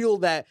real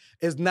that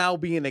is now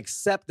being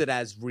accepted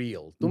as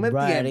real? ¿Tú me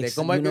entiendes?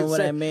 Como you know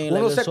what I mean?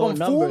 Like, uno se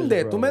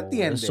confunde, ¿tú me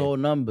entiendes? It's all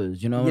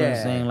numbers, you know what I'm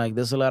saying? Like,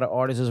 there's a lot of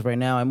artists right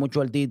now. Hay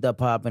mucho artista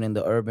popping in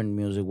the urban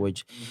music,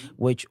 which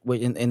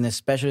and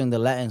especially in the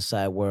Latin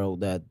side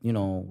world, that, you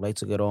know, like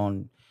to get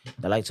on.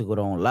 They like to go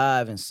on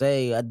live and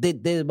say, I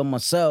did this by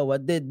myself, I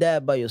did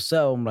that by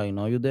yourself. I'm like,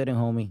 no, you didn't,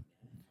 homie.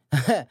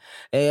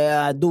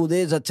 I do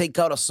this, I take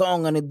out a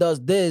song and it does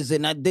this,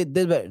 and I did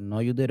this. But no,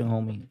 you didn't,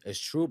 homie. It's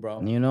true,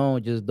 bro. You know,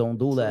 just don't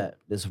do that.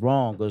 It's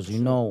wrong, because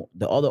you know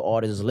the other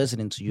artist is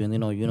listening to you, and you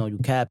know you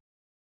capping.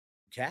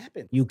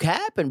 You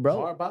capping,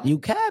 bro. You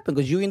capping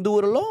because you didn't do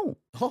it alone.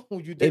 Oh,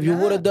 you did. If you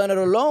would have done it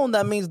alone,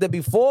 that means that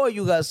before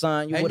you got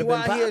signed, you would have been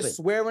popping. And you out here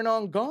swearing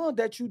on God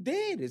that you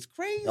did. It's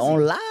crazy.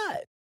 On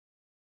live.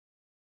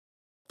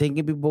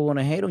 Thinking people want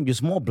to hate on you.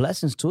 Small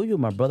blessings to you,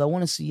 my brother. I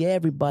want to see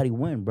everybody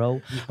win, bro.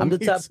 I'm the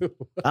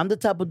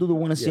type of dude that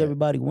want to see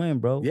everybody win,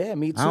 bro. Yeah,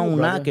 me too. I don't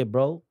knock it,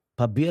 bro.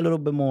 But be a little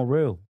bit more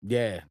real.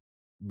 Yeah.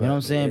 You know what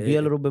I'm saying? Be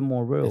a little bit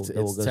more real.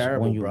 It's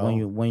terrible, bro.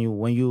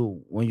 When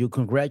you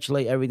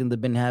congratulate everything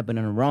that's been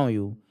happening around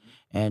you,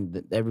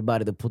 and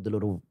everybody that put the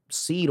little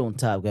seed on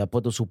top, que ha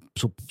puesto su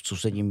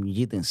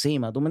semillita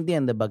encima, ¿tú me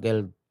entiendes?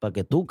 Para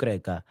que tú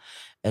crezcas.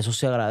 Eso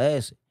se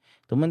agradece.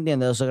 ¿Tú me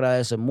entiendes? Eso se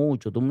agradece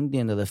mucho. ¿Tú me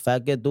entiendes? The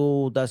fact que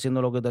tú estás haciendo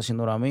lo que estás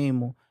haciendo ahora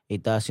mismo y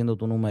estás haciendo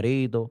tu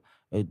numerito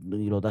y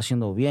lo estás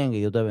haciendo bien, que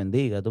Dios te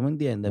bendiga. ¿Tú me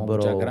entiendes? Pero,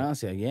 muchas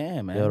gracias.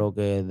 Yeah, man. Pero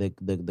que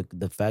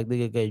the fact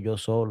de que yo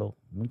solo,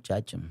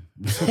 muchacho.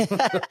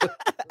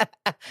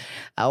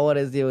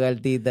 Ahora sí un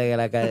artista en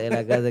la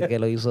casa que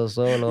lo hizo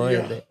solo.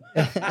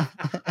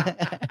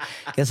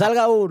 Que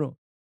salga uno.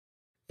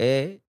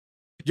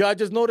 Yo, I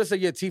just noticed that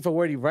your teeth are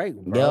already right,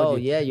 bro. Yo,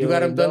 yeah, you got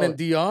them done in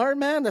DR,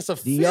 man? That's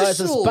official. DR is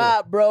a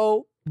spot,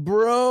 bro.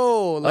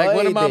 Bro, like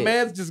one of my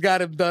mans just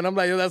got him done. I'm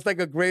like, yo, that's like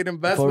a great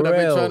investment. I've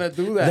been trying to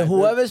do that.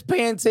 Whoever's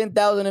paying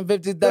 $10,000 and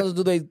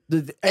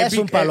 $15,000, es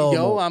un palomo.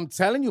 Yo, I'm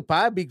telling you,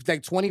 probably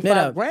like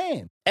 25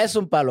 grand. Es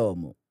un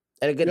palomo.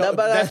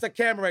 That's the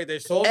camera right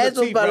there. Show him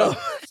the teeth, bro.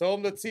 Show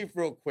him the teeth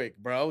real quick,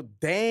 bro.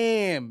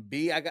 Damn,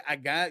 B. I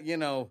got, you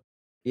know.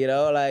 You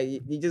know, like,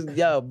 you just,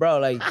 yo, bro,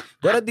 like,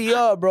 go to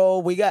DR, bro.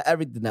 We got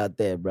everything out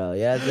there, bro.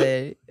 Ya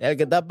sé. El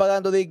que está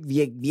pagando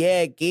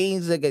 10,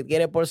 15, que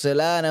quiere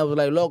porcelana. I was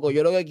like, loco,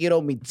 yo lo que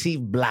quiero mi teeth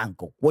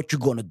blanco. What you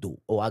gonna do?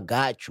 Oh, I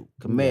got you.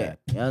 Come here.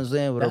 You know what I'm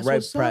saying? With the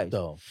right price.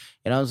 Though.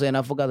 You know what I'm saying?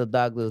 I forgot the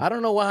doctor. I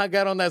don't know why I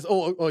got on that.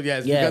 Oh, yeah.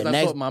 It's because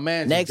I saw my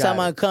man. Next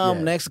time I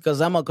come, because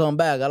I'm going to come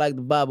back. I like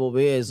the vibe over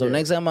here. So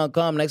next time I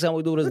come, next time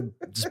we do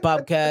this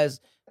podcast,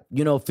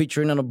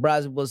 featuring on the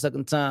Brazil for the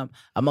second time,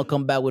 I'm gonna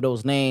come back with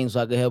those names so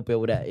I can help you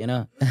with that,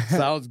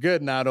 Sounds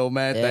good, Nato,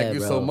 man. Yeah, Thank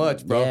you so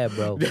much, bro. Yeah,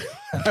 bro.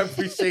 I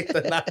appreciate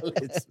the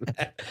knowledge,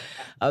 man.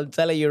 I'm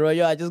telling you,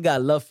 yo, I just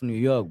got love for New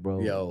York,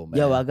 bro. Yo, man.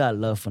 Yo, I got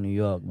love for New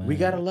York, man. We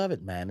gotta love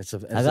it, man.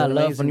 I got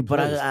love for New York, but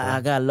place,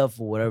 I got love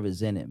for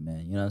whatever's in it,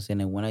 man. You know what I'm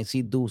saying? And when I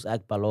see Deuce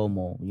act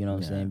Palomo, you know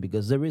what I'm saying?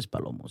 Because there is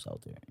Palomos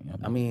out there. You know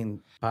what I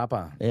mean,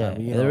 Papa. Yeah,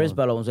 there is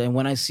Palomos. And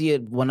when I see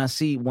it, when I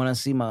see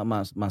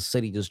my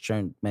city just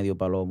turn medio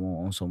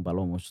Palomo on some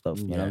Palomo stuff,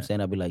 you know what I'm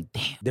saying? I'll be like,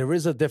 damn. There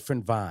is a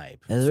different vibe.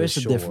 There is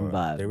a different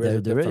vibe.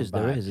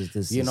 There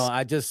is. You know,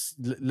 I just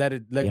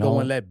let go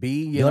and let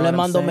be. You Yo know le what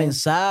mando I'm saying?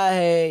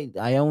 mensajes,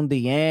 hay un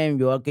DM,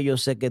 yo al que yo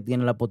sé que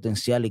tiene la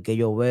potencial y que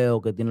yo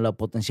veo que tiene la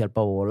potencial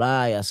para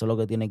volar y hacer lo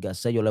que tiene que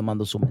hacer, yo le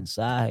mando su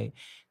mensaje.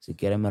 Si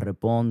quieren me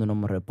responden, no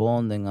me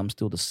responden, I'm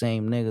still the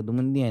same nigga, ¿tú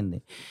me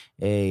entiendes?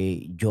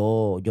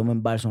 Yo me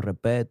embalso en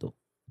respeto.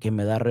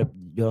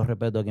 Yo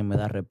respeto a quien me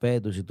da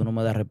respeto, y si tú no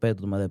me das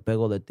respeto, me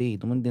despego de ti.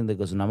 ¿Tú me entiendes?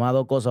 Que si nada más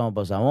dos cosas vamos a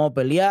pasar, vamos a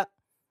pelear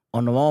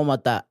o nos vamos a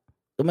matar.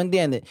 ¿Tú me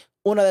entiendes?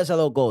 Una de esas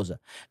dos cosas.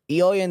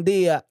 Y hoy en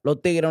día,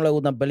 los tigres no les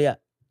gustan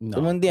pelear. No,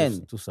 ¿Tú me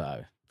entiendes? Tú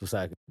sabes.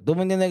 ¿Tú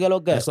me entiendes qué es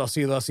lo que es? Eso ha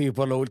sido así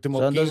por los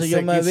últimos 15, entonces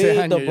yo me 15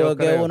 evito años,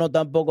 porque uno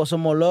tampoco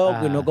somos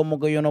locos y no es como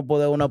que yo no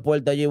puedo dar una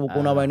puerta allí y buscar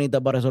una vainita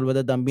para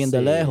resolverte también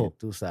de lejos.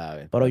 Tú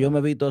sabes. Pero yo me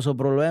evito esos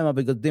problemas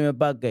porque dime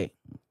para qué.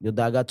 I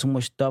got too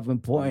much stuff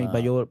important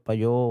para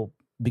yo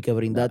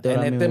brindarte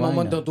en este momento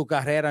vaina. de tu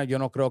carrera yo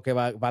no creo que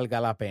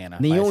valga la pena.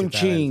 Ni un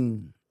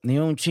chin,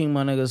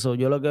 man, nigga. So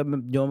yo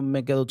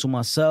me quedo to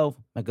myself,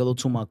 me quedo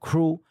to my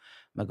crew,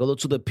 me quedo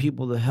to the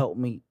people that help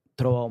me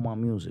throw out my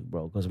music,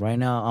 bro. Because right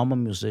now I'm a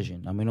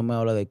musician. A mí no me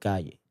habla de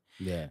calle.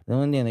 Yeah. ¿No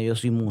me entiendes? Yo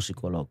soy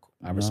músico, loco.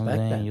 I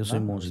respect that. Yo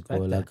soy músico.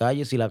 De la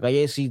calle,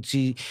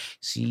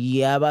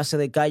 si a base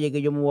de calle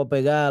que yo me voy a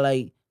pegar,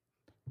 like,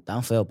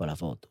 tan feo para la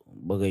foto.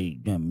 Porque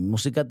mi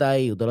música está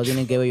ahí, ustedes lo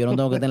tienen que ver. Yo no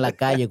tengo que estar en la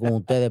calle con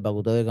ustedes para que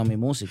ustedes oigan mi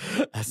música.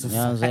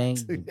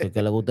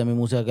 Que le guste mi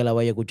música, que la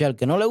vaya a escuchar.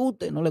 Que no le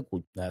guste, no le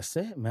escuche. That's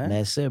it, man.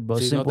 That's it, bro.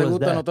 Si no te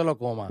gusta, no te lo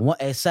comas.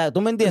 Exacto.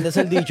 ¿Tú me entiendes?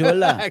 Es el dicho,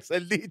 ¿verdad? Es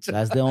el dicho.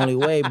 That's the only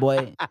way,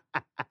 boy.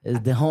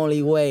 It's the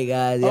only way,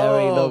 guys. You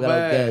already know que lo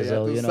que es.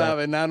 So, you tú know.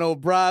 sabes, Nano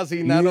Brazi.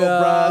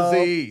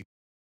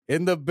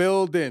 In the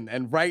building.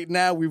 And right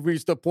now, we've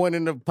reached the point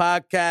in the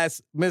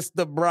podcast,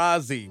 Mr.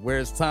 Brazi, where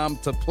it's time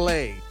to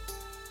play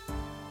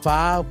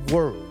 5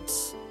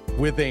 Words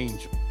with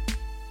Angel.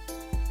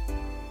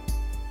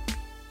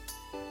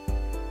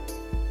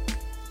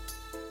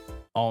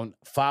 On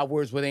 5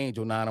 Words with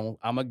Angel, Nano,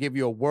 I'm going to give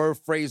you a word,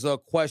 phrase, or a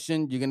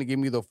question. You're going to give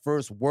me the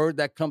first word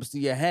that comes to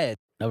your head.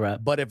 All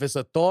right. But if it's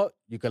a thought,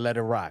 you can let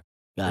it rock.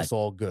 Got It's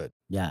all good.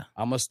 Yeah.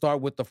 I'm going to start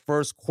with the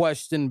first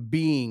question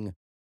being,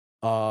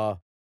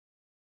 well,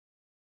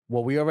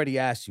 we already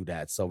asked you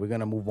that, so we're going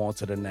to move on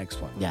to the next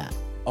one. Yeah.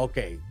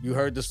 Okay, you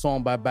heard the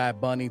song by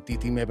Bad Bunny,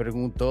 Titi me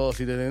preguntó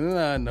si te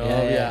una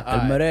novia. Yeah. All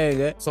El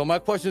merengue. So my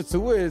question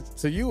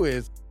to you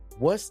is,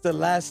 what's the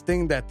last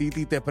thing that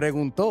Titi te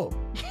preguntó?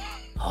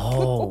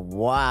 Oh,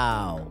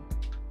 wow.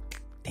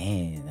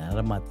 Damn, a lot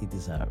of my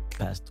titis are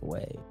passed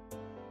away.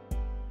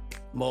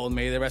 Well,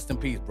 may they rest in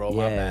peace, bro.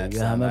 My bad. Yeah,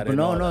 son. man, but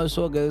no, it's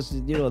all good.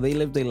 They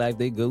live their life,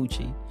 they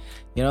Gucci.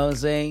 You know what I'm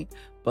saying?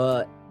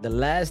 But the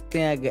last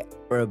thing I can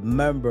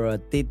remember a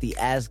titi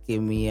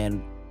asking me,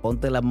 and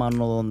ponte la mano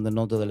donde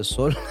no te del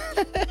sol.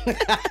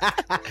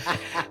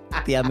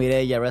 Tia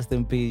Mireya, rest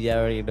in peace. You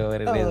already know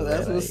what it is. Oh,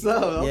 that's what's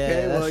up.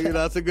 Okay, well,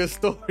 that's a good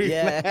story.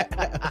 Yeah.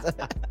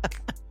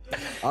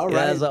 All right.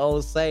 Yeah, that's an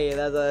old saying.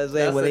 That's what I say.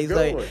 That's When a they good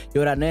say, one.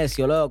 yo era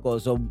necio, loco.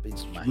 So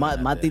my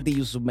that. titi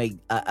used to make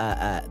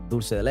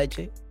dulce de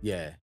leche.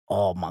 Yeah.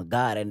 Oh my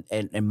God.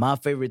 And my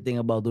favorite thing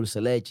about dulce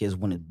de leche is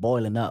when it's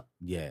boiling up.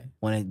 Yeah.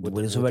 When it's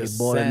the already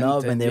boiling scent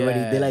up and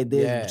they're like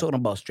this. yeah. We're talking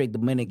about straight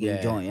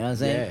Dominican joint. You know what I'm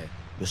saying? Yeah.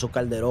 Yo soy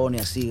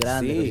calderones así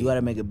grande. Sí. You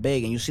gotta make it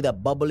big. And you see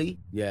that bubbly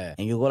Yeah.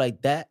 and you go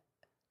like that,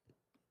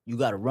 you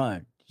gotta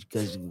run.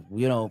 Because,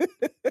 you know,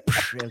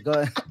 you know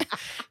what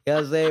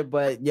I'm saying?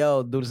 But,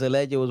 yo, dulce de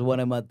leche was one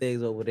of my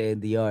things over there in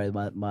the yard.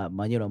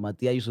 My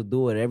tia used to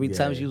do it. Every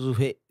time she used to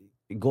hit,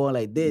 going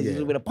like this, she used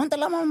to be like, ponte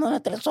la mano en el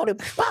televisor,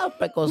 pow,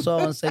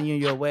 pecozón, send you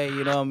your way,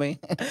 you know what I mean?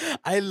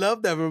 I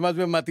love that. Reminds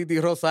me of my Titi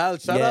Rosael.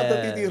 Shout out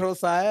to Titi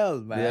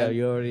Rosael, man. Yeah,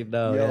 you already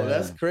know. Yo,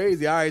 that's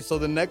crazy. All right, so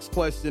the next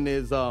question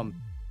is, so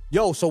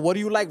what do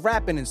you like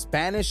rapping in,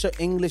 Spanish or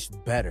English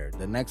better?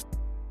 The next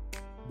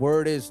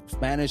word is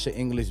Spanish or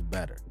English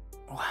better.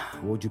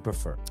 What would you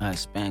prefer?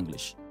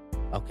 Spanglish.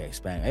 Okay,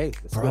 Spanish. Hey,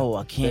 bro,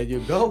 I can't. There you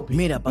go.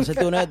 Mira, para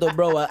serte honesto,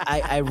 bro,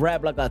 I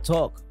rap like I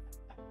talk.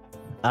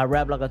 I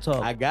rap like I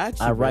talk. I got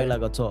you. I write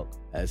like I talk.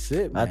 That's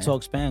it, man. I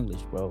talk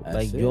Spanglish, bro. That's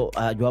like it. yo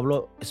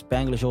hablo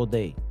Spanglish all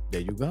day.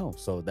 There you go.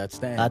 So that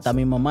stands. Hasta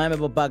mi mamá y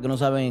mi papá que no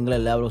saben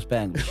inglés le hablo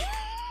Spanglish.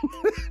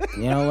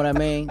 You know what I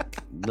mean?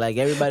 Like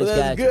everybody's well,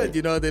 that's got good.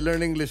 You know, they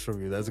learn English from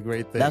you. That's a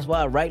great thing. That's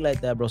why I write like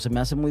that, bro. Se me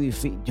hace muy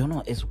difícil. You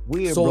know, it's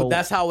weird, so bro.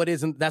 that's how it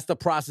is. And that's the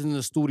process in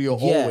the studio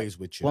always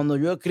with you. Cuando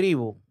yo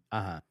escribo,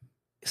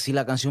 si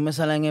la canción me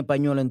sale en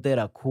español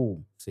entera,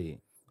 cool. Sí.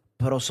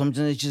 But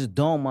sometimes it just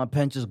don't. My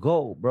pen just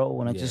go, bro.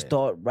 When I just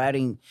start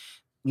writing,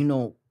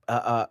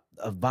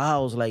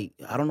 vowels, like,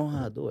 I don't know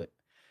how to do it.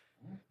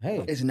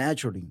 Hey, it's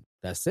naturally.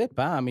 That's it,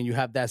 pal. I mean, you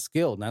have that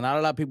skill. Now, not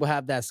a lot of people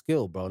have that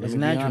skill, bro. It's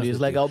naturally. It's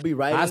like I'll be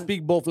writing. I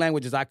speak both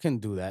languages. I couldn't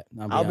do that.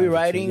 I'll be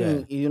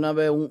writing,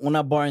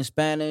 una bar in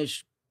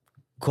Spanish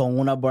con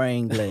una bar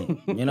in English.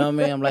 You know what I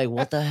mean? I'm like,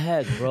 what the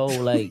heck, bro?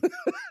 Like,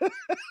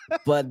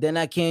 but then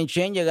I can't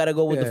change. I got to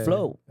go with the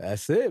flow.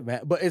 That's it,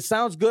 man. But it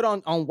sounds good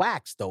on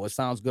wax, though. It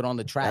sounds good on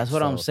the track. That's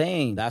what I'm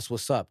saying. That's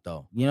what's up,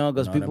 though.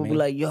 Because people be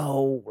like,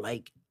 yo,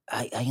 like,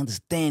 I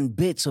understand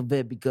bits of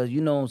it because,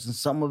 since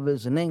some of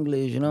it's in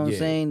English, you know what I'm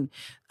saying?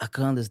 I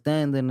can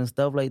understand it and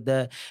stuff like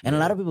that. And a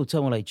lot of people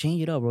tell me, like,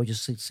 change it up, bro.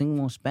 Just sing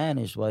more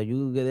Spanish. While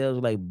you get there,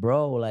 like,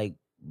 I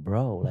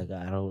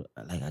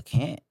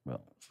can't, bro.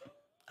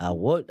 I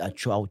would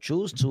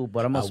choose to,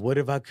 but I would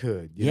if I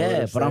could.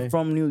 But I'm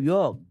from New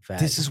York.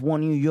 Fact. This is what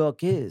New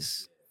York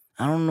is.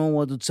 I don't know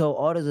what to tell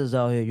artists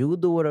out here. You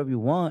can do whatever you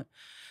want,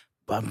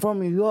 but I'm from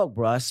New York,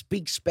 bro. I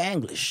speak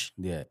Spanglish.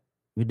 Yeah.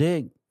 You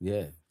dig?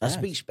 Yeah. I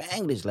speak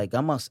Spanglish. Like,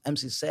 I'm a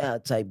MC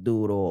Seha type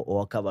dude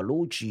or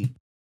Cavalucci.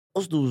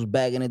 Those dudes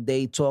back in the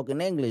day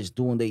talking English,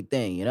 doing their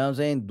thing. You know what I'm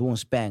saying? Doing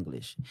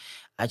Spanglish.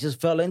 I just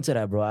fell into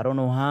that, bro. I don't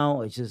know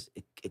how.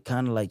 It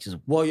kind of like just.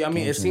 Well, I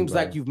mean, it seems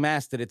like you've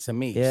mastered it to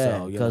me.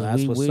 Yeah, because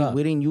that's what's up.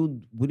 We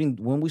didn't.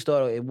 When we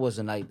started, it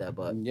wasn't like that,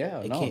 but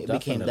it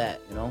became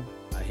that.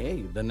 I hear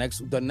you.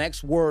 The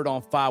next word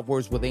on 5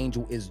 Words with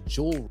Angel is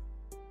jewelry.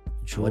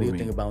 What do you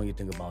think about when you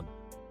think about?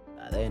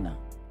 Cadena.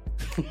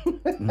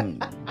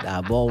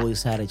 I've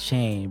always had a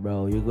chain,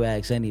 bro. You go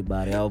ask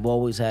anybody. I've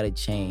always had a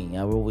chain.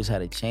 I've always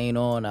had a chain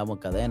on. I'm a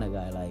cadena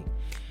guy.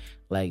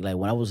 Like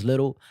when I was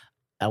little,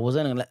 I was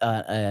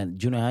in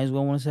junior high school,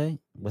 I want to say.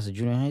 Was it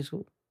junior high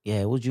school?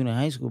 Yeah, it was junior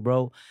high school,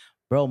 bro.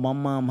 Bro, my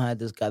mom had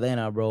this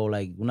cadena, bro,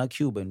 like when I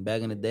Cuban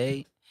back in the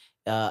day.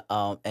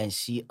 And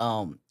she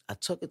I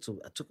took it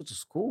to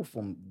school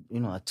from,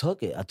 I took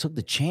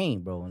the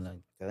chain, bro. And like,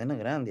 cadena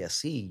grande,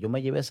 así. Yo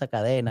me llevé esa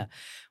cadena,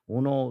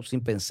 uno sin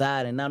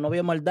pensar en nada. No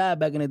había maldad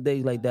back in the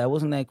days like that. It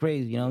wasn't that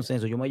crazy, you know what I'm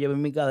saying? So yo me llevé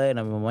mi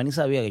cadena. Mi mamá ni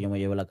sabía que yo me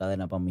llevé la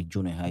cadena para mi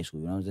junior high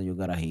school, you know what I'm saying? Yo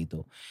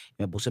carajito.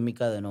 Me puse mi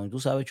cadena.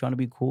 Tú sabes, trying to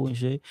be cool and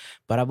shit.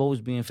 But I've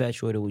always been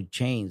infatuated with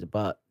chains.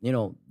 But,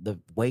 the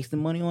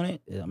wasting money on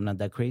it, I'm not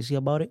that crazy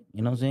about it,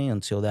 you know what I'm saying?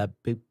 Until that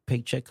big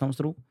paycheck comes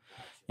through.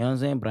 You know what I'm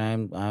saying? But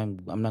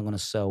I'm not going to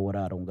sell what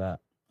I don't got.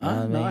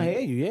 I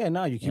hear you. Yeah,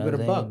 no, you keep it a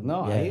buck.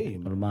 No, I hear you.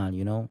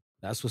 Normal,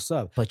 That's what's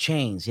up. But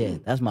chains,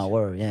 that's my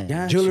word,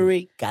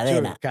 Jewelry,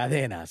 cadena.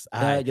 Cadenas.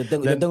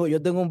 Yo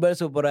tengo un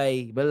verso por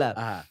ahí,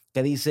 ¿verdad?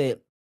 Que dice,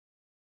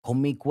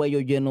 con mi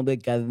cuello lleno de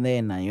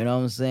cadena, you know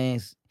what I'm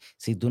saying?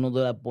 Si tú no te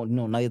la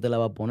pones, nadie te la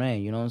va a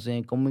poner, you know what I'm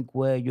saying? Con mi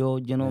cuello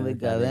lleno de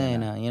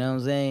cadena, you know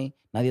what I'm saying?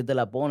 Nadie te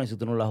la pone si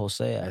tú no la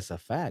joseas. That's a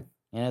fact.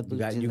 You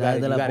gotta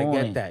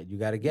get that. You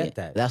gotta get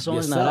that. That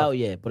song's not out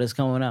yet, but it's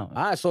coming out.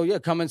 All right, so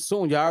coming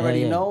soon. You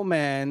already know,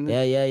 man.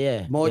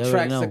 Yeah. More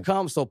tracks to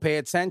come, so pay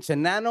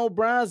attention. Nano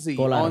Brazzi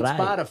on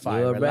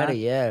Spotify. You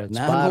already,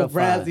 Nano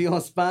Brazzi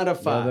on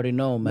Spotify. You already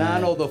know, man.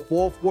 Nano, the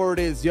 4th word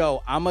is,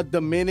 I'm a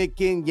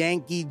Dominican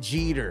Yankee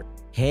Jeter.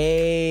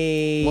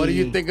 Hey. What do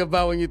you think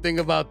about when you think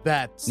about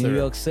that, sir? New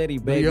York City,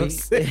 baby. New York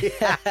City.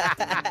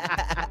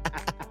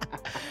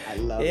 I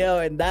love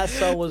it. And that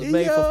song was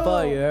made for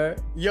fun, you heard?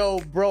 Yo,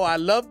 bro, I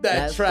love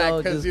that track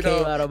because,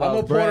 I'm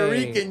a Puerto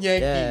Rican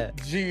Yankee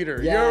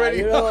Jeter. Yeah, you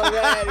already know. You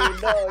know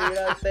what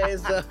I'm saying?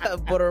 So,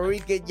 Puerto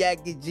Rican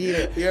Yankee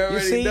Jeter. You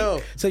already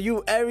know. So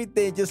you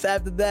everything just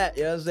after that,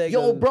 you know what I'm saying?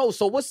 Yo, bro,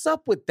 so what's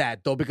up with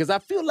that, though? Because I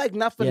feel like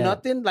not for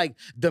nothing, like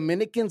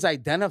Dominicans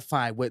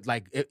identify with,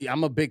 like,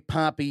 I'm a big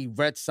Poppy,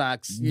 Red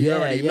Sox. You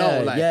already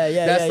know. Like,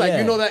 that's like,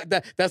 you know,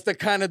 that's the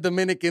kind of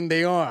Dominican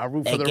they are. I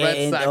root for the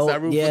Red Sox. I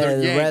root for the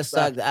Yankees. Red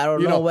Sox. I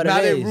don't know what it is.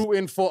 Now they're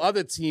rooting for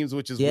other teams,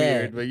 which is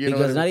weird. But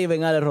because not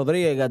even Ale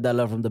Rodriguez got that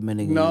love from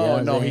Dominican.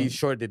 No, he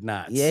sure did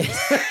not. Yeah.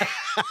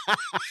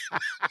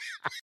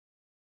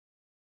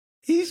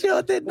 He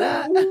sure did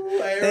not.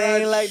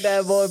 They ain't like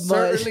that boy much.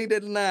 Certainly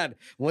did not.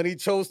 When he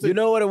chose to... You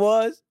know what it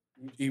was?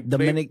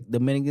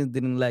 Dominicans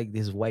didn't like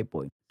this white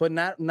boy. But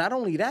not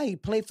only that, he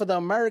played for the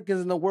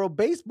Americans in the World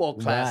Baseball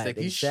Classic.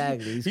 Right,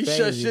 exactly. He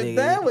shut shit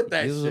down with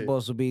that shit. He was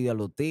supposed to be a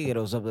Los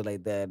Tigres or something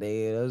like that.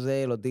 You know what I'm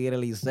saying? Los Tigres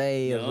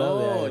Licey or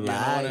something. You know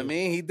what I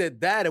mean? He did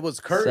that. It was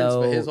curtains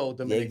for his whole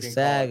Dominican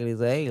Exactly.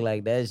 So he ain't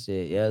like that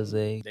shit. You know what I'm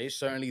saying? They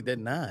certainly did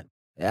not.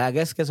 I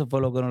guess que eso fue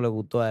lo que no le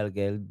gustó a él,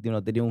 que él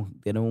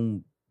tiene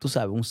un, tú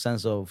sabes, un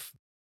sense of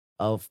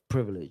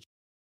privilege.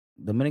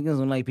 Dominicans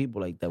don't like people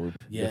like that with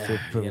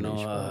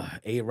privilege.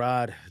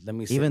 A-Rod, let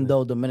me say. Even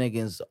though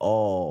Dominicans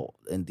all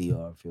in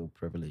DR feel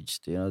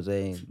privileged, you know what I'm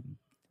saying?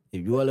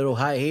 If you're a little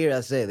high here,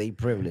 that's it. They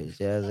privileged.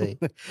 You know what I'm saying?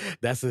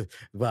 That's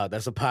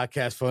a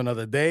podcast for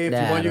another day. If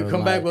you want you to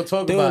come back, we'll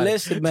talk about it. Dude,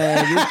 listen,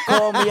 man. You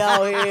call me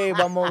out here,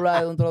 vamos a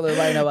hablar un trozo de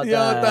vaina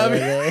bacana.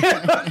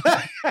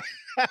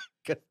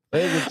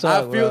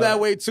 I feel that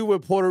way too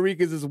with Puerto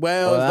Ricans as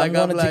well. I'm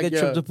gonna take a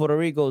trip to Puerto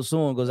Rico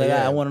soon because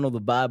I want to know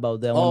the vibe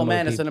out there. Oh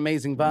man, it's an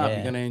amazing vibe.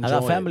 You're gonna enjoy. I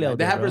got family out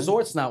there. They have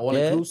resorts now, all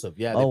inclusive.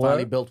 Yeah, they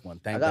finally built one.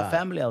 Thank God. I got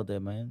family out there,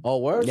 man. Oh,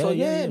 word. So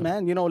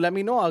man. You know, let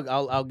me know.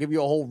 I'll give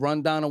you a whole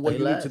rundown of what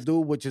you need to do,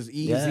 which is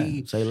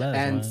easy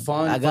and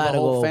fun for the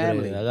whole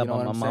family. I got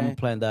I'm gonna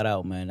plan that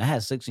out, man. I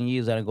had 16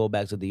 years. I didn't go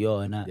back to the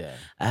DR, and I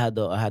had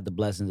the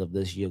blessings of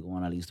this year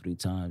going at least 3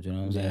 times. You know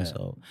what I'm saying?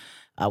 So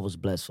I was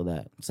blessed for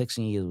that.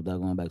 16 years without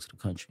going back to the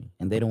country,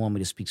 and they don't want me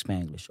to speak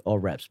Spanglish or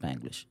rap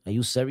Spanglish. Are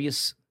you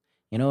serious?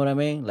 You know what I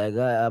mean? Like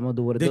I'm gonna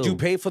do what I do. Did you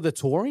pay for the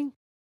touring?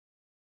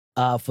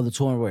 For the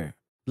touring where?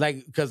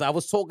 Like, because I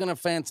was talking to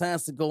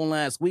Fantastico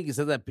last week. He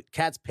said that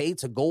cats pay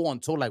to go on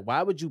tour. Like,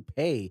 why would you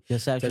pay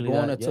to go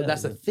on a tour?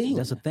 That's a thing.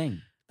 That's a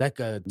thing. Like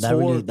a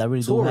tour, that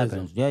really do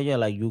happen. Yeah.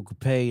 Like you could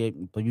pay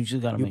it, but you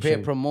just gotta make sure you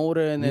pay a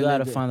promoter, and you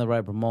gotta find the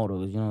right promoter.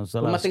 You know,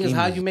 so my thing is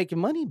how you make your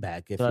money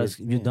back. If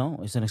you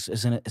don't, it's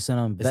an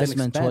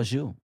investment towards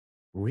you.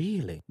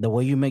 Really, the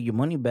way you make your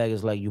money back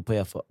is like you pay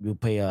a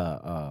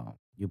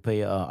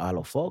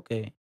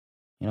Alofoque.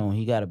 You know,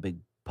 he got a big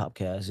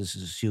podcast. This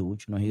is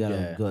huge. You know, he got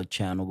a good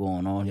channel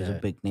going on. He's a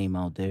big name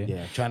out there.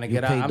 Yeah, trying to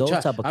get out.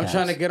 I'm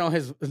trying to get on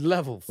his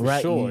level for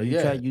sure.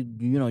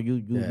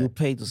 You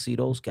pay to see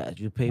those guys.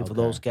 You pay for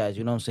those guys.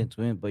 You know what I'm saying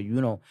to him. But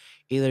you know,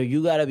 either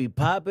you gotta be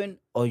popping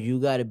or you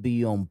gotta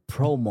be on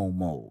promo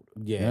mode.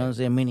 Yeah, you know what I'm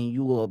saying. Meaning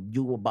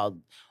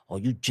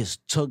you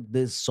just took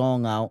this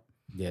song out.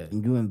 Yeah,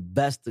 and you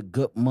invested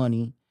good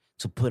money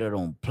to put it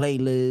on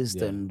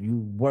playlist, and you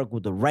work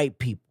with the right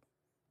people,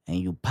 and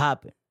you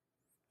popping.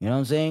 You know what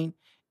I'm saying?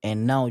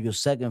 And now your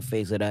second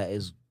phase of that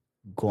is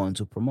going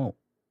to promote,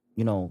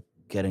 you know,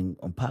 getting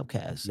on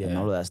podcasts and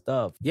all of that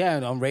stuff. Yeah,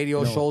 and on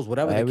radio shows,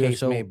 whatever the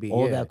case may be.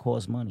 All that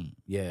costs money.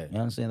 Yeah. You know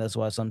what I'm saying? That's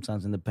why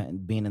sometimes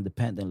being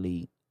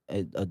independently,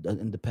 an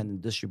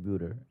independent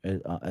distributor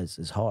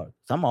is hard.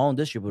 So I'm my own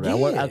distributor.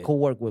 I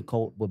co-work with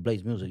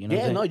Blaze Music. You know what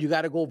I'm saying? No, you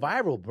got to go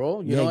viral,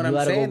 bro. You know what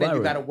I'm saying? And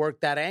you got to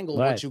work that angle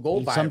once you go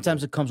viral.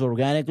 Sometimes it comes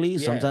organically.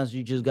 Sometimes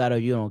you just got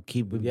to,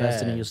 keep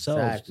investing in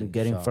yourself to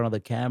get in front of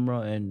the camera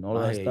and all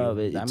that stuff.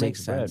 It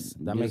takes sense.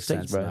 That makes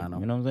sense. You know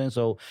what I'm saying?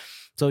 So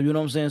you know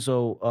what I'm saying?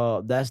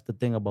 So that's the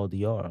thing about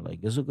DR. Like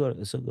it's a good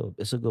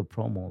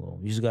promo though.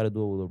 You just got to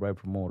do it with the right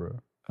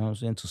promoter. You know what I'm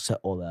saying? To set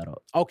all that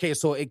up. Okay,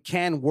 so it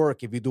can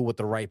work if you do it with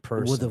the right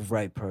person. With the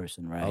right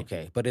person, right?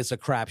 Okay, but it's a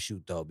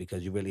crapshoot though,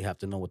 because you really have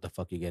to know what the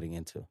fuck you're getting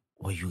into.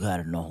 Well, you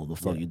gotta know who the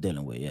fuck you're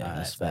dealing with. Yeah,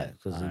 that's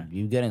fact. Because if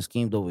you getting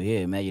schemed over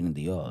here, imagine in DR.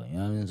 You know what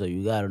I mean? So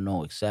you gotta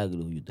know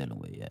exactly who you're dealing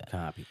with. Yeah.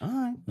 Copy. All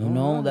right. You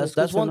know,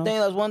 that's one thing.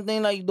 That's one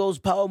thing. Like those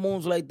power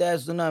moves like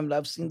that. So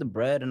I've seen the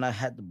bread and I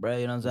had the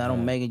bread. You know what I'm saying? I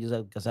don't make it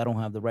just because I don't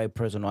have the right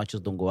person. Or I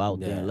just don't go out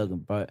there and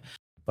looking.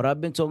 But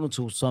I've been talking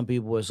to some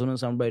people. As soon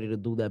as I'm ready to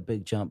do that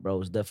big jump, bro,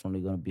 it's definitely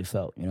gonna be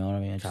felt. You know what I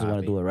mean? I just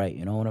want to do it right.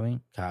 You know what I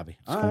mean? Copy.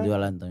 You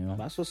know?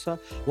 That's what's up.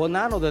 Well,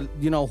 Nano,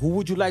 who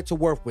would you like to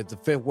work with? The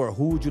fifth word.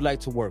 Who would you like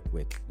to work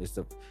with? It's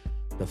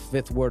the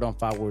fifth word on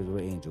 5 Words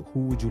with Angel. Who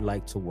would you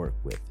like to work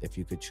with if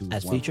you could choose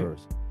as one feature?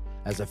 person?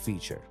 As a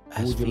feature.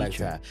 Who would you like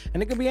to have?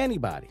 And it could be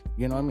anybody.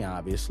 You know what I mean?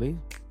 Obviously.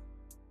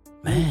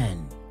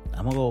 Man,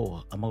 I'm gonna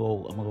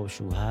go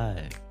shoot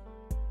high.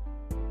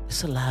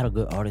 There's a lot of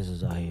good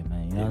artists out here,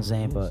 man. You know what I'm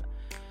saying?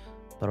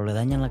 Pero le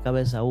dañan la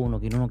cabeza a uno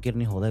que uno no quiere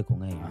ni joder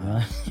con ellos.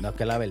 No, es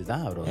que la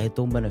verdad, bro.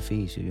 Esto es un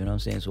beneficio, you know what I'm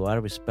saying? So I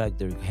respect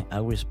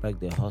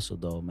their hustle,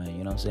 though, man. You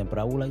know what I'm saying? But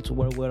I would like to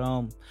work with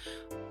all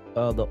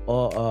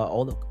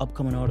the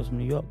upcoming artists from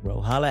New York,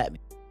 bro. Holla at me.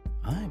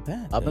 All right,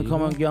 bet. Up and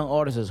coming young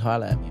artists,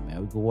 holla at me, man.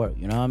 We could work.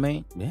 You know what I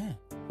mean? Yeah.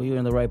 Put you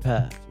in the right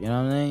path. You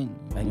know what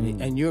I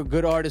mean? And you're a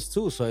good artist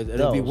too, so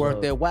it'll be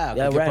worth their while.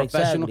 Yeah, you're right,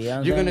 professional.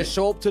 Exactly, you're gonna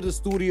show up to the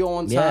studio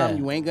on time.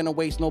 You ain't gonna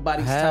waste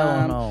nobody's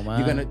time. No,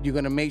 man. You're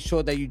gonna make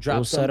sure that you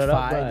drop some fire.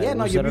 Right. Yeah,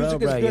 no, your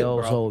music is good,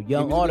 bro. So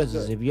young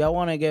artists, if y'all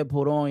want to get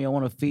put on, you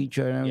want to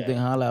feature and everything,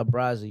 holla at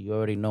Brazzy. You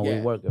already know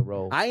we work it,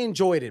 bro. I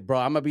enjoyed it, bro.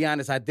 I'm gonna be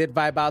honest. I did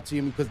vibe out to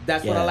you because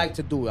that's what I like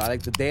to do. I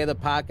like the day of the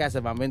podcast.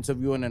 If I'm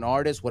interviewing an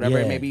artist, whatever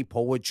it may be,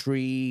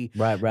 poetry,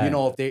 right. You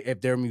know,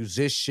 if they're a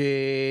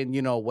musician,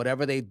 you know,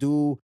 whatever they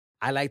do.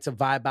 I like to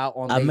vibe out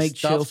on their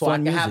stuff so I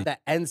can have the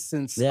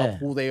essence of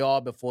who they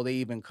are before they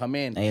even come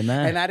in.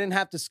 Amen. And I didn't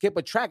have to skip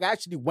a track. I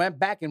actually went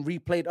back and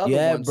replayed other ones.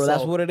 Yeah, bro,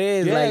 that's what it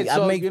is. Like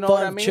I make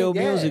fun, chill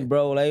music,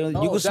 bro. Like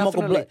you can smoke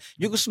a blunt.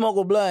 You can smoke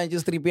a blunt and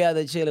just tripear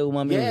the chile with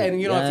my music. Yeah,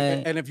 and you know,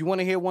 and if you want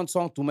to hear one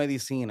song, Tu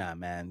Medicina,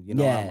 man. You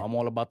know, I'm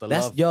all about the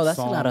love. That's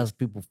a lot of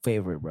people's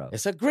favorite, bro.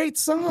 It's a great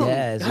song.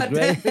 Yeah, it's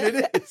great.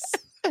 It is.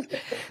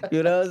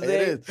 You know what I'm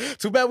saying? It is.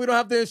 Too bad we don't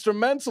have the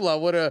instrumental. I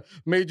would have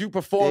made you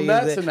perform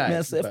that tonight. Me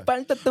hace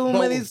falta tu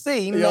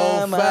medicina,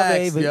 yo, my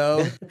facts, baby.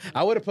 Yo.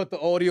 I would have put the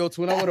audio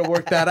tune. I would have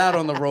worked that out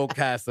on the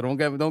roadcaster.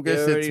 Don't get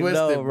shit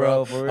twisted,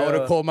 bro. I would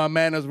have called my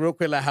manners real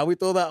quick. Like, how we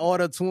throw that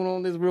auto tune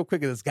on this real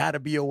quick? There's got to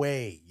be a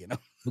way, you know.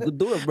 We could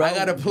do it, bro. I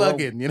got to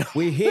plug in, you know.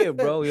 We here,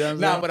 bro. You know what I'm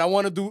saying? But I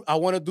want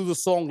to do the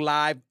song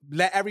live.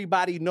 Let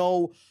everybody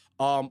know.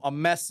 A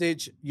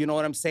message, you know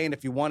what I'm saying?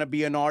 If you want to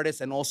be an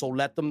artist, and also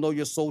let them know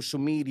your social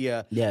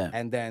media. Yeah.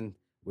 And then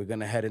we're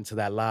going to head into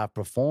that live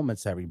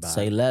performance, everybody.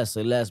 Say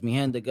less. Mi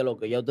gente, que lo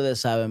que ya ustedes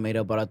saben,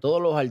 mira, para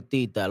todos los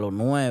artistas, los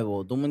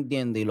nuevos, tú me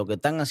entiendes, y los que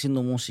están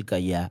haciendo música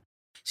ya,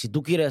 si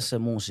tú quieres hacer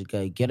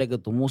música y quieres que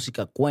tu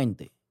música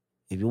cuente,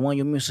 if you want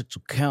your music to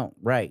count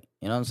right,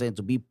 you know what I'm saying,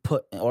 to be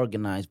put and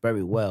organized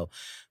very well,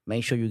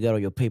 make sure you get all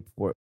your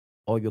paperwork,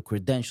 all your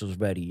credentials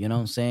ready, you know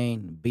what I'm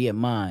saying? Be it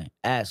mine,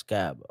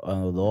 ASCAP,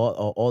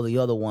 all the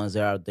other ones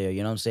that are out there,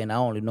 you know what I'm saying? I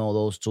only know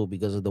those two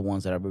because of the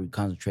ones that are very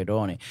concentrated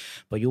on it.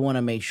 But you want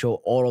to make sure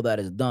all of that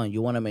is done.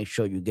 You want to make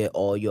sure you get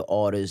all your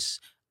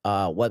artists'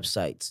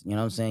 websites, you know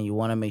what I'm saying? You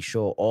want to make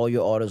sure all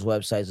your artists'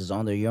 websites is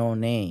under your own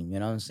name, you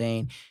know what I'm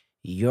saying?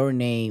 Your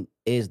name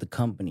is the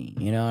company,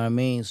 you know what I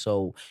mean?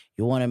 So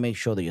you want to make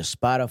sure that your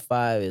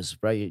Spotify is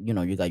right. You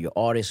know, you got your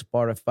artist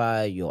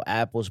Spotify, your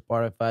Apple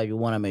Spotify. You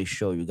want to make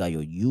sure you got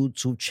your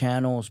YouTube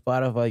channel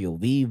Spotify, your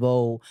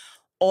Vivo,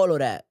 all of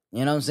that.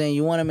 You know what I'm saying?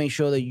 You want to make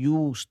sure that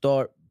you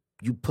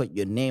put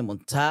your name on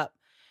top,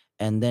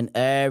 and then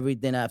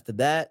everything after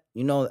that,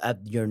 you know,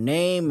 your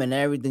name and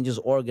everything just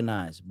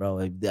organized,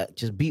 bro.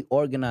 Just be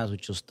organized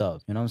with your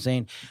stuff. You know what I'm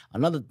saying?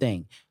 Another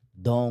thing.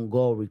 Don't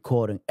go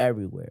recording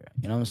everywhere.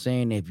 You know what I'm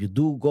saying? If you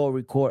do go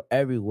record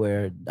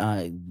everywhere,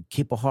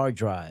 keep a hard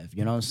drive.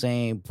 You know what I'm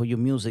saying? Put your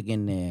music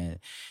in there.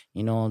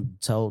 You know,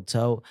 tell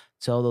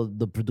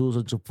the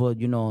producer to put,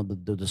 you know,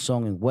 the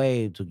song in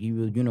Wave to give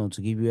you, you know, to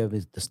give you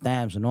the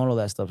stamps and all of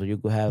that stuff, so you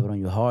could have it on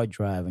your hard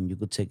drive and you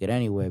could take it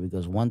anywhere.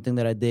 Because one thing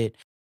that I did,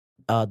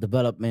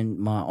 development,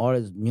 my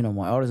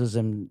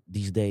artism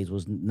these days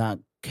was not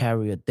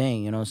carry a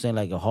thing. You know what I'm saying?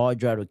 Like a hard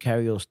drive to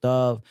carry your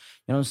stuff.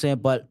 You know what I'm saying?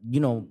 But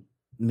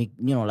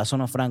La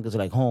Zona Franca is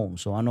like home,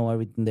 so I know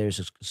everything there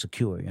is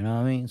secure. You know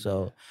what I mean?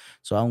 So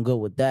I'm good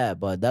with that.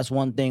 But that's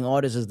one thing,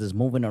 artists is this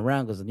moving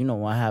around, because you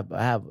know I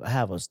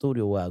have a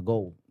studio where I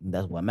go. And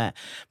that's where I'm at.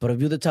 But if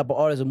you're the type of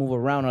artist that move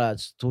around a lot,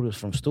 studios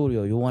from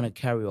studio, you want to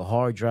carry a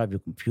hard drive,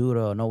 your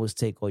computer, and always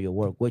take all your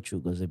work with you.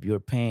 Because if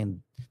you're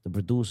paying the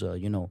producer,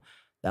 you know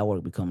that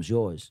work becomes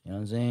yours. You know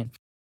what I'm saying?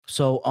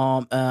 So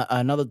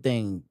another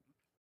thing.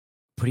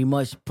 Pretty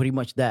much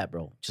that,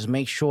 bro. Just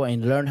make sure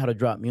and learn how to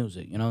drop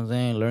music. You know what I'm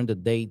saying? Learn the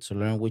dates, or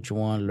learn which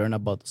one, learn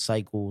about the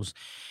cycles,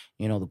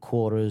 you know, the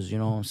quarters, you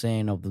know what I'm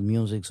saying, of the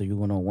music, so you're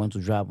going to know when to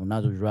drop or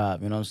not to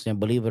drop. You know what I'm saying?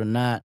 Believe it or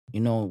not, you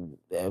know,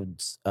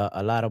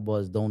 a lot of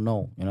us don't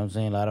know. You know what I'm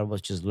saying? A lot of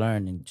us just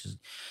learn and just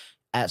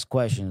ask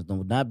questions.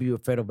 Do not be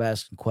afraid of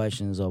asking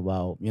questions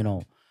about, you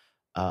know,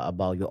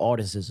 about your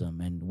artisanship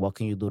and what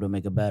can you do to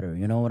make it better.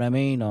 You know what I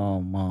mean?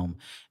 And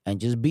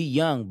just be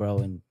young, bro,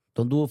 and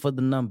don't do it for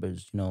the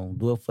numbers, you know.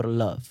 Do it for the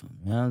love.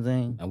 You know what I'm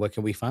saying? And where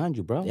can we find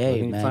you, bro?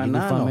 Hey, man, you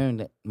can find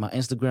me. My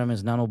Instagram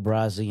is Nano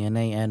Brazi,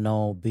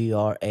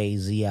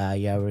 NanoBrazi.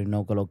 You already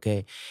know que lo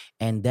que.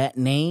 And that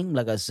name,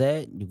 like I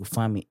said, you can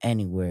find me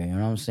anywhere. You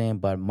know what I'm saying?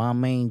 But my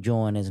main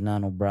joint is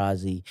Nano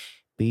Brazi,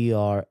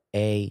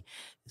 BRAZI,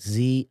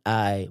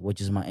 which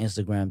is my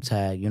Instagram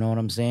tag. You know what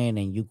I'm saying?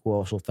 And you can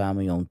also find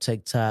me on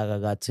TikTok. I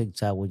got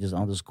TikTok, which is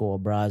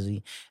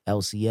 _Brazi,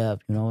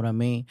 LCF. You know what I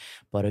mean?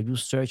 But if you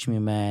search me,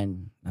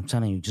 man, I'm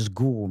telling you, just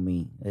Google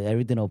me.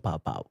 Everything will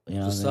pop out. You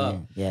know what I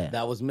mean? Yeah.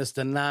 That was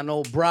Mr.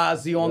 Nano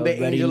Brazi on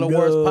the Angel of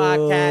Words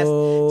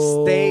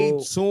podcast. Stay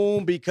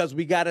tuned, because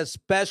we got a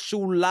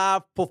special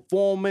live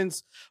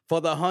performance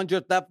for the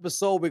 100th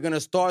episode. We're going to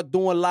start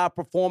doing live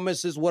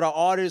performances with our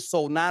artists.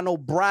 So Nano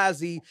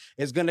Brazi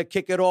is going to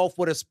kick it off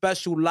with a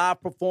special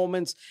live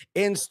performance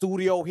in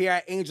studio here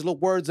at Angel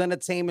of Words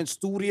Entertainment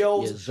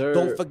Studios. Yes, sir.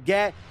 Don't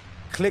forget,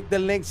 click the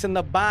links in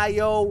the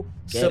bio.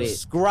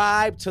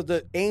 Subscribe to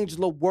the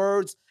Angel of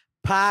Words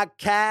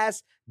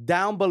podcast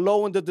down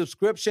below in the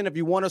description. If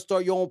you want to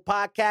start your own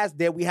podcast,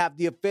 there we have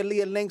the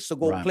affiliate link. So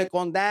go click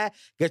on that.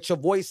 Get your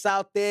voice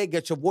out there.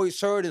 Get your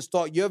voice heard and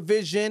start your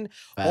vision.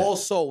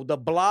 Also, the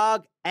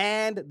blog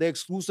and the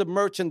exclusive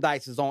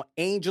merchandise is on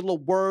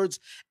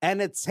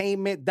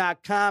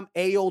angelofwordsentertainment.com,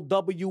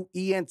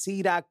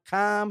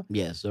 AOWENT.com.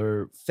 Yes,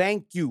 sir.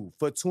 Thank you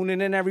for tuning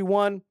in,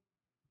 everyone.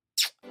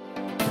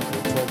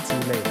 We'll talk to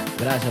you later.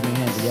 Gracias, mi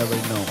gente. You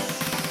already know.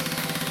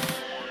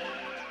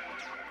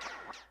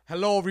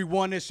 Hello,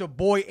 everyone. It's your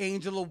boy,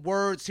 Angel of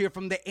Words, here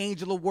from the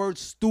Angel of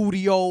Words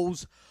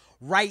Studios.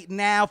 Right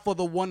now, for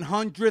the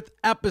 100th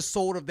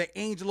episode of the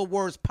Angel of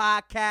Words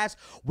podcast,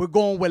 we're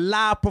going with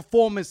live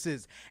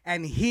performances.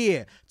 And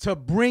here to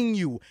bring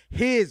you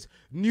his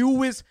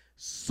newest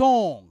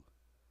song,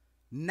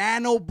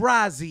 Nano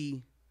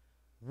Brazi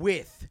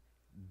with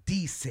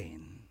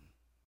Decent.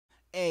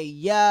 Hey,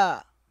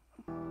 yeah.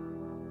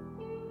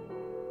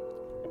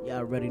 Y'all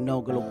already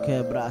know que lo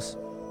que, bras.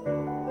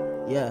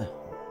 Yeah.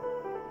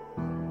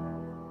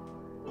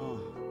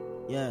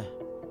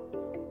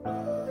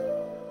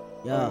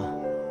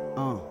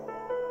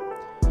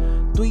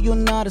 Tú y yo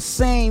not the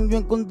same,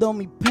 yo encuentro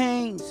mis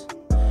pains.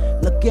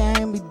 Lo que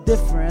hay en me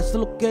different, eso es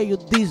lo que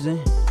ellos dicen.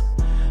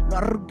 No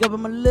arrugaba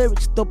mis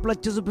lyrics, todo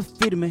plancha súper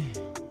firme.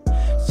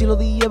 Si lo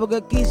dije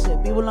porque quise,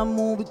 vivo la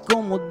movie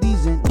como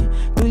dicen.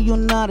 Tú y yo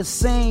not the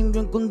same,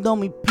 yo encuentro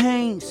mis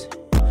pains.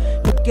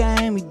 Lo que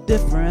hay en me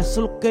different, eso es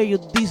lo que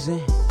ellos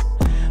dicen.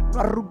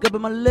 No arrugaba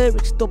mis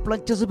lyrics, todo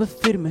plancha súper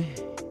firme.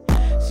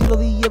 Si lo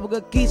dije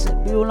porque quise,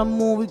 vivo la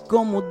movie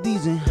como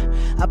dicen.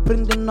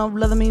 Aprenden a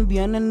hablar de mis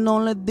bienes, no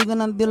les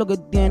digan a nadie lo que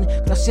tiene.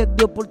 Gracias a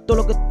Dios por todo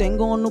lo que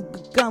tengo, nunca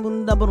cambio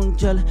anda por un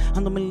chale.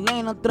 Ando mi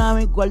lane atrás,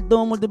 mi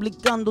cuarto,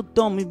 multiplicando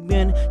todos mis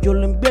bienes. Yo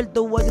lo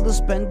invierto, guay, que tú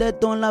spendes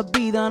todo en la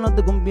vida, no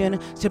te conviene.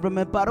 Siempre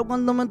me paro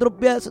cuando me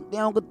tropiezo,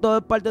 entiendo que todo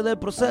es parte del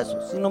proceso.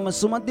 Si no me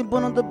suma tiempo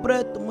no te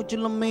presto, mucho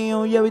es lo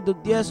mío, ya vi tu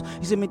tieso.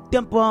 Hice mi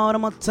tiempo, ahora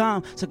más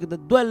time. Sé que te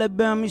duele,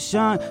 ve mi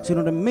shine. Si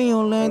no eres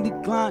mío, le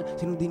decline.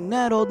 Si no es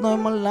dinero, no hay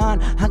más line.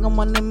 Hago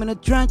my name in the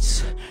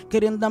trenches,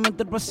 querían darme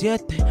el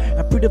paciente.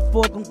 I pretty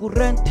for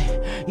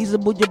concurrente, hice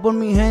bulla por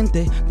mi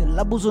gente. Del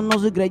abuso no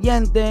soy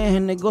creyente,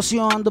 en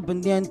negocio ando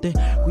pendiente.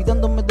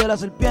 Cuidándome de la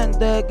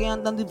serpiente que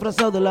andan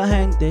disfrazados de la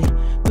gente.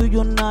 Do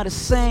you not the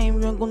same,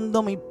 yo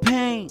encuentro mi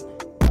pain.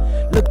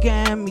 Look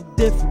at me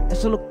different,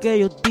 eso es lo que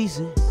ellos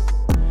dicen.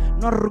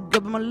 No arrugué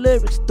mis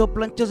lyrics, todo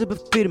plancha siempre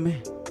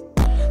firme.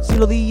 Si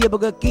lo dije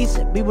porque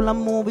quise, vivo la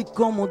movie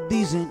como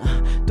dicen.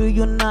 Do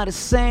you not the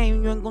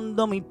same, yo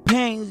encuentro mi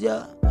pain,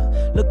 yeah.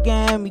 Look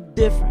at me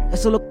different,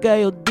 eso es lo que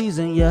ellos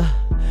dicen, yeah.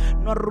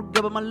 No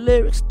arrugué mis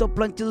lyrics, todo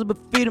plancha siempre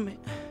firme.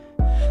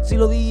 Si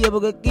lo dije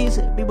porque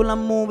quise, vivo la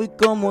movie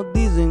como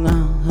dicen.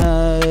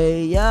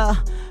 Hey,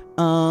 yeah,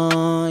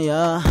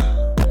 yeah.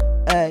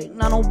 Hey,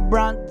 Nano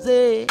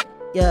Brandy,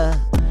 yeah.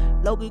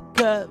 Loki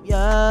Curve,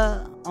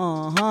 yeah,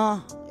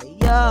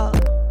 yeah,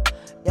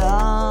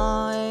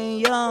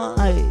 yeah,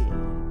 hey.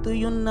 Do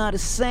you not the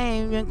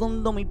same, yo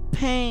encuentro mis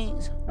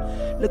pains.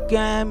 Look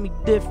at me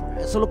different,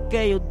 eso es lo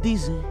que ellos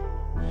dicen.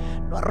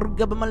 No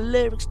arrugué mis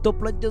lyrics, todo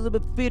plancha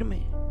siempre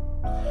firme.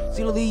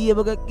 Si lo dije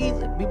porque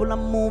quise, vivo la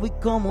movie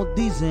como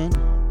dicen.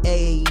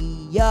 Ey,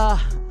 ya,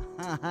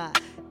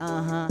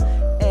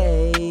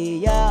 ey,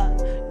 ya,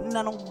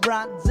 Nano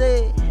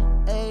Brandy,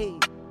 ey,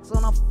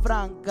 Zona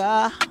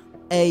Franca,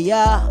 ey,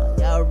 ya,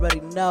 you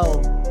already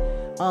know.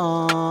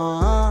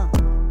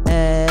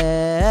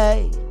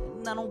 Ey,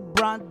 Nano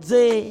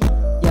Brandy,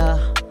 ya,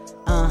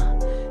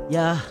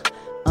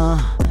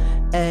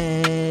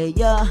 ey,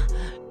 ya,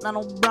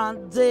 Nano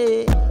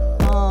Brandy,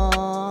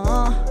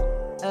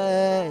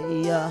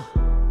 yeah.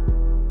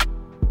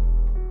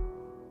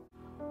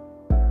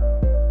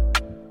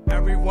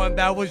 Everyone,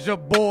 that was your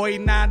boy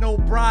Nano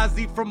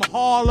Brazzi from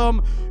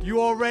Harlem.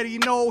 You already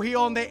know he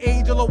on the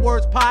Angel of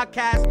Words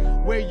podcast,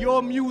 where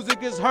your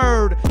music is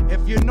heard.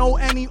 If you know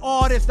any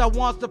artist that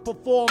wants to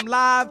perform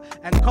live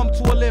and come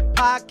to a lit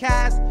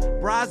podcast,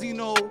 Brazzi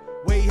know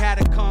where he had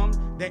to come.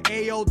 The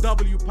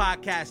AOW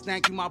podcast.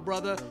 Thank you, my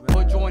brother,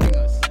 for joining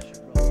us.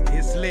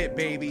 It's lit,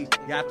 baby.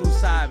 Ya tú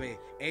sabes.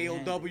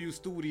 AOW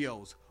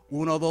Studios.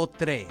 1, 2,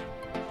 3.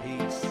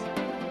 Peace.